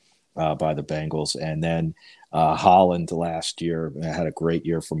franchised by the Bengals. And then Holland last year had a great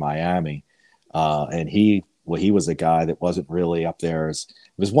year for Miami. And he was a guy that wasn't really up there. He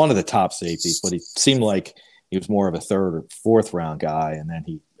was one of the top safeties, but he seemed like he was more of a third or fourth round guy. And then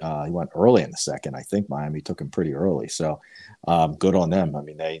he went early in the second. I think Miami took him pretty early. So good on them. I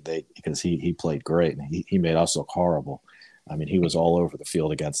mean, they because he played great, and he made us look horrible. I mean, he was all over the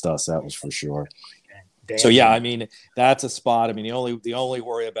field against us. That was for sure. So yeah, I mean, that's a spot. I mean, the only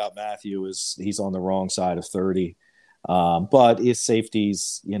worry about Mathieu is he's on the wrong side of 30. But his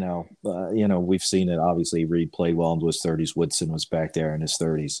safeties, we've seen it. Obviously, Reed played well into his 30s. Woodson was back there in his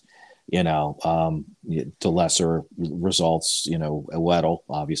 30s. To lesser results. Weddle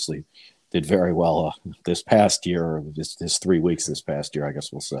obviously did very well this past year, his 3 weeks this past year, I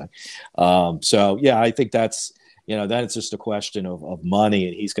guess we'll say. So yeah, I think that's then it's just a question of money,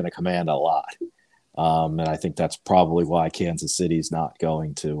 and he's going to command a lot. And I think that's probably why Kansas City's not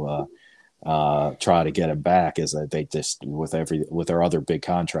going to try to get him back, is that they just with their other big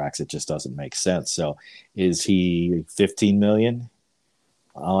contracts, it just doesn't make sense. So is he $15 million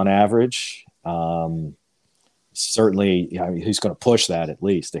on average? Certainly, he's going to push that. At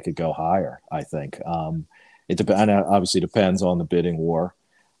least it could go higher, I think. It obviously depends on the bidding war.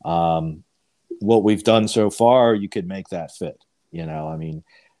 What we've done so far, you could make that fit. I mean,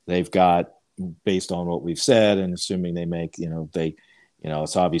 they've got, based on what we've said, and assuming they make,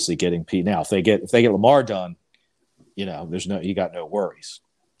 it's obviously getting Pete. Now, if they get Lamar done, you got no worries.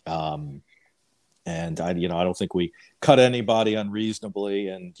 And I don't think we cut anybody unreasonably.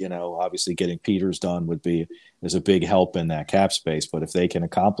 And, obviously getting Peters done is a big help in that cap space. But if they can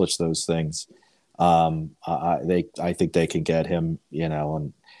accomplish those things, I think they can get him,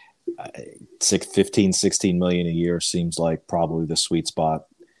 and 16 million a year seems like probably the sweet spot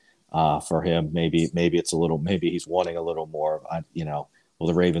for him. Maybe it's maybe he's wanting a little more. Will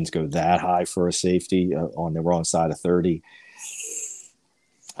the Ravens go that high for a safety on the wrong side of 30?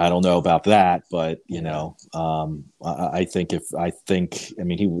 I don't know about that, but I think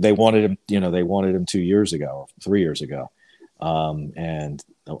they wanted him. They wanted him 2 years ago, 3 years ago, and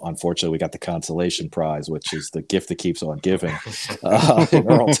unfortunately, we got the consolation prize, which is the gift that keeps on giving, in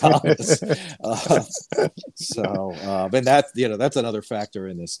Earl Thomas. And that's another factor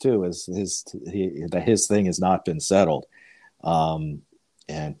in this too, is his thing has not been settled, and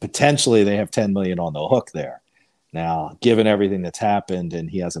potentially they have $10 million on the hook there. Now, given everything that's happened, and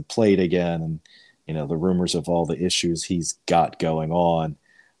he hasn't played again, and the rumors of all the issues he's got going on,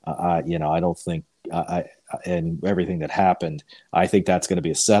 I don't think and everything that happened, I think that's going to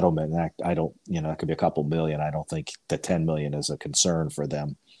be a settlement. And I don't, it could be a couple million. I don't think the 10 million is a concern for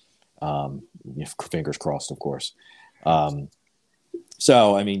them. Fingers crossed, of course.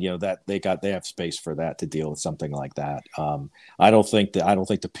 So, that they have space for that to deal with something like that. I don't think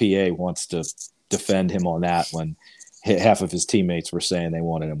the PA wants to defend him on that when half of his teammates were saying they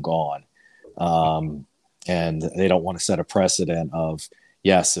wanted him gone. And they don't want to set a precedent of,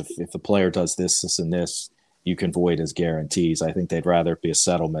 yes, if the player does this, and this, you can void his guarantees. I think they'd rather it be a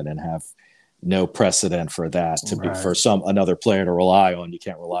settlement and have no precedent for that be for another player to rely on. You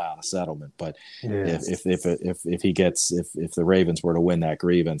can't rely on a settlement. But if the Ravens were to win that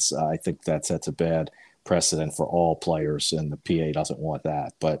grievance, I think that sets a bad precedent for all players, and the PA doesn't want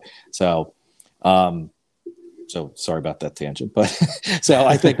that. But so sorry about that tangent. But so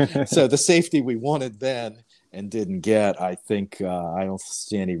I think the safety we wanted then and didn't get, I think I don't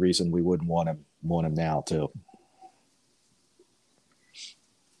see any reason we wouldn't want him now too.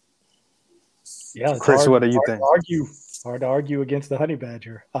 Yeah, Chris, what do you think? Hard to argue against the Honey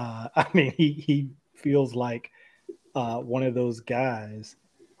Badger. He feels like one of those guys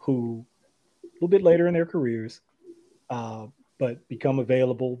who a little bit later in their careers, but become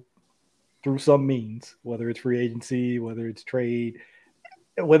available through some means, whether it's free agency, whether it's trade,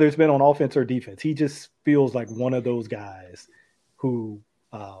 whether it's been on offense or defense. He just feels like one of those guys who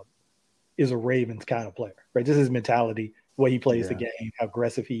is a Ravens kind of player, right? Just his mentality, the way he plays the game, how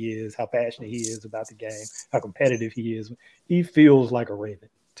aggressive he is, how passionate he is about the game, how competitive he is. He feels like a Raven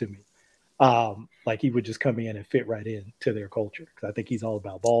to me. Like he would just come in and fit right in to their culture. Because I think he's all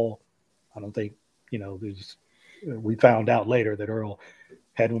about ball. I don't think, we found out later that Earl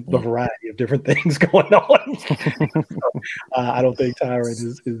had a variety of different things going on. I don't think Tyron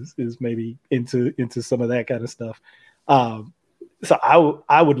is maybe into some of that kind of stuff. So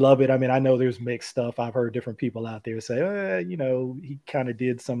I would love it. I know there's mixed stuff. I've heard different people out there say, he kind of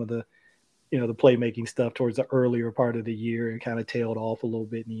did some of the, the playmaking stuff towards the earlier part of the year and kind of tailed off a little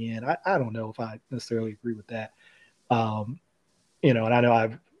bit in the end. I don't know if I necessarily agree with that. And I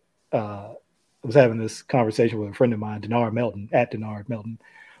know I was having this conversation with a friend of mine, Denard Melton, at Denard Melton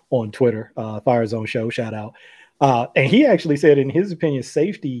on Twitter, Fire Zone Show, shout out. And he actually said, in his opinion,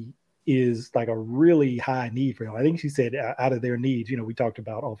 safety is like a really high need for him. I think she said out of their needs, we talked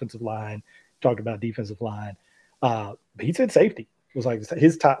about offensive line, talked about defensive line. But he said safety was like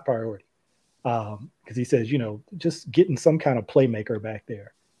his top priority. Because he says, just getting some kind of playmaker back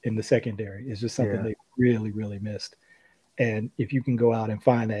there in the secondary is just something they really, really missed. And if you can go out and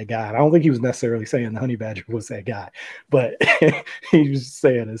find that guy, I don't think he was necessarily saying the Honey Badger was that guy, but he was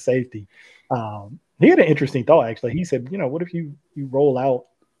saying a safety. He had an interesting thought, actually. He said, what if you roll out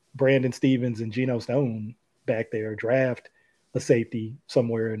Brandon Stevens and Geno Stone back there, draft a safety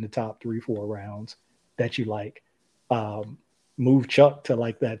somewhere in the top 3-4 rounds that you like, move Chuck to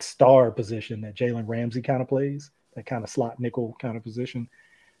like that star position that Jalen Ramsey kind of plays, that kind of slot nickel kind of position.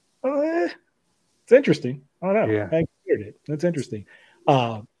 It's interesting. I don't know. I heard it. That's interesting.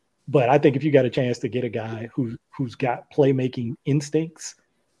 But I think if you got a chance to get a guy who's got playmaking instincts,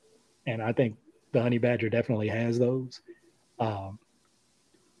 and I think the Honey Badger definitely has those. I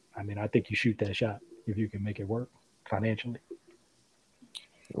think you shoot that shot if you can make it work financially.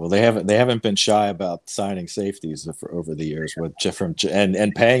 Well, they haven't been shy about signing safeties over the years with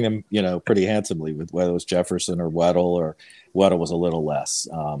and paying them, pretty handsomely, with whether it was Jefferson or Weddle, or Weddle was a little less,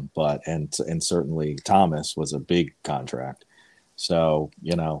 but certainly Thomas was a big contract. So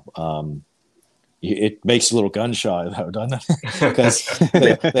it makes you a little gun shy, though, doesn't it? Because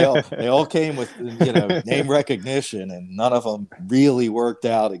they all came with name recognition, and none of them really worked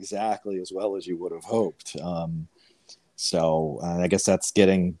out exactly as well as you would have hoped. So I guess that's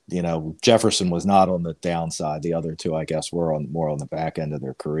getting, Jefferson was not on the downside. The other two, I guess, were more on the back end of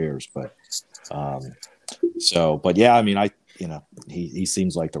their careers. But but yeah, I mean, he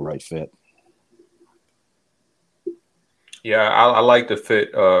seems like the right fit. Yeah, I like the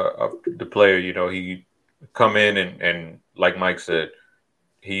fit of the player. He come in and like Mike said,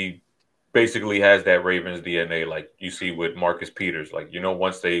 he basically has that Ravens DNA, like you see with Marcus Peters. Like,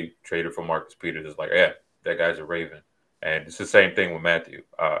 once they traded for Marcus Peters, it's like, yeah, that guy's a Raven. And it's the same thing with Matthew.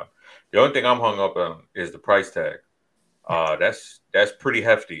 The only thing I'm hung up on is the price tag. That's pretty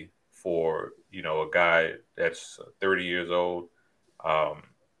hefty for, a guy that's 30 years old.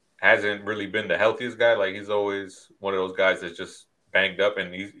 Hasn't really been the healthiest guy. Like, he's always one of those guys that's just banged up,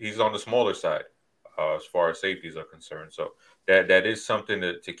 and he's on the smaller side as far as safeties are concerned. So that is something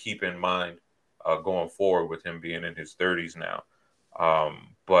to keep in mind going forward with him being in his 30s now.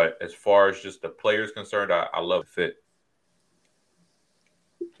 But as far as just the players concerned, I love the fit.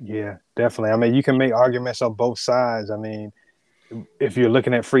 Yeah, definitely. I mean, you can make arguments on both sides. I mean, if you're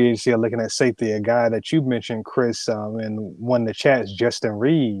looking at free agency or looking at safety, a guy that you mentioned, Chris, and one of the chats, Justin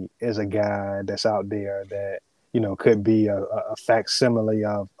Reed, is a guy that's out there that, could be a facsimile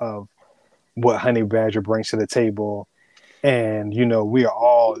of what Honey Badger brings to the table. And, we are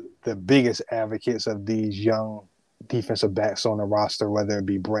all the biggest advocates of these young defensive backs on the roster, whether it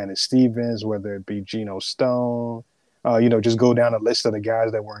be Brandon Stevens, whether it be Geno Stone, just go down the list of the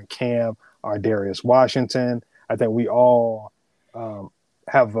guys that were in camp, Darius Washington. I think we all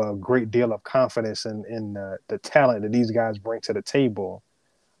have a great deal of confidence in the talent that these guys bring to the table.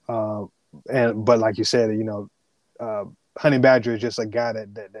 But like you said, Honey Badger is just a guy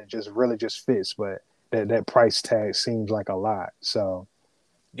that just really just fits, but that price tag seems like a lot. So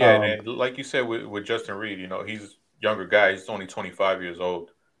yeah, and like you said with Justin Reed, he's a younger guy. He's only 25 years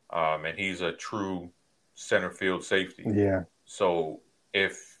old, and he's a true center field safety. Yeah. So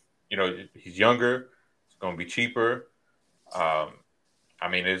if he's younger, it's going to be cheaper. I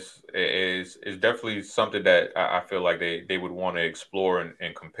mean, it's definitely something that I feel like they would want to explore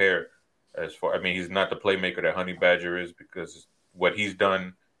and compare. He's not the playmaker that Honey Badger is, because what he's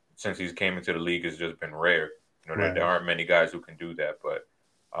done since he's came into the league has just been rare. Right. There aren't many guys who can do that, but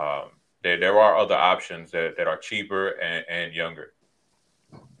there are other options that are cheaper and younger.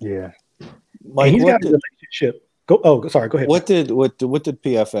 Yeah. Mike, he's got a relationship. Sorry, go ahead. What did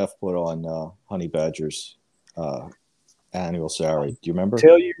PFF put on Honey Badger's annual salary? Do you remember? I'll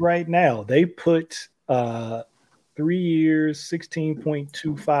tell you right now, they put 3 years, 16.25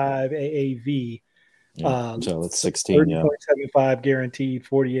 AAV. So it's 16, 30.75 guaranteed,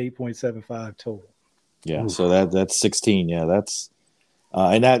 48.75 total. Yeah, so that's 16. Yeah, that's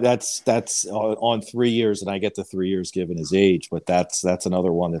and that's on 3 years, and I get the 3 years given his age, but that's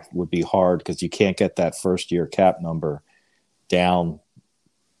another one that would be hard because you can't get that first year cap number down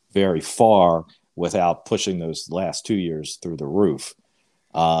very far without pushing those last 2 years through the roof.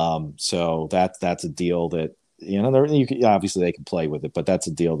 So that's a deal that obviously they can play with it, but that's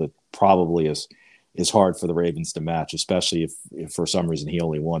a deal that probably is hard for the Ravens to match, especially if for some reason he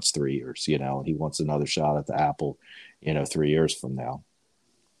only wants 3 years, and he wants another shot at the apple, 3 years from now.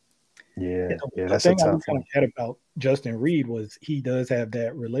 Yeah, the thing I was going to add about Justin Reed was he does have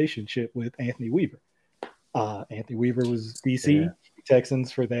that relationship with Anthony Weaver. Anthony Weaver was DC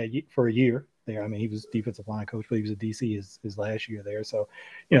Texans for a year there. I mean, he was defensive line coach, but he was a DC his last year there. So,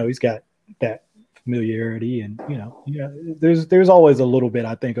 he's got that familiarity, and there's always a little bit,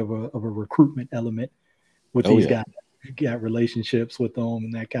 I think, of a recruitment element with these guys. You got relationships with them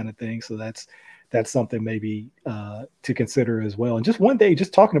and that kind of thing. So that's something maybe to consider as well. And just one day,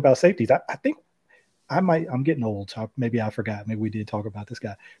 just talking about safeties, I think I'm getting old. Maybe I forgot. Maybe we did talk about this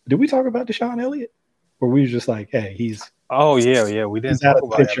guy. Did we talk about Deshaun Elliott? Or we were just like, hey, he's. Oh, yeah. We didn't talk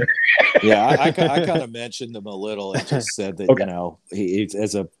about him. Yeah, I kind of mentioned him a little and just said that, he's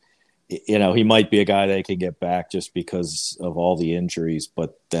as a. He might be a guy that can get back just because of all the injuries,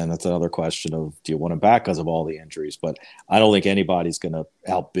 but then that's another question of, do you want him back because of all the injuries? But I don't think anybody's going to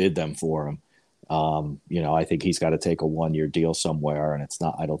outbid them for him. I think he's got to take a 1 year deal somewhere, and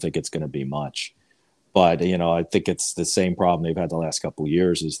I don't think it's going to be much. But, I think it's the same problem they've had the last couple of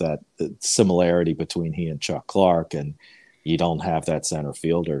years, is that the similarity between he and Chuck Clark, and you don't have that center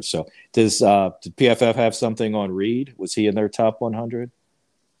fielder. So did PFF have something on Reed? Was he in their top 100?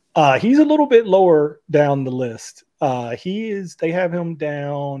 He's a little bit lower down the list. They have him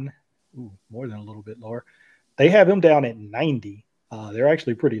down more than a little bit lower. They have him down at 90. They're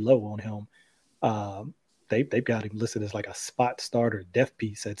actually pretty low on him. They've got him listed as like a spot starter depth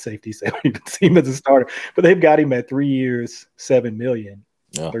piece at safety. So they don't even see him as a starter, but they've got him at 3 years, $7 million,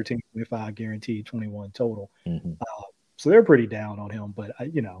 13.5 guaranteed, 21 total. Mm-hmm. So they're pretty down on him. But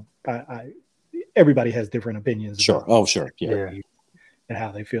everybody has different opinions. Sure. Oh, sure. Yeah. And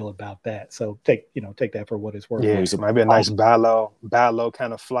how they feel about that. So take that for what it's worth. Yeah, it might be a nice buy low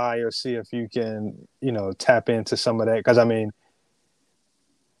kind of flyer. See if you can, tap into some of that. Because, I mean,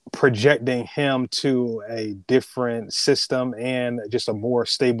 projecting him to a different system and just a more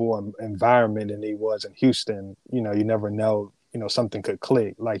stable environment than he was in Houston, you never know, something could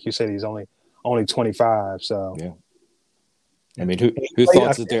click. Like you said, he's only 25. So, yeah. I mean, who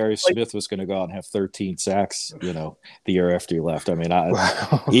thought Zadarius Smith was going to go out and have 13 sacks, the year after he left? I mean,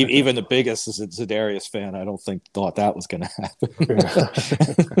 even the biggest Zadarius fan, I don't think thought that was going to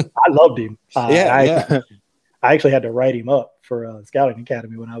happen. I loved him. I actually had to write him up for Scouting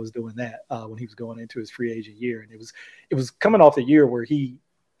Academy when I was doing that, when he was going into his free agent year. And it was coming off the year where he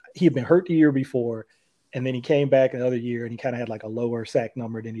had been hurt the year before, and then he came back another year and he kind of had like a lower sack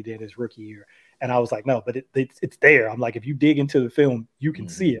number than he did his rookie year. And I was like, no, but it's there. I'm like, if you dig into the film, you can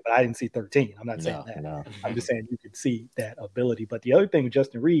see it. But I didn't see 13. I'm not saying that. No. I'm just saying you could see that ability. But the other thing with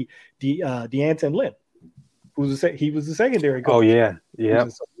Justin Reid, D'Anton Lynn, he was the secondary coach. Oh, yeah. Yeah.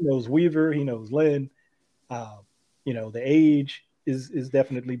 He knows Weaver. He knows Lynn. The age is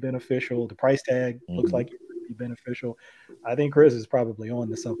definitely beneficial. The price tag looks like it would be beneficial. I think Chris is probably on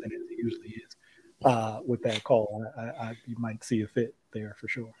to something as he usually is with that call. You might see a fit there for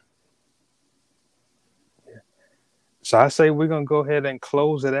sure. So I say we're going to go ahead and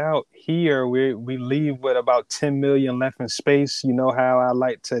close it out here. We leave with about 10 million left in space. You know how I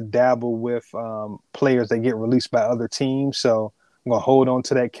like to dabble with players that get released by other teams. So I'm going to hold on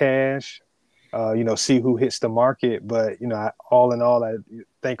to that cash, see who hits the market. But, all in all, I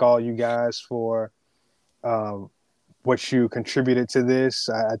thank all you guys for what you contributed to this.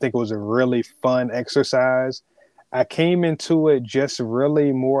 I think it was a really fun exercise. I came into it just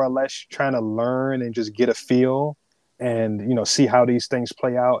really more or less trying to learn and just get a feel and, see how these things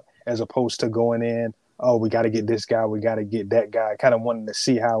play out as opposed to going in, oh, we got to get this guy, we got to get that guy. Kind of wanting to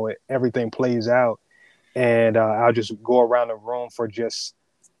see how everything plays out. And I'll just go around the room for just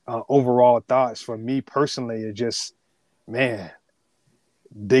overall thoughts. For me personally, it just, man,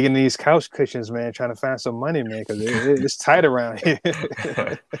 digging these couch cushions, man, trying to find some money, man, because it's tight around here.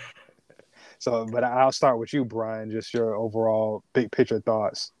 So, but I'll start with you, Brian, just your overall big picture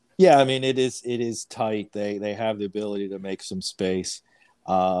thoughts. Yeah, I mean, it is tight. They have the ability to make some space.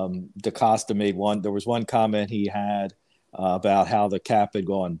 DaCosta made one. There was one comment he had about how the cap had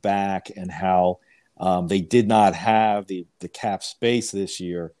gone back and how they did not have the cap space this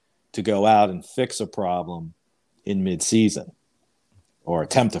year to go out and fix a problem in midseason or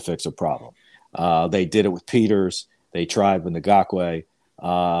attempt to fix a problem. They did it with Peters. They tried with Ngakoue.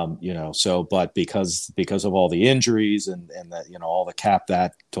 But because of all the injuries and that, all the cap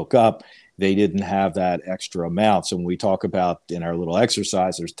that took up, they didn't have that extra amount. So when we talk about in our little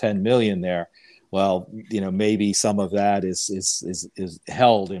exercise, there's 10 million there. Well, maybe some of that is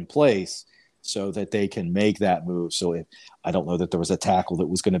held in place so that they can make that move. So I don't know that there was a tackle that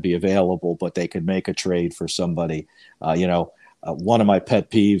was going to be available, but they could make a trade for somebody. One of my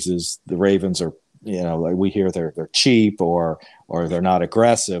pet peeves is the Ravens are, we hear they're cheap or they're not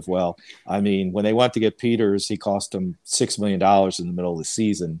aggressive. Well, I mean, when they went to get Peters, he cost them $6 million in the middle of the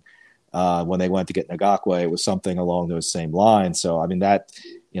season. When they went to get Ngakoue, it was something along those same lines. So, I mean,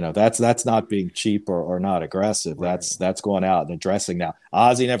 that's not being cheap or not aggressive. Right. That's going out and addressing now.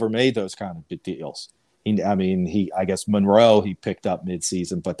 Ozzie never made those kind of big deals. I guess Monroe he picked up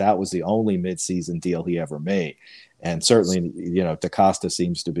midseason, but that was the only midseason deal he ever made. And certainly, DaCosta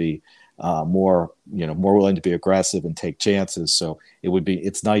seems to be more willing to be aggressive and take chances. So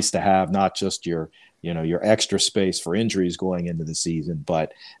it's nice to have not just your extra space for injuries going into the season,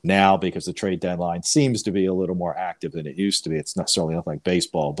 but now because the trade deadline seems to be a little more active than it used to be. It's necessarily not like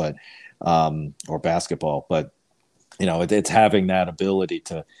baseball, but or basketball, but it's having that ability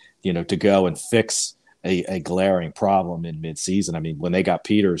to go and fix a glaring problem in midseason. I mean, when they got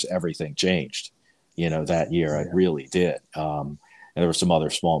Peters, everything changed. That year it really did. And there were some other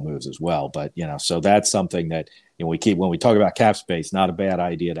small moves as well, but so that's something that when we talk about cap space, not a bad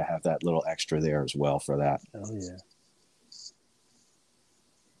idea to have that little extra there as well for that. Oh yeah.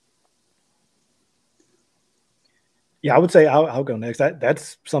 Yeah, I would say I'll go next.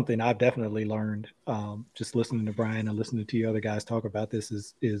 That's something I've definitely learned. Just listening to Brian and listening to you other guys talk about this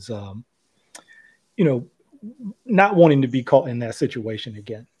is not wanting to be caught in that situation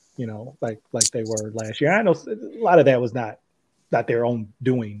again. Like they were last year. I know a lot of that was not their own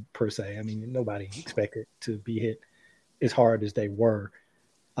doing per se. I mean, nobody expected to be hit as hard as they were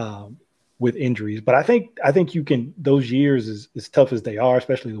with injuries. But I think you can, those years as tough as they are,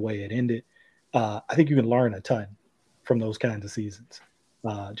 especially the way it ended, I think you can learn a ton from those kinds of seasons,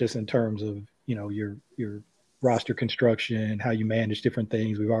 just in terms of, you know, your roster construction, how you manage different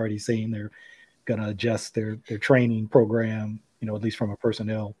things. We've already seen they're going to adjust their training program, you know, at least from a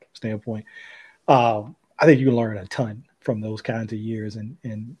personnel standpoint. I think you can learn a ton from those kinds of years,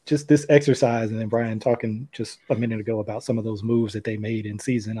 and just this exercise. And then Brian talking just a minute ago about some of those moves that they made in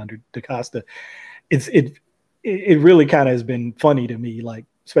season under DeCosta. It really kind of has been funny to me, like,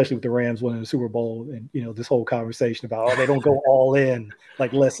 especially with the Rams winning the Super Bowl, and, you know, this whole conversation about, they don't go all in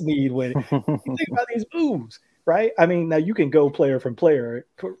like Les Snead when you think about these moves, right? I mean, now you can go player from player,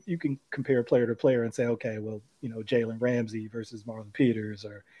 you can compare player to player and say, okay, well, you know, Jalen Ramsey versus Marlon Peters,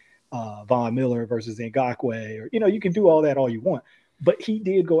 or Von Miller versus Ngakoue, or, you know, you can do all that all you want, but he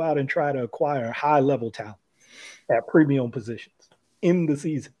did go out and try to acquire high level talent at premium positions in the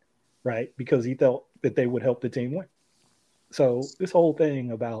season, right? Because he thought that they would help the team win. So this whole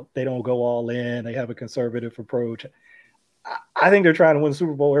thing about they don't go all in, they have a conservative approach, I think they're trying to win the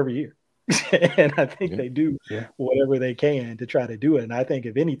Super Bowl every year. And I think they do whatever they can to try to do it. And I think,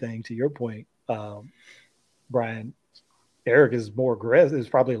 if anything, to your point, Brian, Eric is more aggressive, is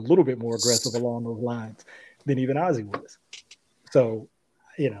probably a little bit more aggressive along those lines than even Ozzie was. So,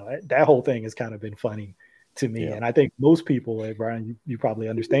 you know, that whole thing has kind of been funny to me. And I think most people, Brian, you probably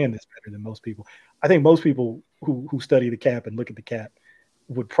understand this better than most people. I think most people who study the cap and look at the cap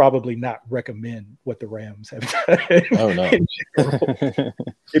would probably not recommend what the Rams have done. Oh, no.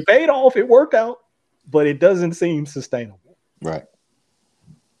 It paid off. It worked out, but it doesn't seem sustainable. Right.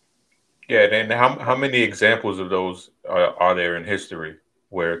 Yeah, and how many examples of those are there in history,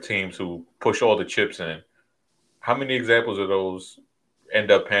 where teams who push all the chips in, how many examples of those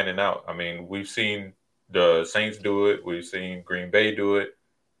end up panning out? I mean, we've seen the Saints do it. We've seen Green Bay do it.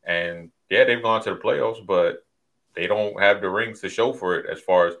 And, yeah, they've gone to the playoffs, but they don't have the rings to show for it as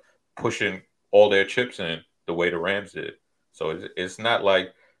far as pushing all their chips in the way the Rams did. So it's not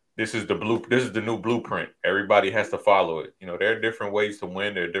like this is the new blueprint. Everybody has to follow it. You know, there are different ways to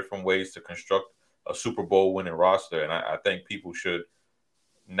win. There are different ways to construct a Super Bowl winning roster. And I think people should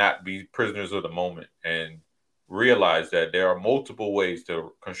not be prisoners of the moment and realize that there are multiple ways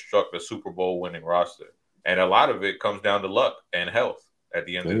to construct a Super Bowl winning roster. And a lot of it comes down to luck and health at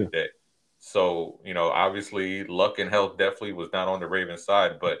the end of the day. So, you know, obviously luck and health definitely was not on the Ravens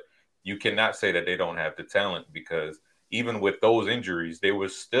side, but you cannot say that they don't have the talent, because even with those injuries, they were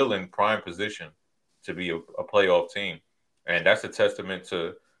still in prime position to be a playoff team. And that's a testament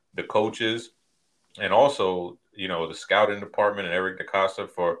to the coaches and also, you know, the scouting department and Eric DeCosta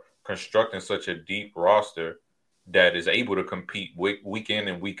for constructing such a deep roster that is able to compete week in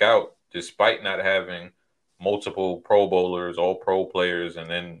and week out, despite not having multiple Pro Bowlers, all pro players, and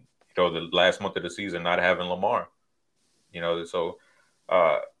then, you know, the last month of the season not having Lamar. You know, so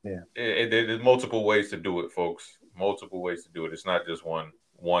there's multiple ways to do it, folks. Multiple ways to do it. It's not just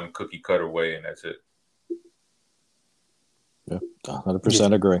one cookie cutter way, and that's it. Yeah,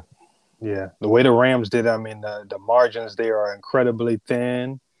 100% agree. Yeah, the way the Rams did, I mean, the margins there are incredibly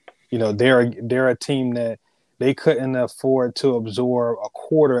thin. You know, they're a team that they couldn't afford to absorb a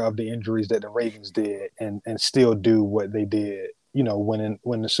quarter of the injuries that the Ravens did and still do what they did, you know,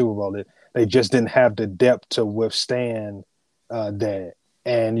 win the Super Bowl. They just didn't have the depth to withstand that.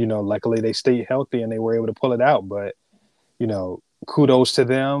 And, you know, luckily they stayed healthy and they were able to pull it out. But, you know, kudos to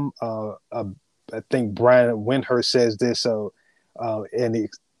them. I think Brian Windhurst says this, and he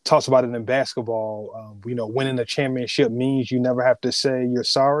talks about it in basketball. You know, winning a championship means you never have to say you're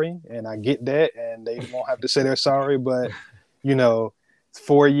sorry. And I get that. And they won't have to say they're sorry. But, you know,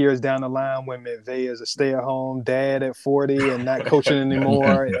 4 years down the line when McVay is a stay-at-home dad at 40 and not coaching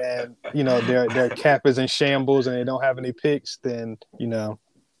anymore, and, you know, their cap is in shambles and they don't have any picks, then, you know,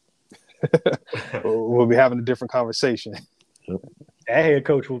 we'll be having a different conversation. That head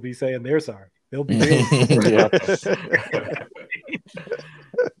coach will be saying they're sorry. They'll be real.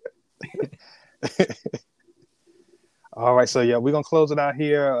 All right, so yeah, we're gonna close it out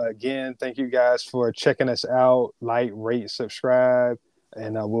here. Again, thank you guys for checking us out. Like, rate, subscribe,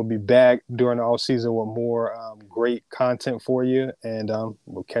 and we'll be back during the off season with more great content for you. And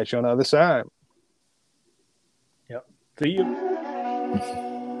we'll catch you on the other side. Yep. See you.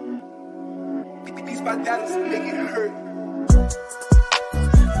 These my dollars make it hurt.